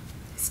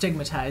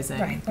stigmatizing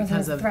Right, because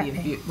wasn't of the threatening.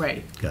 abuse.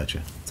 Right.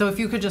 Gotcha. So if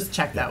you could just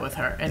check that with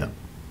her, and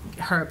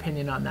Yeah. her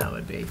opinion on that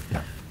would be.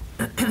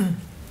 Yeah.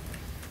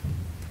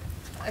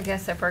 I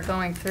guess if we're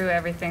going through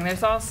everything,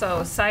 there's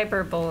also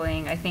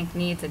cyberbullying, I think,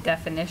 needs a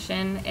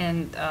definition,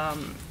 and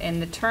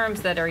the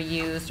terms that are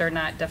used are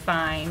not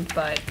defined,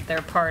 but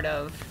they're part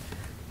of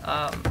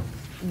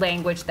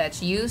language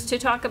that's used to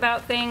talk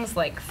about things,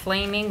 like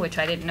flaming, which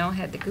I didn't know,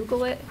 had to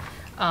Google it.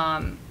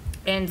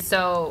 And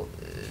so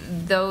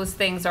those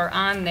things are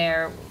on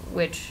there,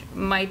 which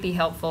might be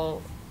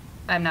helpful,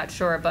 I'm not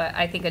sure, but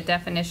I think a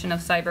definition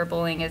of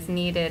cyberbullying is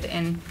needed,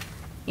 and,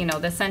 you know,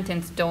 the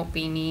sentence, "don't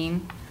be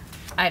mean,"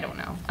 I don't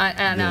know.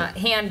 On a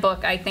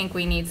handbook, I think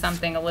we need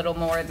something a little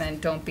more than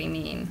 "don't be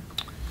mean."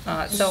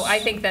 So I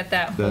think that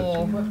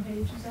whole, What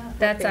page is that?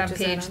 that's on page is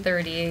that page on?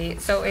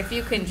 38. So if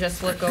you can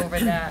just look over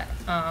that,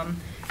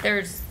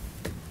 there's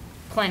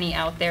plenty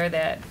out there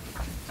that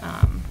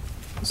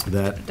So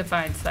that,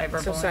 defines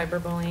cyberbullying. So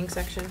cyberbullying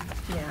section?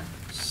 Yeah.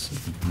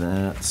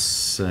 that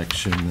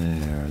section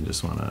there, I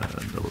just want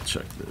to double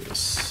check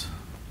this.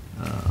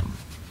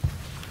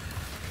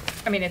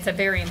 I mean, it's a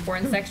very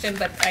important section,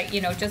 but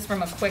you know, just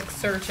from a quick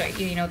search,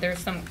 you know, there's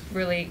some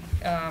really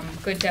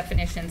good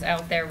definitions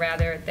out there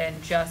rather than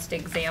just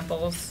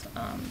examples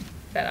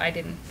that I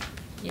didn't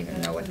even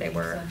know what they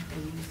were.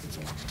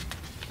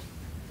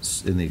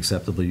 In the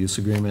acceptable use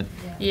agreement?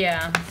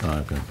 Yeah.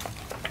 Oh, okay.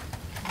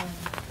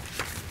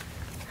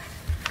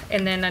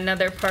 And then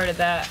another part of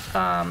that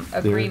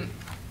agreement.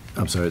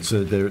 I'm sorry,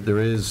 so there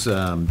is,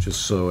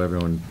 just so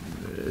everyone,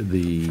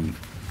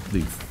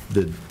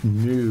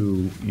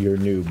 your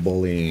new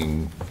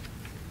bullying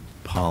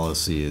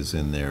policy is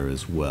in there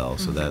as well,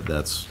 so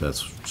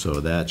so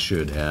that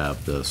should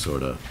have the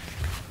sort of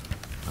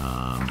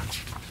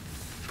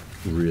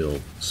real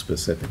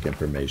specific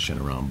information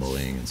around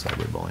bullying and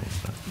cyberbullying.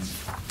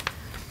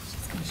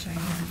 Just going to show you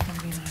in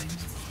 39.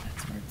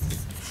 That's where it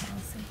says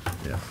policy.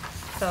 Yeah.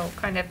 So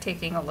kind of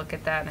taking a look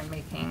at that and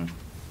making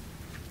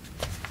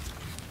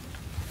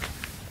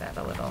that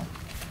a little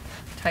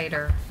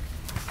tighter,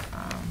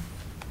 I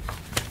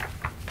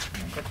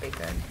think would be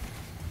good.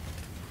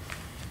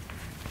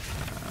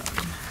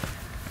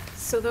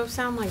 So those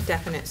sound like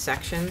definite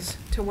sections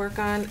to work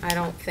on. I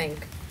don't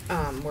think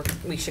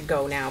we should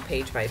go now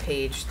page by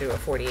page through a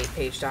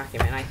 48-page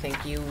document. I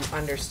think you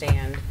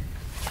understand,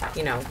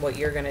 you know, what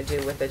you're going to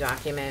do with the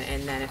document,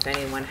 and then if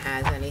anyone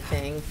has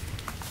anything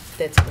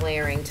that's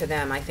glaring to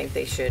them, I think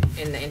they should,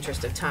 in the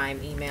interest of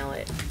time, email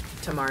it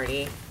to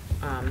Marty,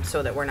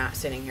 so that we're not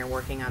sitting here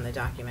working on the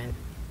document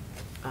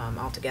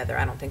altogether.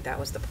 I don't think that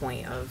was the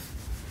point of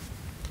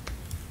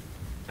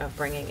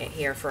bringing it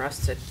here for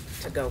us to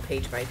go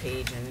page by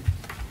page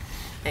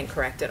and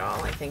correct it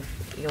all. I think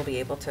you'll be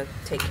able to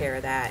take care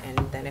of that, and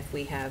then if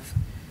we have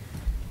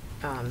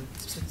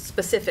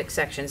specific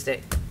sections that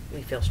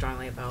we feel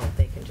strongly about,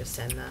 they can just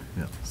send the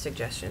Yeah.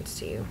 suggestions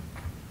to you.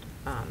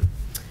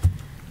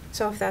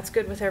 So if that's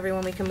good with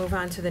everyone, we can move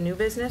on to the new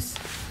business.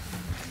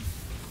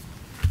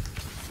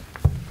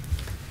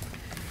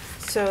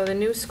 So the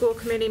new school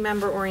committee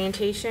member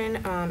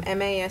orientation,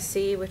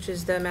 MASC, which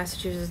is the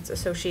Massachusetts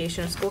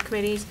Association of School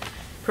Committees,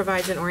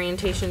 provides an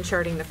orientation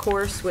charting the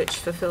course, which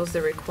fulfills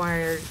the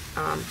required,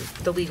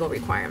 the legal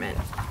requirement.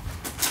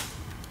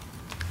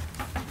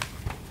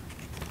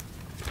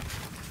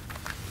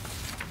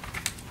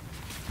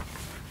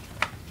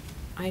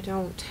 I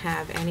don't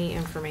have any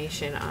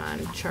information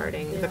on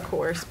charting the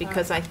course,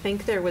 because I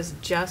think there was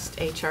just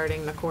a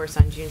charting the course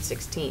on June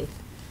 16th.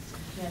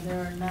 Yeah,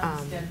 there are not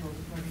scheduled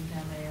according to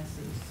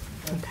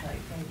MASC's website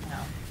right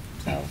now,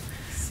 so.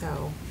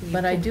 So. you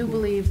But I can- do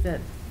believe that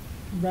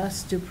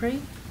Russ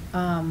Dupree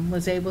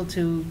was able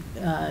to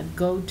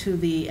go to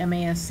the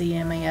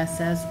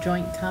MASC-MASS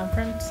joint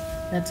conference.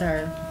 That's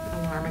our,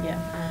 Alarming. yeah.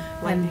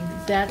 And Lightning.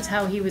 that's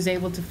how he was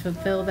able to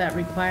fulfill that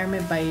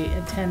requirement, by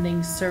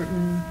attending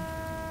certain,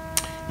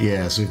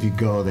 Yeah, so if you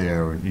go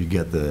there, you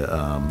get the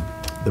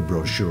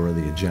brochure,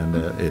 the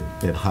agenda,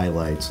 it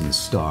highlights and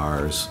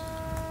stars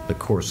the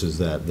courses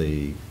that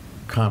the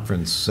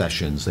conference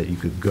sessions that you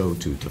could go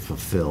to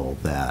fulfill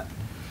that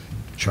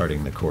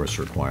charting the course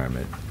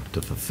requirement,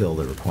 to fulfill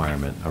the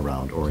requirement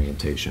around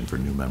orientation for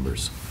new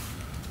members.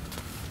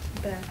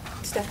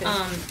 Stephanie.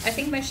 I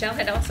think Michelle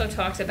had also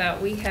talked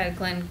about, we had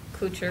Glenn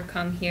Kuchar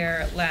come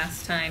here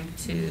last time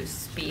to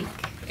speak,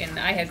 and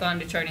I had gone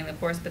to charting the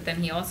course, but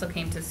then he also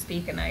came to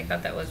speak, and I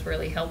thought that was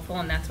really helpful,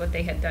 and that's what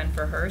they had done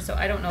for her. So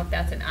I don't know if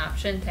that's an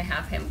option to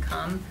have him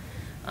come.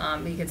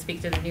 He could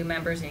speak to the new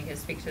members, and he could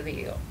speak to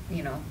the,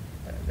 you know,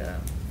 the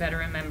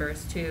veteran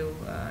members too.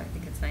 I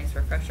think it's a nice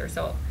refresher.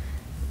 So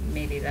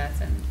maybe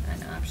that's an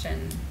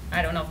option.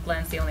 I don't know if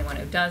Glenn's the only one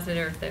who does it,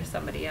 or if there's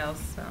somebody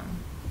else.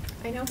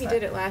 I know he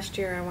did it last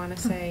year, I want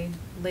to say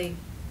late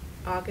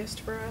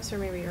August for us, or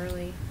maybe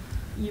early.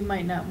 you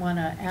might not want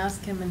to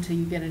ask him until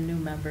you get a new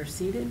member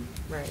seated,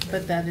 Right.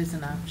 but that is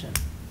an option.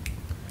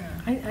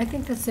 I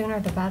think the sooner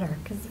the better,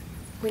 because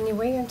when you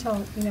wait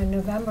until,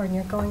 November and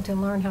you're going to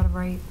learn how to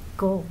write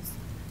goals,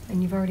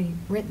 and you've already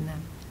written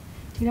them.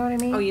 Do you know what I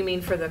mean? Oh, you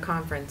mean for the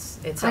conference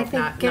itself,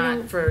 think not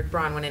getting- for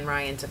Bronwyn and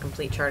Ryan to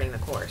complete charting the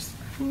course?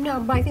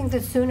 No, but I think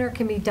the sooner it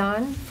can be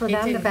done for It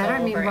them, the didn't better.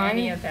 go I mean, over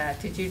any Ryan. of that.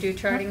 Did you do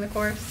charting the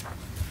course?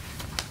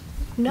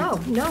 No,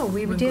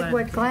 we When did Glenn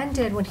what came. Glenn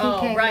did when he Oh,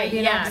 came. right, maybe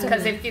an yeah, episode-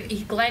 because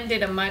if Glenn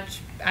did a much,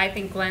 I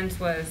think Glenn's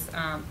was,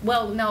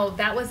 well, no,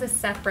 that was a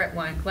separate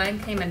one. Glenn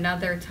came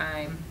another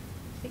time.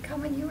 Did he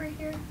come when you were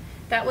here?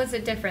 That was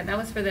that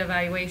was for the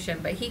evaluation,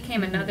 but he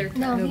came another time.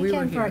 No, he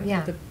came for,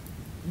 yeah.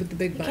 With the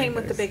big He came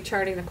with the big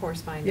charting the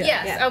course binder.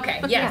 Yes, Yeah.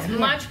 okay, yes, Yeah.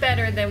 much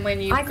better than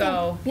when you I think-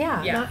 go.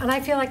 Yeah, and I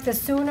feel like the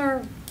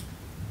sooner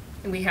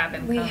We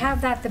haven't. we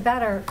have that, the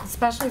better,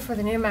 especially for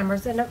the new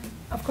members. And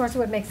of course, it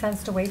would make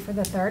sense to wait for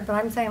the 3rd, but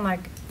I'm saying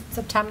like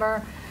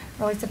September,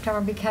 early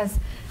September, because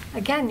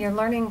again, you're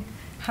learning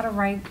how to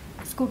write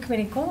school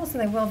committee goals,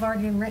 and they will have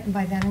already been written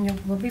by then, and you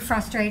will be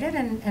frustrated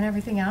and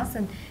everything else.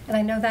 And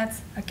I know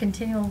that's a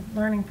continual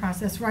learning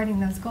process,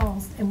 writing those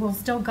goals. And we'll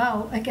still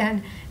go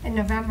again in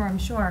November, I'm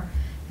sure.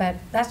 But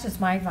that's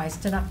just my advice,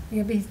 to not,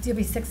 you'll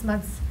be 6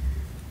 months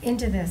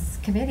into this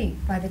committee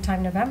by the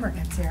time November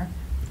gets here.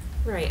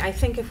 Right, I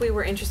think if we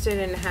were interested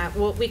in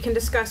well, we can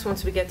discuss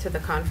once we get to the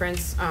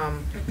conference,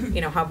 you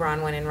know, how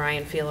Bronwyn and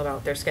Ryan feel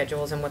about their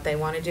schedules and what they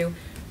want to do.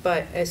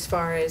 But as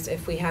far as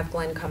if we have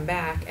Glenn come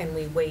back and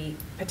we wait,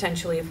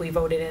 potentially if we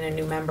voted in a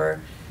new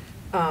member,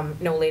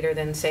 no later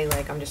than, say,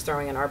 like, I'm just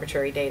throwing an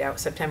arbitrary date out,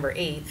 September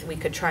 8th, we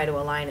could try to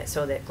align it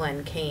so that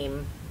Glenn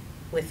came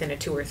within a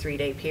 2 or 3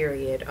 day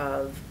period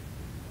of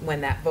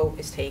when that vote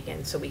is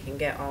taken, so we can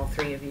get all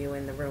 3 of you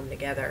in the room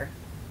together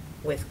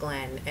with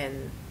Glenn,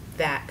 and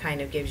that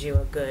kind of gives you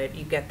a good,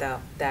 you get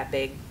that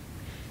big,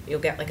 you'll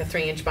get like a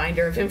 3-inch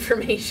binder of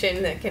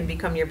information that can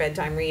become your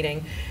bedtime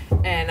reading,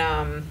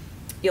 and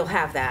you'll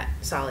have that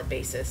solid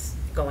basis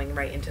going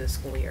right into the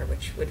school year,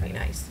 which would be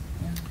nice.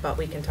 But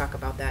we can talk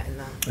about that in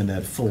the And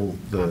that full,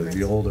 the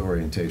Conference. old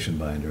orientation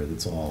binder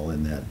that's all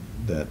in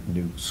that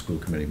new school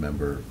committee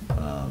member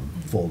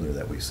folder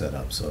that we set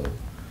up, so.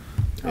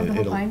 Oh, the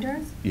whole it'll-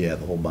 binders? Yeah,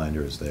 the whole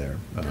binder is there.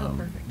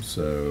 perfect.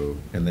 So,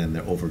 and then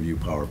the overview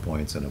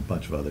PowerPoints and a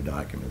bunch of other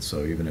documents,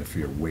 so even if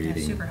you're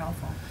waiting. Super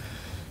helpful.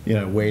 You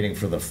know, waiting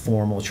for the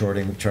formal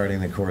charting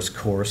the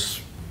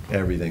course,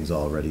 everything's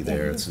already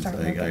there. you It's, can start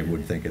looking I at would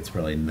it. think it's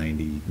probably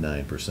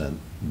 99%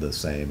 the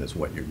same as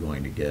what you're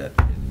going to get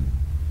in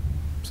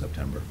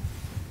September.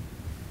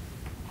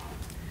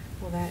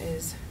 Well, that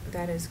is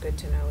good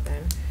to know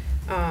then.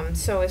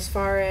 So as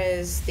far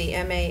as the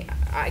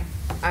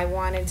I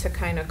wanted to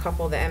kind of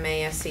couple the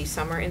MASC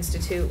Summer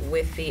Institute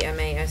with the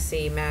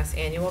MASC Mass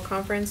Annual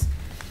Conference.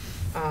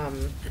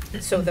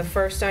 So the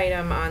first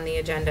item on the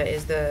agenda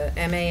is the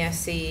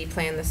MASC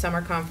Plan the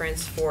Summer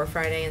Conference for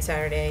Friday and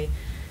Saturday,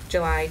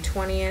 July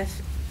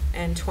 20th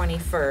and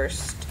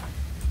 21st.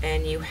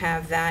 And you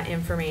have that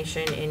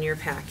information in your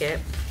packet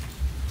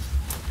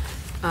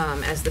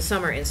as the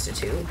Summer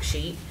Institute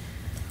sheet.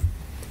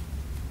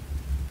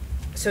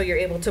 So you're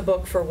able to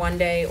book for one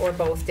day or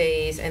both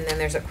days, and then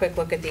there's a quick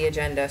look at the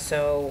agenda.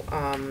 So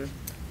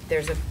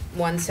there's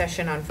one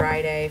session on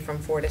Friday from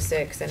 4 to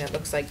 6, and it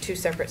looks like 2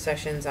 separate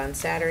sessions on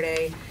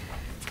Saturday.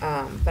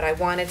 But I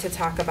wanted to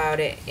talk about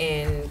it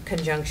in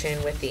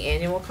conjunction with the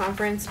annual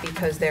conference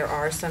because there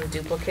are some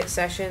duplicate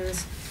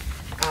sessions.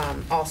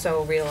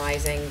 Also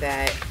realizing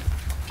that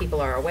people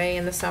are away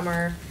in the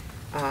summer.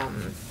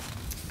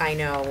 I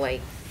know, like,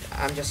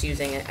 I'm just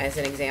using it as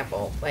an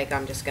example. Like,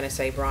 I'm just going to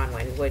say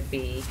Bronwyn would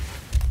be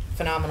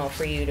phenomenal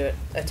for you to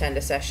attend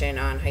a session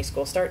on high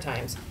school start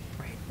times.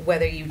 Right.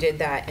 Whether you did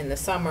that in the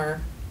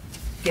summer,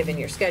 given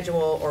your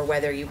schedule, or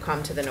whether you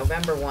come to the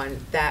November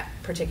one, that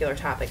particular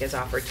topic is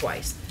offered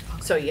twice.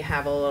 So you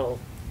have a little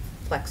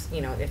flex,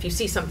 you know, if you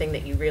see something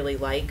that you really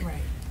like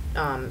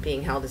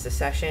being held as a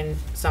session,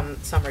 some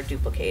are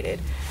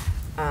duplicated.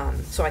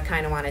 So I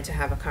kind of wanted to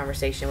have a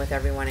conversation with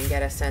everyone and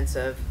get a sense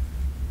of,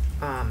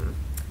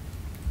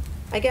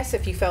 I guess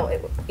if you felt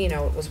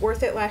it was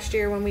worth it last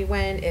year when we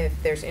went,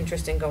 if there's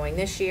interest in going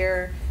this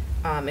year,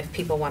 if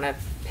people want to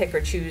pick or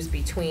choose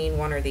between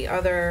one or the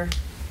other,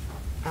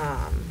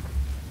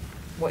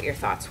 what your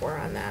thoughts were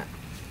on that.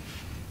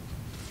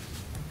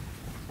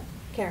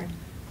 Karen.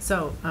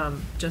 So,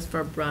 just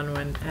for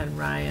Bronwyn and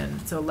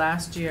Ryan, so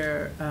last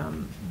year, I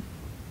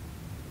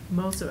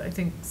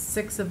think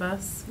 6 of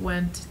us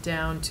went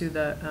down to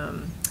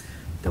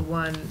the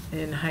one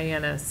in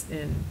Hyannis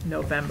in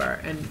November,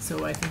 and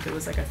so I think it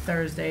was like a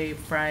Thursday,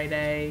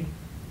 Friday,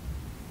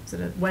 was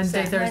it a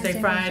Wednesday, Thursday,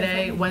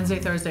 Friday, Wednesday,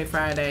 Thursday,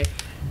 Friday,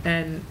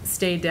 and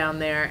stayed down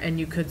there, and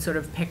you could sort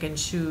of pick and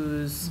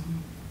choose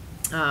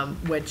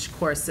which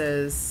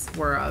courses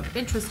were of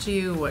interest to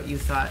you, what you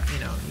thought,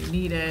 you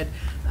needed.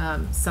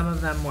 Some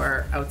of them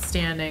were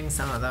outstanding,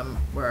 some of them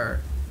were,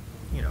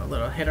 a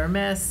little hit or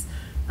miss.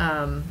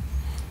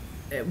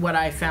 What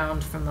I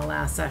found from the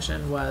last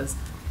session was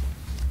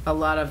a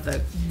lot of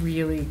the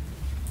really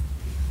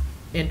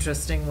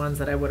interesting ones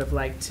that I would have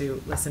liked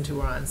to listen to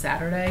were on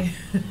Saturday.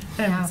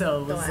 And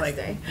so it was like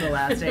the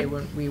last day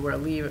when we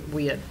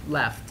had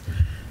left.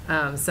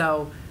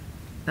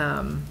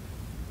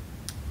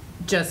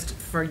 Just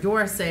for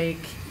your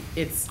sake,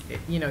 it's,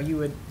 you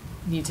would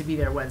need to be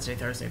there Wednesday,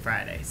 Thursday,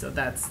 Friday. So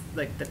that's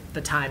like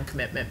the time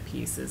commitment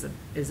piece is a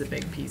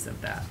big piece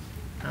of that.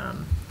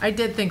 I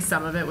did think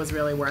some of it was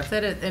really worth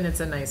it, and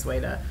it's a nice way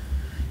to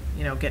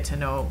get to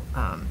know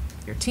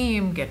your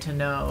team, get to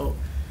know,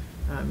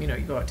 you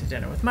go out to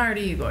dinner with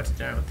Marty, you go out to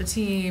dinner with the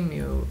team,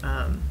 you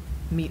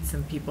meet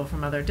some people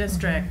from other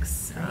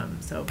districts.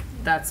 So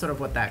that's sort of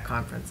what that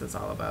conference is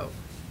all about.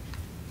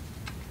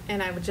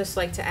 And I would just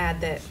like to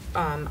add that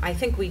I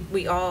think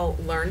we all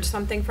learned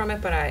something from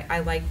it, but I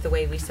like the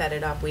way we set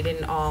it up. We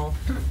didn't all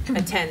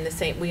attend the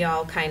same, we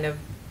all kind of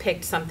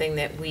picked something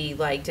that we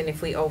liked, and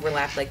if we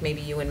overlapped, like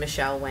maybe you and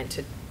Michelle went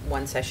to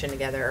one session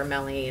together, or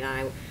Melanie and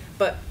I,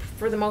 but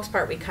for the most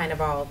part, we kind of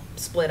all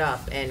split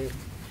up and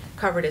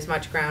covered as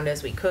much ground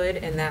as we could,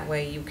 and that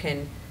way you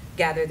can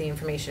gather the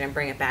information and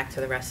bring it back to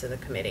the rest of the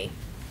committee,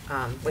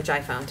 which I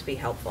found to be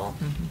helpful.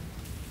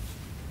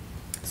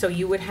 So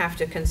you would have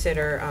to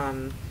consider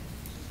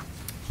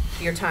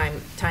your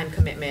time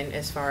commitment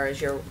as far as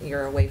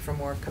your away from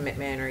work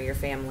commitment or your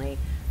family.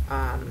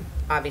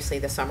 Obviously,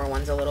 the summer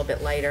one's a little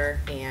bit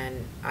lighter,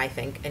 and I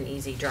think an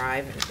easy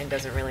drive and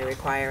doesn't really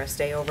require a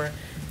stay over.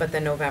 But the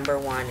November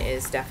one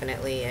is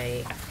definitely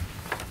a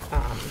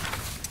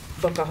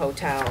book a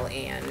hotel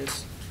and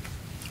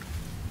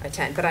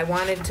attend. But I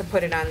wanted to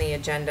put it on the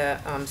agenda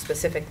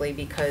specifically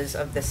because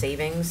of the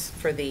savings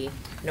for the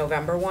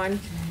November one.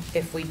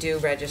 If we do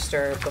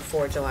register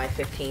before July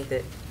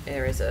 15th,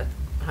 there is a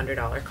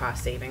 $100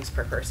 cost savings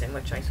per person,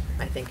 which I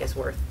think is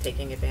worth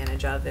taking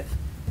advantage of if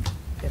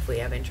we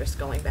have interest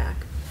going back.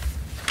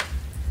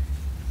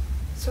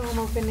 So I'm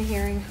open to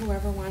hearing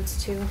whoever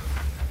wants to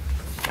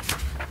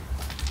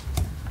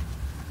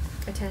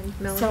attend.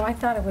 Melanie? So I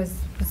thought it was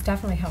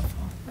definitely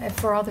helpful,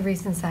 for all the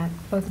reasons that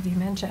both of you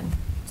mentioned.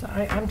 So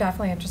I'm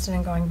definitely interested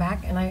in going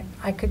back, and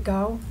I could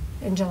go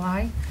in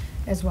July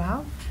as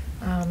well.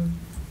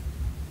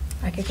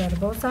 I could go to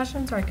both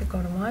sessions, or I could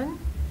go to one.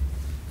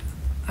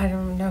 I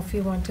don't know if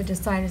you want to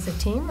decide as a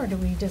team, or do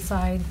we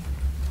decide,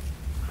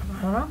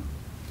 I don't know.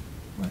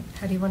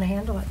 How do you want to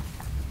handle it?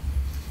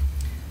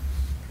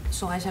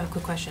 So I just have a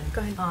quick question.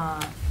 Go ahead.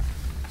 Are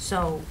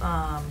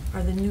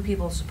the new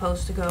people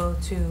supposed to go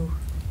to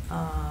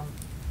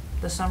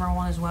the summer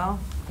one as well?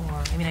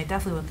 Or, I mean, I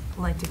definitely would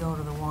like to go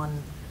to the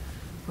one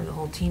where the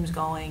whole team's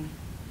going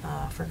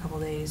for a couple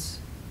days.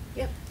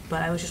 Yep.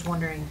 But I was just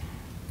wondering,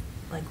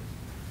 like,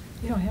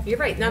 You don't have to. You're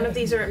right, none of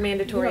these are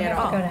mandatory You at don't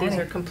have all. to go to These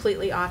any. are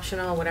completely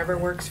optional, whatever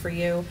works for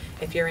you.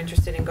 If you're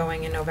interested in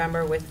going in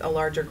November with a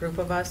larger group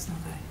of us,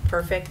 okay.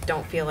 perfect.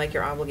 Don't feel like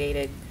you're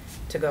obligated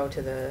to go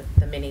to the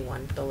mini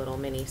one, the little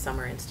mini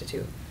summer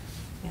institute.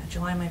 Yeah,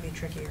 July might be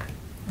trickier.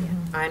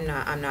 Mhm.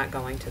 I'm not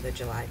going to the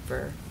July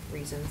for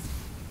reasons,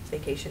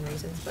 vacation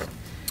reasons, but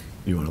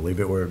You want to leave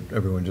it where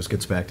everyone just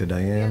gets back to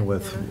Diane Yeah,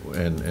 with,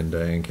 yeah. and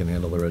Diane can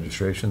handle the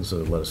registration, so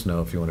let us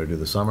know if you want to do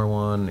the summer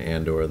one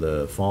and/or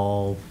the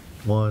fall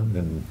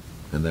one,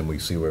 and then we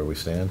see where we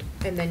stand.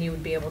 and then you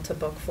would be able to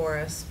book for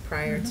us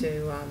prior Mhm.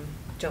 to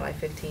July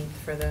 15th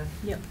for the,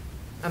 Yep.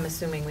 I'm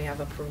assuming we have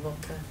approval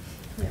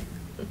to, Yep.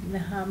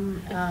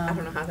 I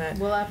don't know how that.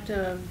 We'll have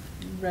to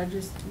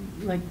register,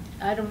 like,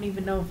 I don't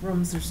even know if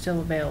rooms are still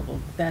available.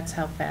 That's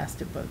how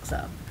fast it books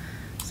up.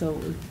 So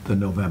The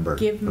November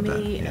give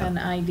event, me yeah. an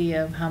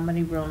idea of how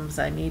many rooms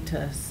I need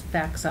to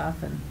fax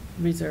off and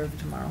reserve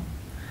tomorrow.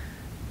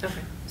 Okay,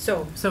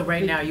 so, So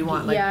right now, you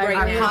want like Yeah, I right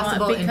our really now.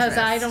 possible want- interest. Because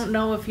I don't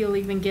know if you'll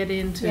even get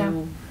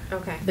into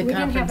okay. the We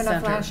didn't have conference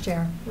enough center. last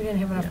year. We didn't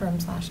have enough Yeah.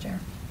 rooms last year.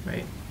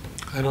 Right.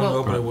 I don't Well-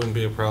 know, but it wouldn't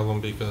be a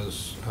problem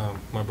because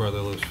my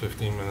brother lives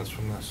 15 minutes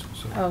from this,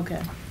 so.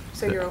 Okay.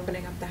 So you're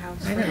opening up the house.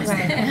 I for know. us.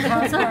 Right.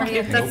 House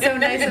party. That's so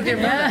nice of your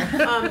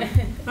brother.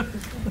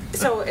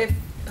 So if,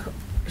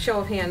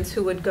 show of hands,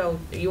 who would go,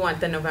 you want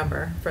the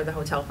November for the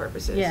hotel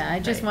purposes? Yeah, I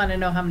just right? want to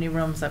know how many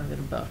rooms I'm going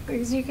to book.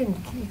 Because you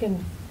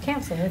can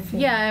cancel if you.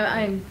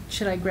 Yeah,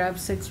 should I grab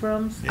 6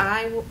 rooms?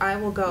 I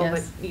will go, but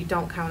Yes. you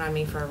don't count on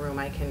me for a room.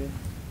 I can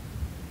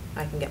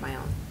get my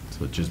own.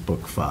 So just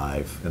book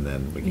 5, and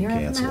then we can You're in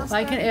the cancel. house?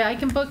 I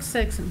can book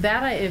 6.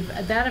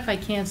 If I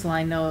cancel,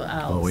 I know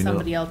Well, we know-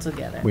 somebody else will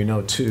get it. We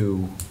know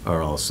 2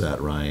 are all set,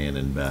 Ryan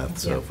and Beth,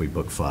 so Yeah. if we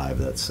book 5,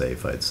 that's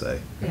safe, I'd say.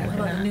 What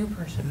about a new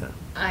person?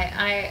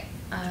 Yeah.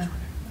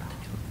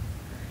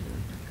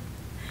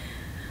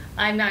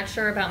 I'm not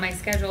sure about my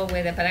schedule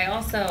with it, but I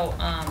also,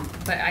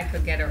 but I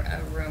could get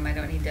a room, I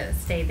don't need to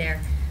stay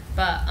there.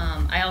 But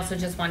I also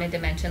just wanted to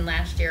mention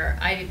last year,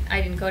 I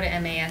didn't go to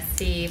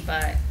MASC,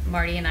 but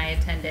Marty and I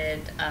attended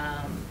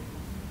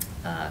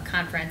a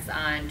conference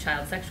on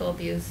child sexual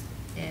abuse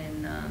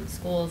in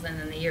schools, and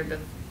then the year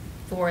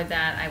before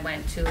that, I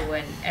went to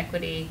an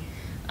equity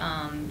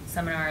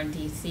seminar in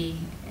DC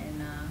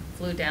and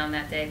flew down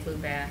that day, flew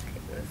back.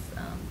 It was,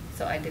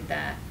 so I did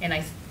that, and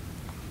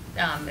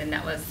and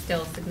that was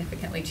still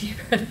significantly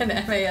cheaper than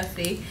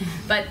MASC.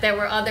 But there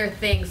were other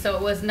things, so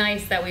it was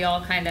nice that we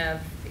all kind of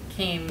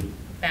came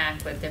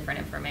back with different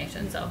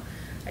information. So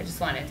I just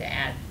wanted to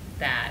add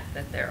that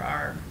there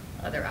are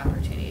other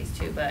opportunities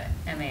too, but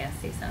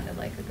MASC sounded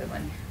like a good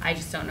one. I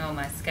just don't know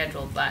my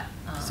schedule, but.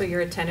 So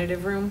you're a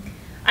tentative room?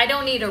 I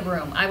don't need a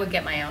room. I would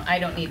get my own. I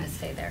don't need to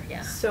stay there,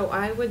 yeah. So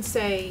I would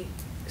say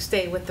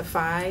stay with the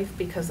 5,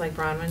 because like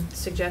Bronwyn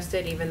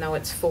suggested, even though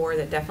it's 4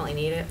 that definitely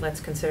need it, let's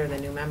consider the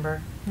new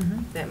member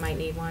that might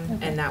need one.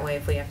 Okay. And that way,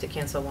 if we have to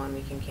cancel one,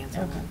 we can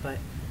cancel Okay. one, but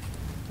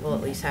we'll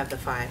at least have the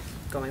 5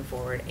 going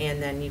forward.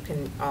 And then you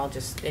can all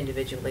just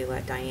individually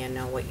let Diane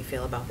know what you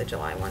feel about the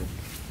July one.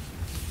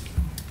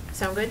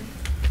 Sound good?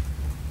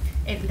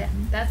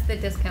 That's the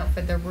discount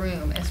for the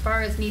room. As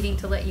far as needing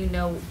to let you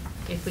know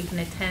if we can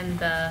attend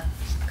the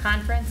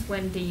conference,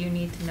 when do you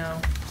need to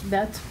know?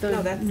 That's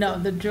No,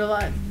 that's the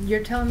July,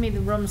 you're telling me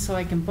the rooms so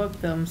I can book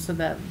them so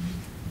that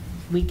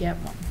we get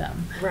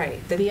them.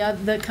 Right.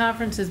 The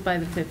conference is by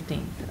the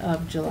 15th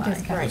of July.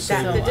 Right,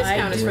 So the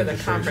discount I is for do-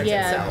 the conference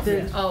Yeah, itself.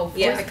 the Oh,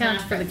 Yeah.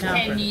 discounts for the Can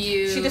conference.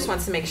 you? She just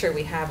wants to make sure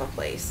we have a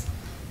place.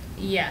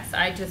 Yes,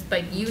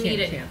 but you Can't need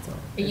it. cancel.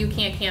 You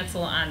can't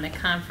cancel on the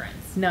conference.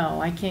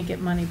 No, I can't get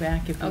money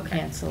back if you Okay.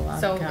 cancel on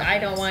the So conference. I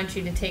don't want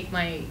you to take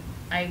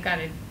I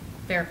gotta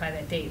verify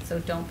that date, so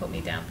don't put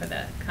me down for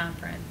the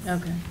conference.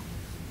 Okay.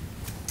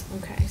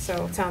 Okay,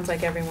 so it sounds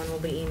like everyone will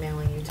be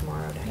emailing you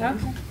tomorrow,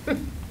 Diane. Okay.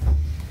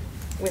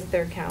 With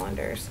their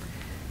calendars.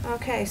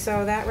 Okay,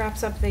 so that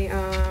wraps up the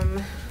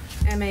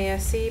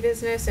MASC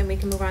business, and we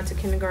can move on to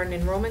kindergarten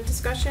enrollment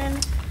discussion.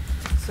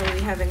 So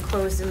we have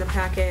enclosed in the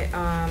packet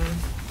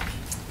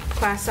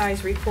class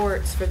size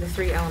reports for the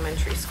 3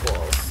 elementary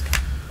schools.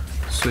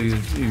 So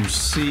you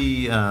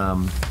see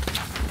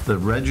the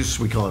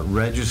we call it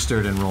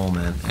registered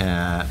enrollment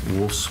at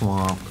Wolf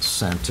Swamp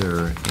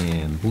Center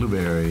and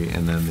Blueberry,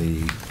 and then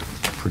the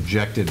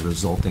projected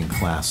resulting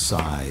class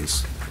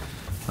size.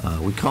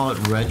 We call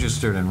it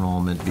registered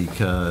enrollment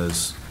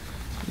because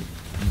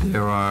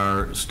there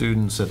are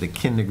students at the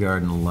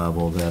kindergarten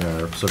level that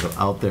are sort of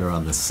out there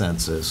on the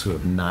census who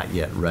have not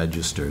yet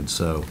registered.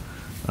 So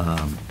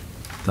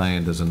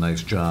Diane does a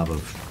nice job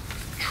of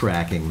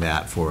tracking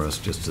that for us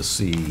just to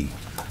see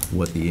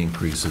what the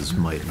increases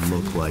might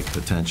look like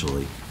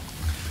potentially.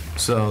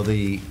 So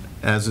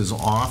as is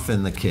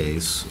often the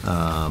case,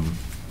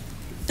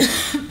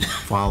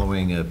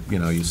 following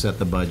you set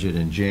the budget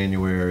in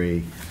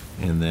January,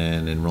 and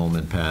then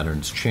enrollment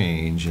patterns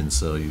change, and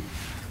so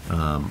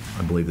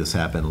I believe this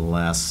happened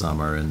last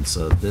summer, and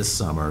so this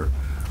summer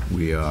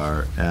we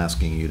are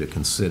asking you to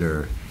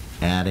consider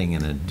adding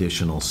an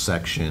additional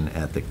section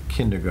at the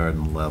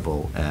kindergarten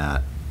level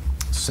at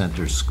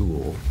Center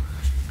School.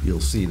 You'll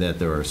see that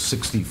there are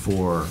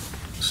 64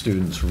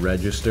 students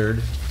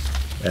registered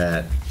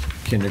at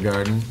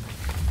kindergarten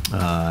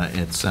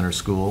at Center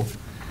School,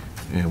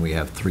 and we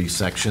have 3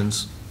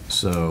 sections.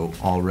 So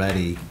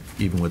already,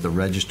 even with the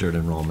registered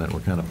enrollment, we're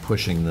kind of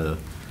pushing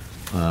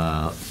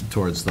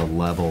towards the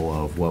level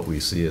of what we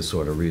see as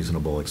sort of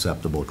reasonable,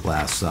 acceptable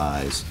class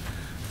size.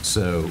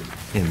 So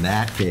in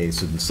that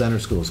case, in the Center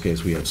School's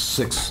case, we have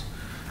 6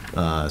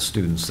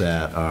 students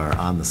that are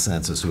on the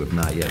census who have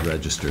not yet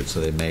registered, so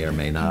they may or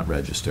may not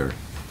register.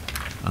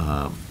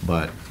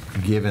 But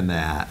given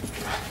that,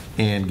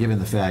 and given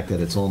the fact that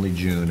it's only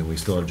June and we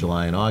still have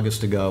July and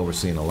August to go, we're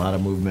seeing a lot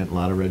of movement, a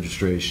lot of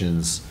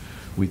registrations,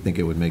 we think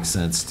it would make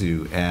sense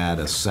to add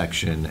a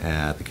section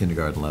at the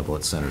kindergarten level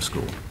at Center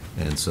School.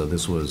 And so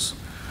this was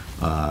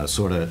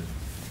sort of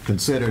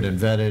considered and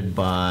vetted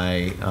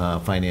by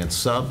Finance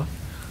Sub,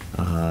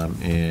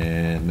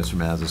 and Mr.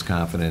 Maz is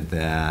confident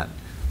that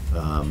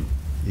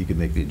he could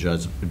make the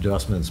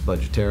adjustments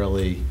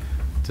budgetarily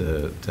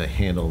to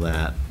handle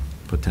that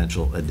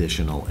potential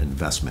additional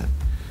investment.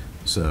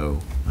 So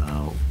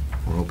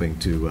we're hoping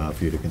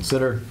for you to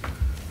consider,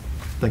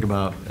 think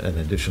about an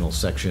additional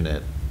section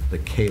at the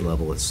K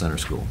level at Center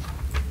School.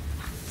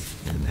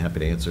 And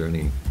happy to answer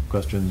any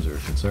questions or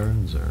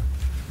concerns or.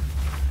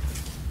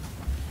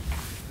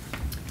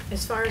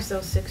 As far as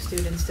those 6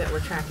 students that we're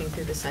tracking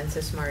through the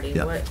census, Marty,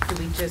 Yep. what, do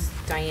we just,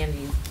 Diane,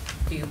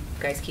 do you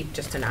guys keep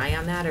just an eye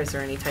on that, or is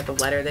there any type of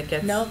letter that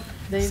gets Nope,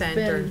 sent,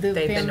 or the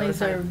they've been families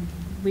notified?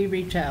 we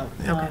reach out.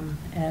 Okay.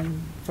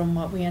 And from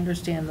what we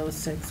understand, those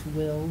 6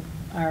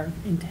 are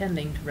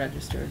intending to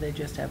register, they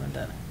just haven't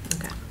done it.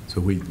 Okay. So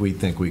we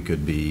think we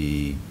could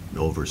be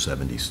over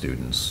 70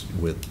 students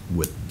with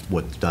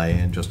what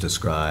Diane just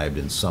described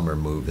in summer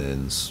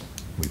move-ins.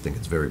 We think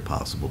it's very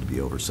possible to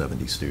be over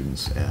 70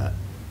 students at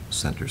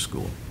Center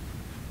School.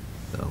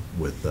 So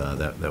with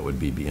that would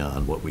be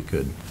beyond what we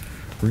could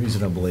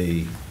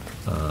reasonably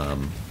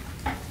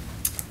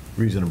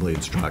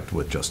instruct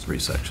with just 3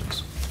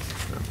 sections.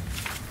 So.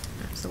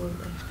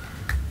 Absolutely.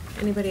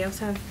 Anybody else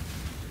have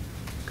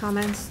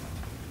comments?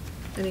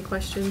 Any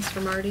questions for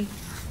Marty?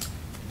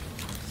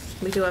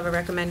 We do have a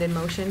recommended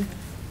motion.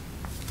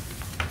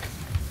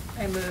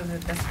 I move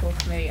that the school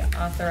committee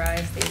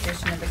authorize the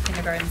addition of a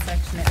kindergarten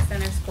section at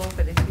Center School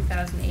for the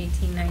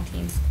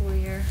 2018-19 school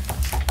year.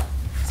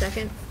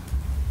 Second?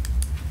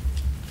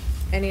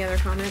 Any other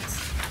comments?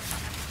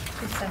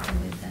 Who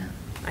seconded that?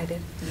 I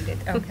did. You did,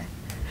 okay.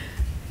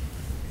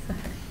 Sorry.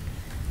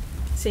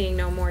 Seeing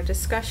no more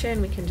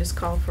discussion, we can just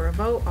call for a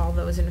vote. All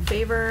those in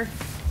favor?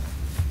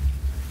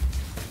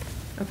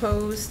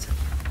 Opposed?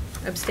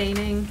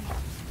 Abstaining?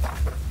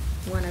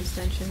 1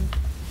 abstention.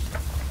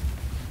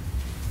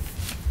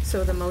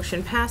 So the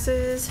motion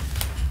passes.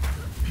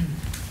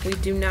 We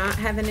do not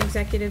have an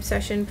executive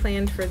session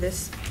planned for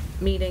this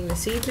meeting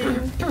this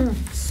evening,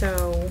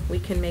 so we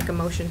can make a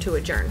motion to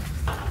adjourn.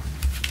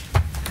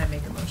 I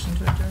make a motion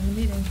to adjourn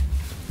the meeting.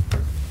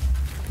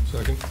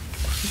 Second?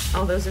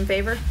 All those in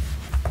favor?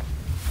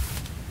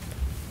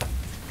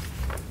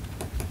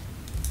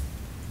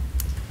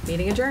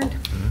 Meeting adjourned.